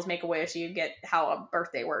the candles, make a wish. You get how a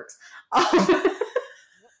birthday works.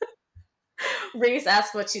 Rhys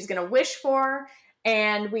asks what she's going to wish for,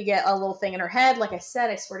 and we get a little thing in her head. Like I said,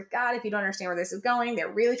 I swear to God, if you don't understand where this is going,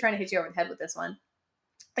 they're really trying to hit you over the head with this one.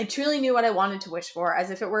 I truly knew what I wanted to wish for, as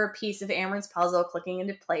if it were a piece of Amren's puzzle clicking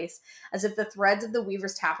into place, as if the threads of the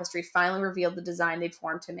weaver's tapestry finally revealed the design they'd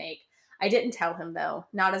formed to make. I didn't tell him, though,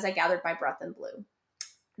 not as I gathered my breath and blew.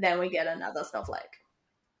 Then we get another snowflake.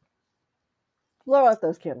 Blow out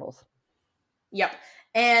those candles. Yep.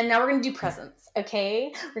 And now we're going to do presents,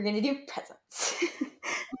 okay? We're going to do presents.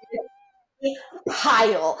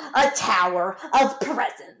 A tower of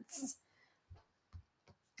presents.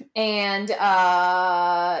 And,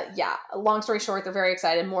 long story short, they're very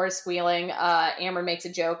excited. Moore is squealing. Amren makes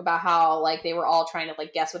a joke about how, like, they were all trying to,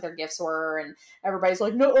 like, guess what their gifts were, and everybody's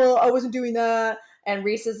like, no, I wasn't doing that. And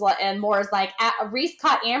Moore is like, Rhys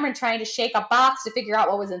caught Amren trying to shake a box to figure out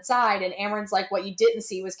what was inside, and Amren's like, what you didn't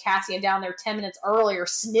see was Cassian down there 10 minutes earlier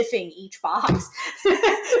sniffing each box.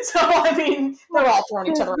 So, I mean, they're all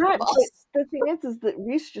throwing each other under the bus. The thing is that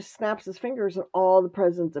Rhys just snaps his fingers and all the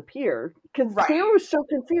presents appear. Because Feyre was so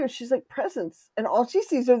confused. She's like, presents? And all she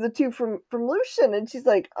sees are the two from Lucien. And she's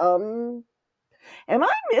like, am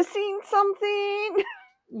I missing something?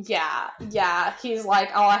 Yeah. He's like,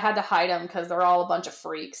 oh, I had to hide them because they're all a bunch of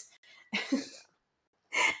freaks.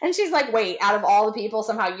 And she's like, wait, out of all the people,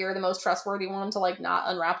 somehow you're the most trustworthy one to like not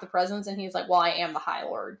unwrap the presents. And he's like, well, I am the High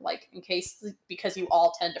Lord, like in case, because you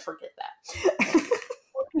all tend to forget that.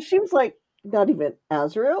 She was like, not even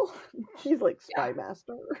Azrael. She's like Spy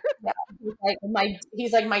Master. Yeah,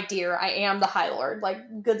 he's like my dear, I am the High Lord. Like,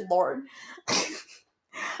 good Lord.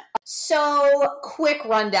 So, quick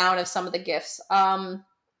rundown of some of the gifts.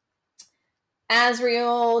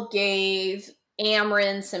 Azrael gave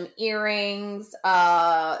Amren some earrings.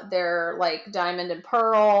 They're like diamond and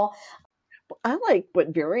pearl. I like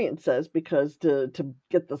what Varian says because to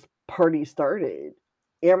get this party started,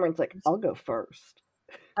 Amren's like, I'll go first.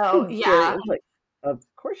 Oh, And yeah. Varian's like, of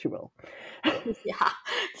course you will. Yeah,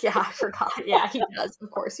 I forgot. Yeah, he does. Of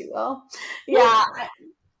course he will. Yeah,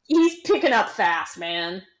 he's picking up fast,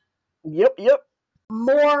 man. Yep.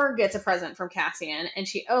 Mor gets a present from Cassian, and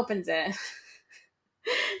she opens it.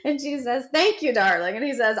 And she says, thank you, darling. And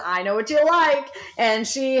he says, I know what you like. And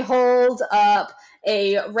she holds up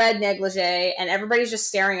a red negligee, and everybody's just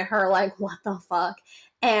staring at her like, what the fuck?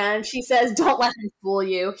 And she says, don't let him fool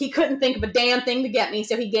you. He couldn't think of a damn thing to get me,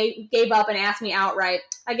 so he gave up and asked me outright.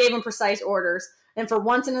 I gave him precise orders. And for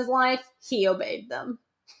once in his life, he obeyed them.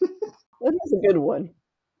 That is a good one.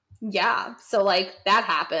 Yeah, so like that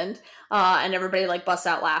happened, and everybody like busts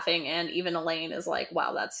out laughing, and even Elaine is like,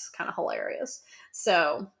 wow, that's kind of hilarious.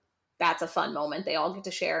 So that's a fun moment they all get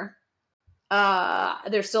to share.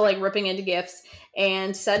 They're still like ripping into gifts,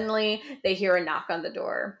 and suddenly they hear a knock on the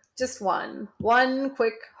door. Just one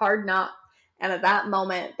quick hard knock, and at that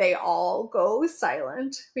moment they all go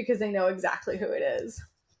silent because they know exactly who it is.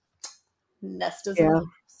 Nesta's in the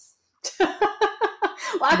house.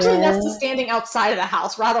 Well, actually, Nesta's standing outside of the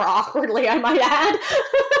house, rather awkwardly, I might add.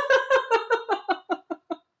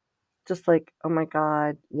 Just like, oh my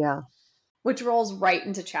god, yeah. Which rolls right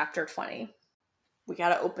into chapter 20. We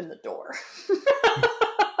gotta open the door.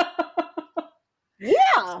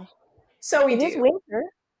 Yeah! So we do. Winter.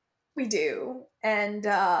 We do. And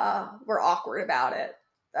we're awkward about it.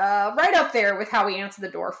 Right up there with how we answer the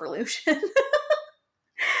door for Lucien.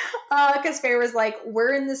 Because Feyre's like,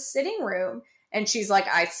 we're in the sitting room. And she's like,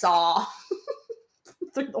 I saw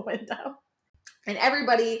through the window. And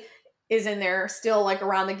everybody is in there still like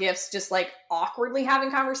around the gifts, just like awkwardly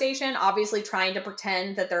having conversation, obviously trying to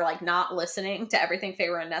pretend that they're like not listening to everything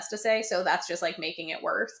Feyre and Nesta say. So that's just like making it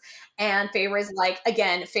worse. And Feyre is like,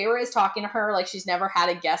 again, Feyre is talking to her like she's never had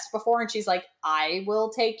a guest before. And she's like, I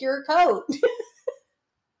will take your coat.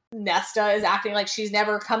 Nesta is acting like she's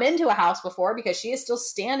never come into a house before because she is still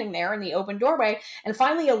standing there in the open doorway. And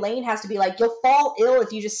finally, Elaine has to be like, you'll fall ill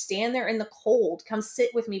if you just stand there in the cold. Come sit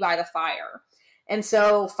with me by the fire. And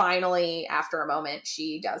so finally, after a moment,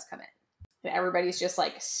 she does come in. And everybody's just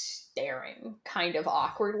like staring kind of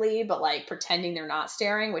awkwardly, but like pretending they're not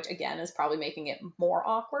staring, which again is probably making it more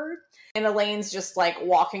awkward. And Elaine's just like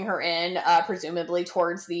walking her in, presumably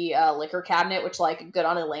towards the liquor cabinet, which like good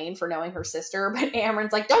on Elaine for knowing her sister. But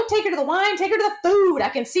Amren's like, don't take her to the wine, take her to the food. I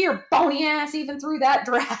can see her bony ass even through that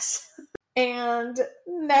dress. And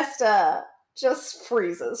Nesta just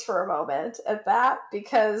freezes for a moment at that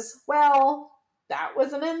because, well, that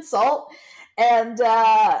was an insult. And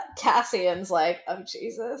Cassian's like, oh,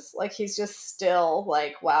 Jesus. Like, he's just still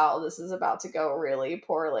like, wow, this is about to go really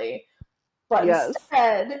poorly. But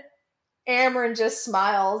instead, Amren just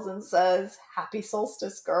smiles and says, happy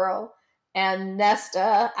solstice, girl. And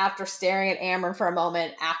Nesta, after staring at Amren for a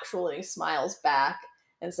moment, actually smiles back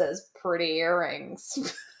and says, pretty earrings.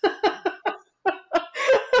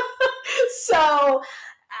 So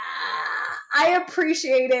I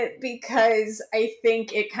appreciate it because I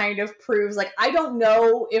think it kind of proves, like, I don't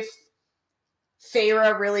know if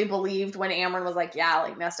Feyre really believed when Amren was like, yeah,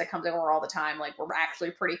 like, Nesta comes over all the time, like, we're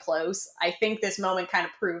actually pretty close. I think this moment kind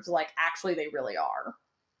of proves, like, actually they really are.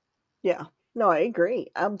 Yeah. No, I agree.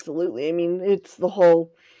 Absolutely. I mean, it's the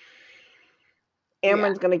whole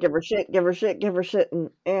Amren's gonna give her shit,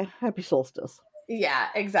 and happy solstice. Yeah,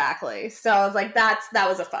 exactly. So I was like, that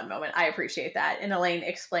was a fun moment. I appreciate that. And Elaine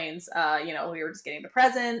explains, we were just getting the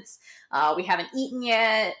presents. We haven't eaten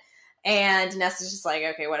yet. And Nesta's just like,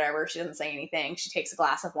 okay, whatever. She doesn't say anything. She takes a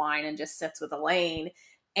glass of wine and just sits with Elaine.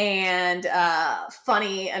 And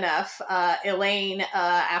funny enough, Elaine,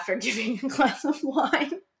 after giving a glass of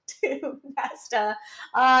wine to Nesta,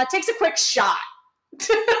 takes a quick shot.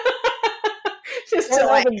 Just to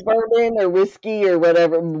like bourbon or whiskey or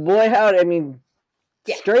whatever. Boy, howdy. I mean,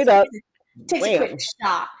 straight up. Takes a quick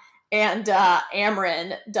shot. And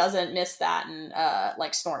Amren doesn't miss that and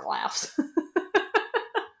snort laughs.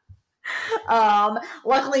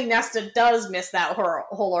 Luckily, Nesta does miss that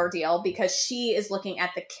whole ordeal because she is looking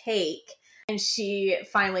at the cake and she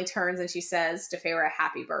finally turns and she says to Feyre,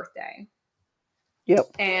 "Happy birthday." Yep.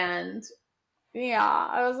 And yeah,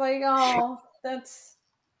 I was like, oh, that's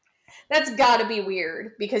got to be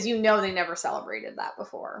weird because you know they never celebrated that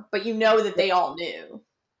before, but you know that they all knew.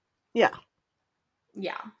 Yeah.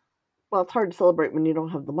 Yeah. Well, it's hard to celebrate when you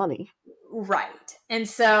don't have the money. Right. And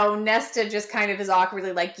so Nesta just kind of is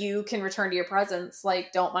awkwardly like, you can return to your presents.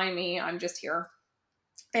 Like, don't mind me. I'm just here.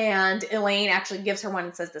 And Elaine actually gives her one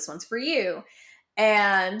and says, "This one's for you."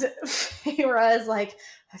 And Feyre is like,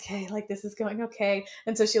 okay, like this is going okay.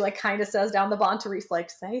 And so she like kind of says down the bond to Rhys, like,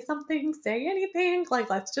 say something, say anything. Like,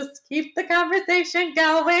 let's just keep the conversation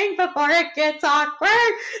going before it gets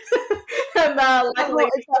awkward. And luckily,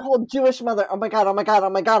 it's that whole Jewish mother. Oh my god! Oh my god! Oh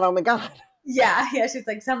my god! Oh my god! Yeah. She's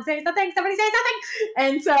like, somebody say something.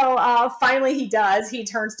 And so finally he does. He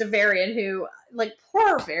turns to Varian, who, like,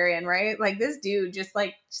 poor Varian, right? Like, this dude just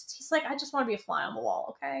like, he's like, I just want to be a fly on the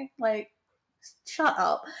wall, okay? Like, shut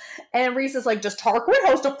up. And Rhys is like, does Tarquin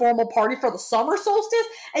host a formal party for the summer solstice?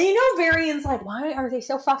 And you know, Varian's like, why are they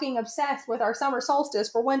so fucking obsessed with our summer solstice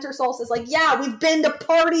for winter solstice? Like, yeah, we've been to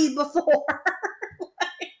parties before.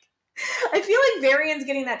 I feel like Varian's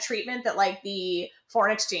getting that treatment that like the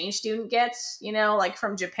foreign exchange student gets, you know, like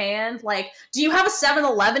from Japan. Like, do you have a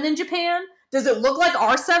 7-Eleven in Japan? Does it look like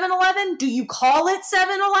our 7-Eleven? Do you call it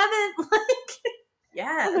 7-Eleven? Like,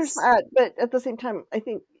 yes. Well, there's that, but at the same time, I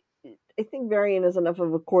think Varian is enough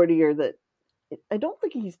of a courtier that I don't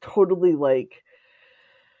think he's totally like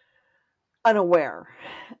unaware,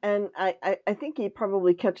 and I think he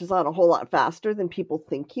probably catches on a whole lot faster than people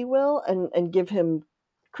think he will, and give him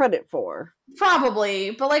credit for.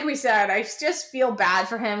 Probably, but like we said, I just feel bad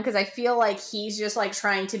for him because I feel like he's just like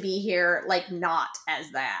trying to be here like not as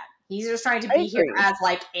that. He's just trying to be here as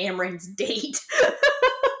like Amren's date.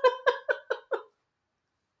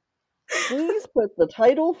 Please put the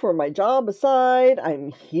title for my job aside.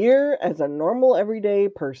 I'm here as a normal everyday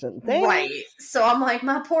person. Thanks. Right. So I'm like,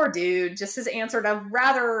 my poor dude just has answered a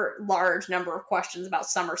rather large number of questions about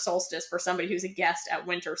summer solstice for somebody who's a guest at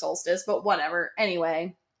winter solstice, but whatever.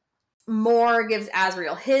 Anyway, Mor gives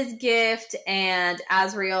Azriel his gift, and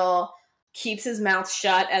Azriel keeps his mouth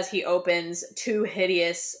shut as he opens 2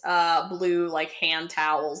 hideous blue like hand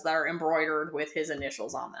towels that are embroidered with his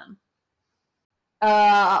initials on them.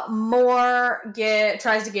 Mor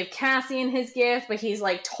tries to give Cassian his gift, but he's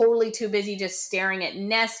like totally too busy just staring at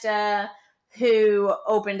Nesta, who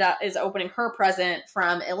is opening her present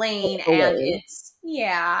from Elaine, and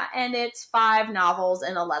it's 5 novels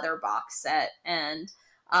in a leather box set, and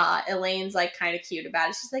Elaine's like kind of cute about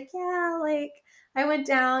it. She's like, yeah, like I went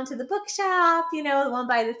down to the bookshop, you know, the one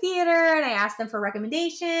by the theater, and I asked them for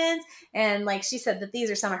recommendations, and like she said that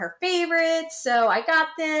these are some of her favorites, so I got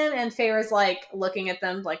them. And Feyre's like looking at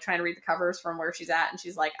them, like trying to read the covers from where she's at, and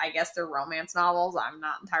she's like, I guess they're romance novels, I'm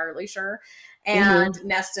not entirely sure. And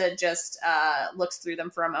Nesta just looks through them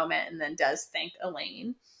for a moment and then does thank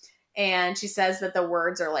Elaine. And she says that the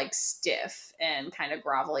words are like stiff and kind of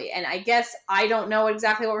grovelly. And I guess I don't know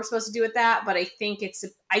exactly what we're supposed to do with that, but I think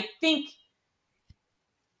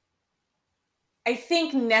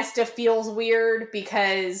Nesta feels weird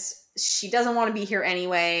because she doesn't want to be here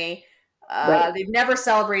anyway. Right. They've never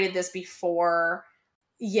celebrated this before.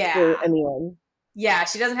 Yeah. For anyone. Yeah,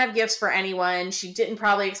 she doesn't have gifts for anyone. She didn't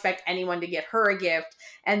probably expect anyone to get her a gift.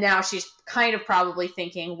 And now she's kind of probably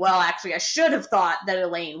thinking, well, actually, I should have thought that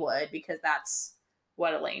Elaine would, because that's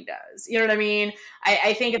what Elaine does. You know what I mean?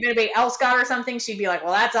 I think if anybody else got her something, she'd be like,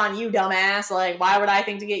 well, that's on you, dumbass. Like, why would I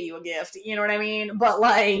think to get you a gift? You know what I mean? But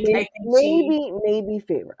like, maybe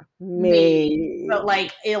Feyre. Maybe. But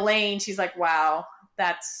like Elaine, she's like, wow,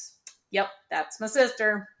 that's my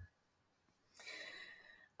sister.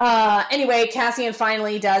 Anyway, Cassian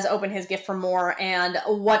finally does open his gift for Mor, and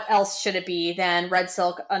what else should it be than red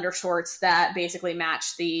silk undershorts that basically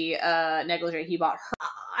match the negligee he bought her.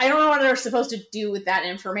 I don't know what they're supposed to do with that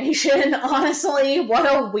information, honestly. What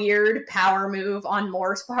a weird power move on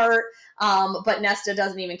Mor's part. But Nesta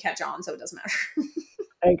doesn't even catch on, so it doesn't matter.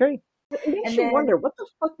 I agree. It makes you wonder what the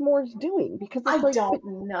fuck Mor's doing, because I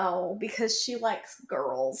don't know, because she likes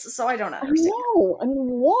girls, so I don't understand. No, I'm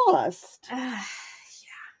lost.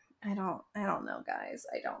 I don't know, guys.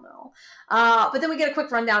 I don't know. But then we get a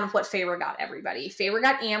quick rundown of what Feyre got everybody. Feyre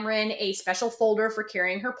got Amren a special folder for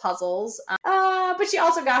carrying her puzzles. But she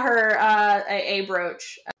also got her a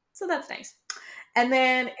brooch. So that's nice. And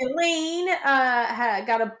then Elaine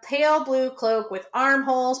got a pale blue cloak with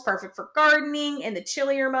armholes, perfect for gardening in the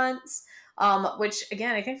chillier months. Which,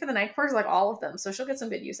 again, I think for the night quarters, like all of them. So she'll get some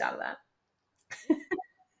good use out of that.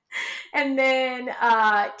 And then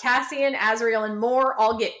Cassian, Azriel, and Mor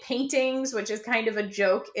all get paintings, which is kind of a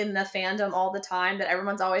joke in the fandom all the time, that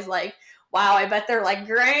everyone's always like, wow, I bet they're like,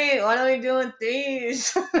 great, what are we doing with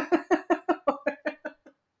these?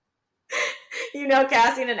 You know,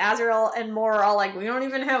 Cassian and Azriel and Mor are all like, we don't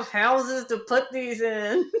even have houses to put these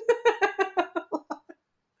in.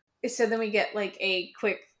 So then we get like a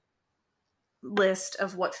quick list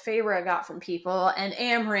of what Feyre got from people, and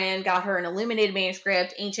Amren got her an illuminated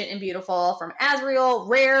manuscript, ancient and beautiful, from Azriel,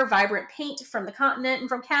 rare, vibrant paint from the continent, and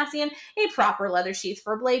from Cassian, a proper leather sheath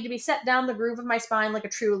for a blade to be set down the groove of my spine like a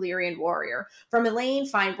true Illyrian warrior. From Elaine,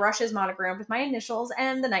 fine brushes monogrammed with my initials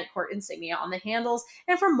and the Night Court insignia on the handles,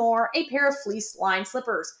 and from Mor, a pair of fleece-lined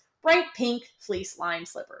slippers. Bright pink fleece-lined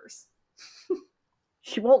slippers.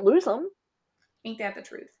 She won't lose them. Ain't that the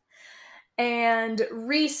truth? And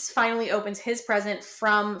Rhys finally opens his present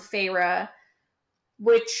from Feyre,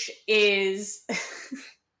 which is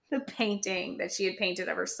the painting that she had painted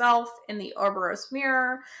of herself in the Ouroboros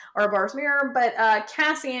mirror. But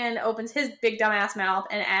Cassian opens his big dumbass mouth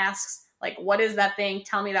and asks, like, what is that thing?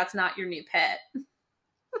 Tell me that's not your new pet.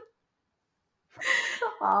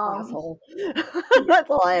 Asshole. That's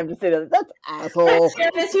all I have to say to that. That's asshole.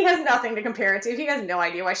 He has nothing to compare it to. He has no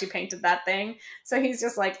idea why she painted that thing. So he's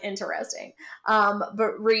just like, interesting.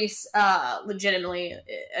 But Rhys legitimately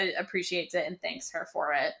appreciates it and thanks her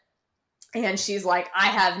for it. And she's like, I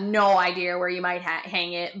have no idea where you might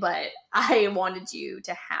hang it, but I wanted you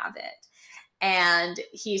to have it. And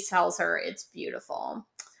he tells her it's beautiful.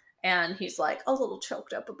 And he's like a little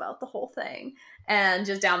choked up about the whole thing. And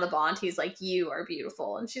just down the bond, he's like, you are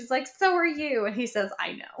beautiful. And she's like, so are you. And he says,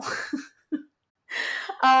 I know.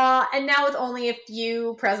 And now with only a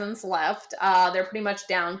few presents left, they're pretty much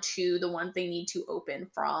down to the ones they need to open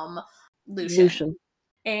from Lucien.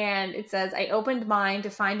 And it says, I opened mine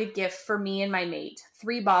to find a gift for me and my mate.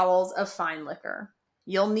 3 bottles of fine liquor.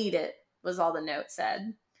 You'll need it, was all the note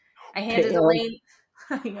said. I handed Elaine...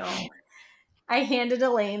 I know. I handed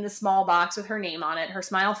Elaine the small box with her name on it. Her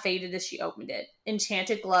smile faded as she opened it.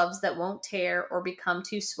 Enchanted gloves that won't tear or become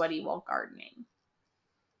too sweaty while gardening.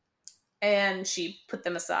 And she put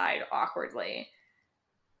them aside awkwardly.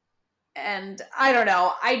 And I don't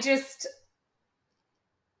know. I just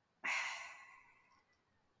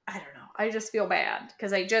feel bad.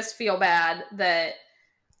 Because I just feel bad that,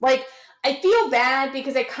 like, I feel bad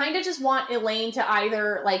because I kind of just want Elaine to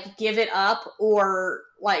either, like, give it up or,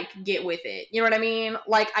 like, get with it. You know what I mean?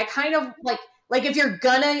 Like, I kind of, like if you're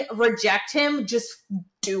gonna reject him, just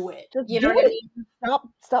do it. Just you know what I mean?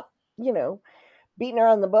 Stop, beating her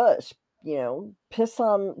on the bush. Piss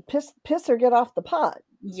or get off the pot.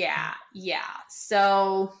 Yeah.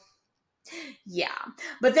 So... yeah,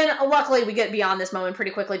 but then luckily we get beyond this moment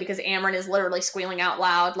pretty quickly because Amren is literally squealing out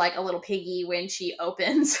loud like a little piggy when she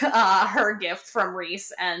opens her gift from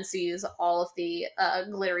Rhys and sees all of the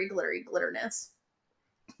glittery glitterness.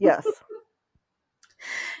 Yes.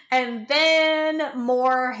 And then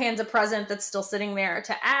Mor hands a present that's still sitting there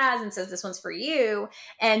to Az and says, this one's for you.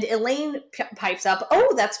 And Elaine pipes up,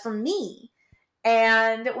 oh, that's for me.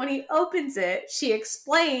 And when he opens it, she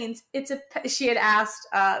explains she had asked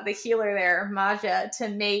the healer there, Maja, to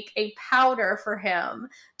make a powder for him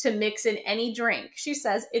to mix in any drink. She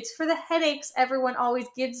says, it's for the headaches everyone always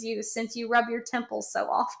gives you since you rub your temples so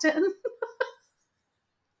often.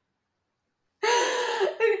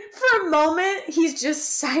 For a moment, he's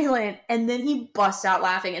just silent, and then he busts out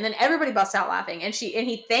laughing, and then everybody busts out laughing, and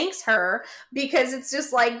he thanks her because it's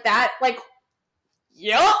just like that, like,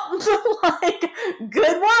 yep, like,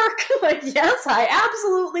 good work. Like, yes, I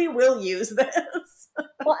absolutely will use this.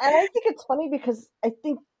 Well, and I think it's funny because I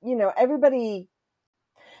think, everybody,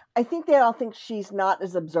 I think they all think she's not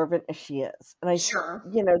as observant as she is. And sure.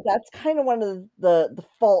 That's kind of one of the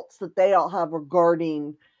faults that they all have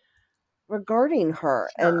regarding her. Sure.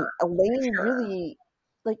 And Elaine really,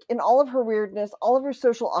 like, in all of her weirdness, all of her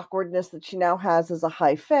social awkwardness that she now has as a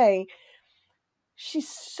high fae, she's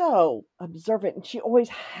so observant, and she always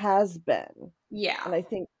has been. Yeah. And I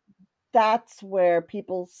think that's where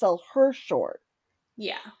people sell her short.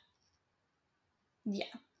 Yeah.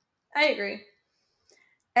 I agree.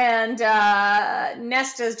 And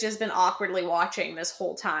Nesta's just been awkwardly watching this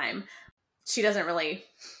whole time. She doesn't really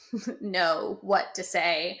know what to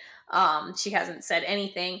say. She hasn't said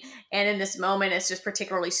anything. And in this moment, it's just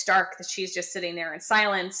particularly stark that she's just sitting there in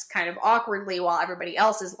silence, kind of awkwardly, while everybody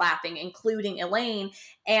else is laughing, including Elaine.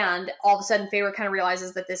 And all of a sudden, Feyre kind of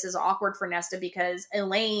realizes that this is awkward for Nesta because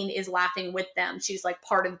Elaine is laughing with them. She's like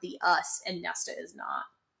part of the us, and Nesta is not.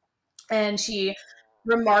 And she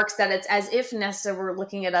remarks that it's as if Nesta were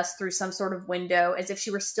looking at us through some sort of window, as if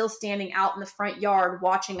she were still standing out in the front yard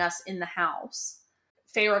watching us in the house.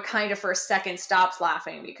 Feyre kind of for a second stops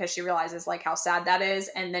laughing because she realizes like how sad that is,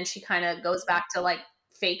 and then she kind of goes back to like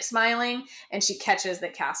fake smiling, and she catches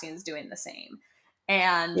that Cassian's doing the same,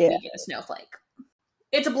 and we get a snowflake.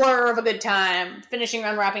 It's a blur of a good time, finishing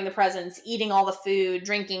unwrapping the presents, eating all the food,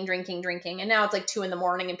 drinking, and now it's like 2 a.m.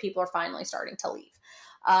 and people are finally starting to leave.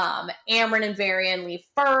 Amren and Varian leave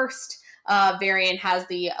first. Varian has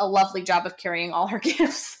a lovely job of carrying all her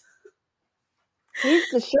gifts. He's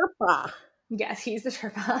the Sherpa. Yes, he's the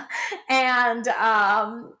Sherpa. And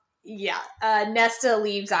Nesta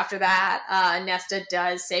leaves after that. Nesta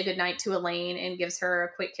does say goodnight to Elaine and gives her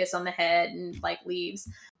a quick kiss on the head and like leaves.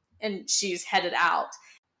 And she's headed out.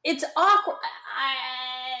 It's awkward.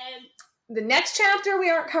 The next chapter we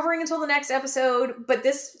aren't covering until the next episode, but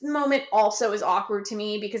this moment also is awkward to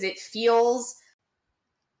me because it feels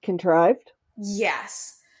contrived.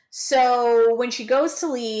 Yes. So when she goes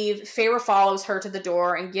to leave, Feyre follows her to the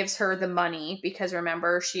door and gives her the money because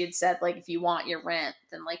remember she had said like if you want your rent,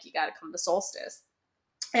 then like you got to come to Solstice.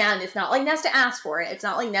 And it's not like Nesta asked for it. It's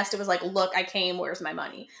not like Nesta was like, look, I came, where's my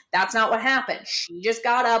money? That's not what happened. She just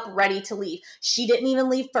got up, ready to leave. She didn't even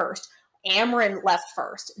leave first. Amren left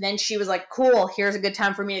first. Then she was like, cool, here's a good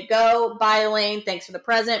time for me to go. Bye, Elaine. Thanks for the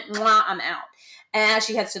present. Mwah, I'm out. And as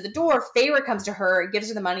she heads to the door, Feyre comes to her, gives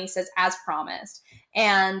her the money, says, as promised.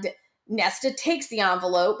 And Nesta takes the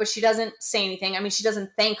envelope, but she doesn't say anything. I mean, she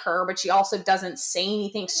doesn't thank her, but she also doesn't say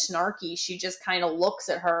anything snarky. She just kind of looks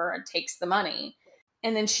at her and takes the money.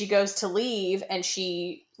 And then she goes to leave and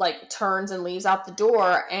she like turns and leaves out the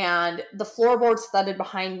door and the floorboards thudded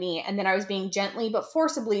behind me. And then I was being gently but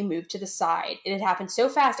forcibly moved to the side. It had happened so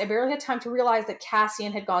fast, I barely had time to realize that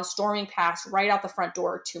Cassian had gone storming past right out the front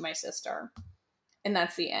door to my sister. And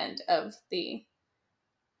that's the end of the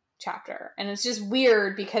chapter. And it's just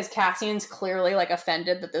weird because Cassian's clearly like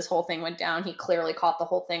offended that this whole thing went down. He clearly caught the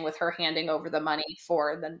whole thing with her handing over the money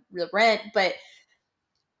for the rent, but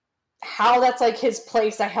how that's like his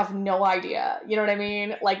place, I have no idea. You know what I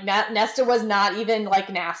mean? Like Nesta was not even like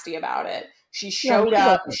nasty about it. She showed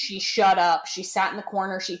up. She shut up. She sat in the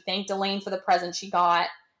corner. She thanked Elaine for the present she got.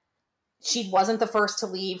 She wasn't the first to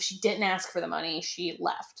leave. She didn't ask for the money. She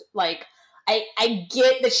left. Like, I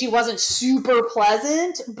get that she wasn't super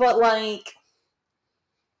pleasant, but like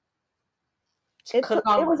it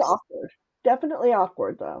was awkward. Definitely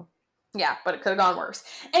awkward though. Yeah, but it could have gone worse.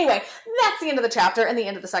 Anyway, that's the end of the chapter and the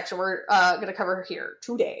end of the section we're going to cover here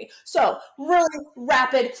today. So, really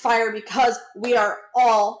rapid fire because we are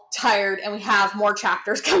all tired and we have more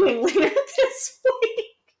chapters coming later this week.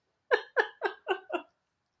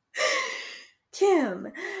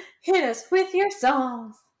 Kim, hit us with your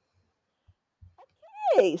songs.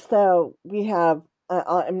 Okay, so we have,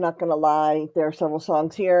 I'm not going to lie, there are several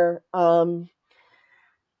songs here.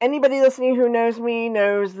 Anybody listening who knows me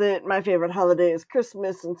knows that my favorite holiday is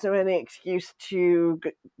Christmas, and so any excuse to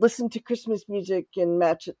listen to Christmas music and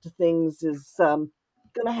match it to things is going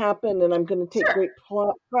to happen, and I'm going to take great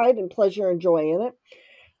pride and pleasure and joy in it.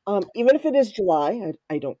 Even if it is July,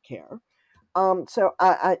 I don't care. So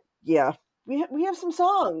yeah, we have some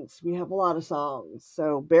songs. We have a lot of songs,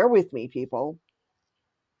 so bear with me, people.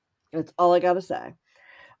 That's all I got to say.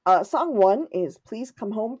 Song 1 is Please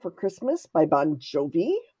Come Home for Christmas by Bon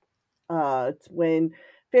Jovi. It's when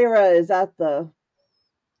Feyre is at the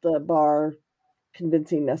bar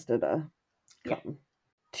convincing Nesta to come.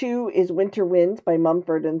 2 is Winter Winds by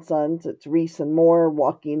Mumford and Sons. It's Rhys and Moore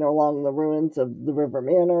walking along the ruins of the River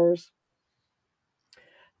Manors.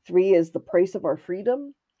 3 is The Price of Our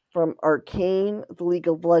Freedom from Arcane, the League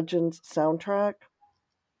of Legends soundtrack.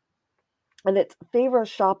 And it's Feyre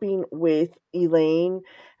shopping with Elaine,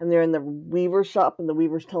 and they're in the Weaver shop, and the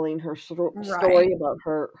Weaver's telling her story about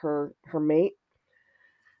her mate.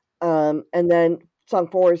 And then song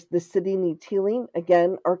 4 is The City Needs Healing,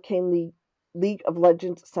 again, Arcane League of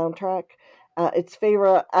Legends soundtrack. It's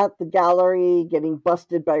Feyre at the gallery getting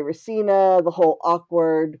busted by Racina, the whole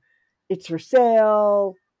awkward, it's for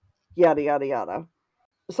sale, yada, yada, yada.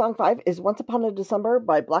 Song 5 is Once Upon a December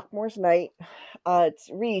by Blackmore's Night. It's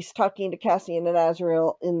Rhys talking to Cassian and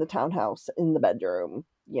Azriel in the townhouse in the bedroom.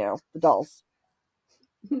 You know, the doll's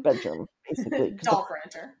bedroom, basically. Doll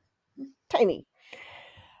furniture. Tiny.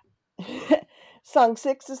 Song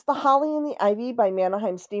 6 is The Holly and the Ivy by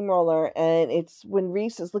Mannheim Steamroller, and it's when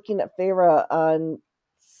Rhys is looking at Feyre on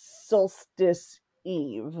Solstice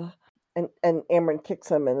Eve, and Amren kicks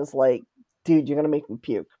him and is like, dude, you're going to make me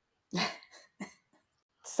puke.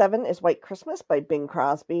 7 is White Christmas by Bing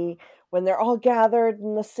Crosby, when they're all gathered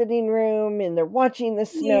in the sitting room and they're watching the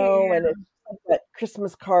snow and it's that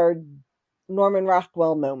Christmas card Norman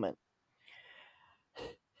Rockwell moment.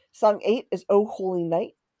 Song 8 is Oh Holy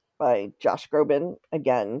Night by Josh Groban.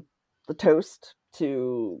 Again, the toast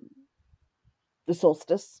to the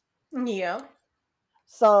solstice. Yeah.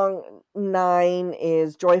 Song 9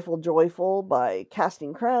 is Joyful Joyful by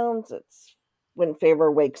Casting Crowns. It's when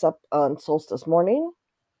Favor wakes up on solstice morning,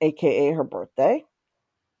 aka her birthday.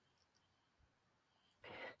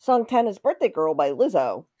 Song 10 is Birthday Girl by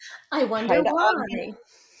Lizzo. I wonder Kinda why.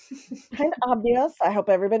 Kind of obvious. I hope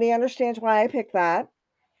everybody understands why I picked that.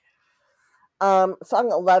 Song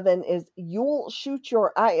 11 is You'll Shoot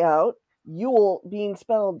Your Eye Out. Yule being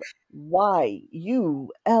spelled Y-U-L-E,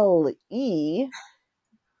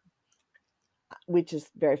 which is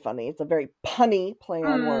very funny. It's a very punny play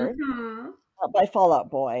on words. By Fall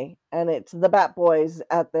Out Boy, and it's the Bat Boys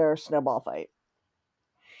at their snowball fight.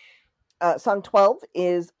 Song 12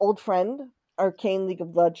 is Old Friend, Arcane League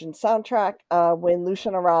of Legends soundtrack, when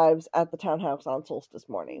Lucian arrives at the townhouse on solstice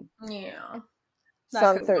morning. Yeah.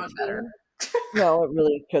 Song 13. No, it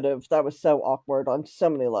really could have. That was so awkward on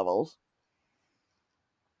so many levels.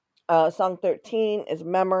 Song 13 is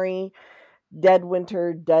Memory, Dead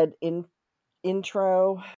Winter, Dead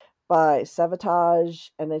Intro by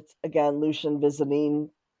Savatage, and it's again Lucian visiting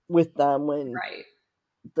with them when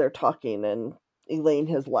they're talking and Elaine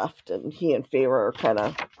has left and he and Feyre are kind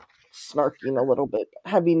of snarking a little bit,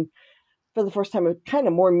 having for the first time a kind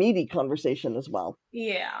of more meaty conversation as well.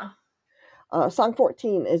 Yeah. Song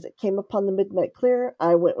 14 is It Came Upon the Midnight Clear.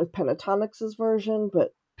 I went with Pentatonix's version,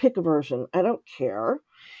 but pick a version. I don't care.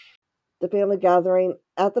 The Family Gathering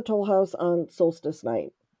at the Toll House on solstice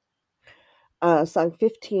night. Song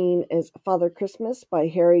 15 is Father Christmas by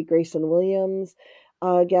Harry Grayson Williams.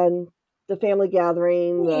 Again, the family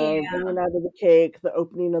gathering, the bringing out of the cake, the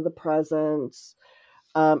opening of the presents.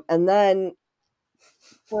 And then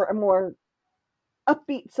for a more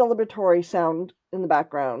upbeat celebratory sound in the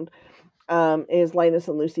background is Linus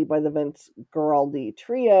and Lucy by the Vince Guaraldi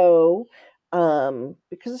Trio.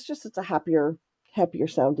 Because it's a happier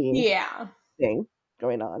sounding thing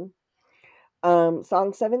going on.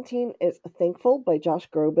 Song 17 is Thankful by Josh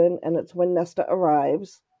Groban, and it's When Nesta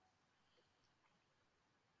Arrives.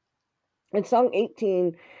 And song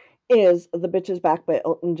 18 is The Bitch Is Back by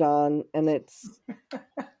Elton John, and it's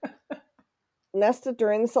Nesta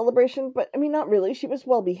during the celebration, but I mean, not really. She was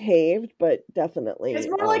well behaved, but definitely. It's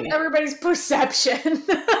more like everybody's perception.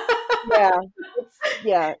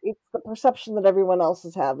 It's the perception that everyone else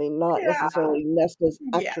is having, not necessarily Nesta's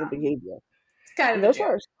actual behavior. It's kind of those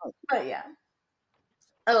are, but yeah.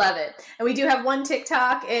 I love it. And we do have one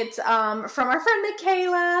TikTok. It's from our friend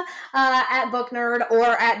Michaela at Book Nerd or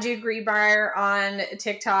at Jude Greenbrier on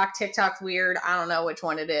TikTok. TikTok's weird. I don't know which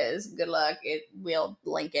one it is. Good luck. We'll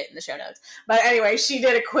link it in the show notes. But anyway, she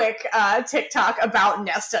did a quick TikTok about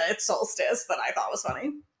Nesta at Solstice that I thought was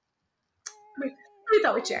funny. We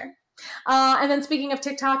thought we'd share. And then speaking of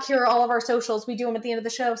TikTok, here are all of our socials. We do them at the end of the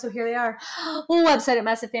show, so here they are. Website at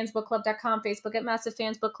MassiveFansBookClub.com, Facebook at Massive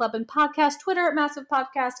Fans Book Club and Podcast, Twitter at Massive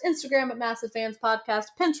Podcast, Instagram at Massive Fans Podcast,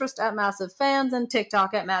 Pinterest at Massive Fans, and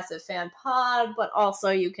TikTok at Massive Fan Pod. But also,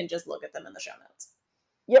 you can just look at them in the show notes.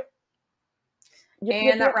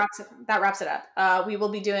 And that wraps it up. We will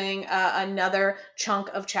be doing another chunk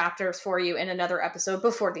of chapters for you in another episode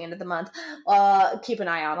before the end of the month. Keep an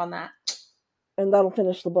eye out on that. And that'll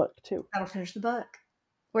finish the book, too. That'll finish the book.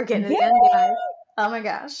 We're getting to the end,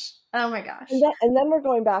 guys. Oh, my gosh. And then we're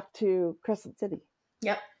going back to Crescent City.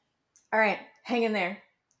 Yep. All right. Hang in there.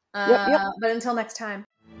 But until next time.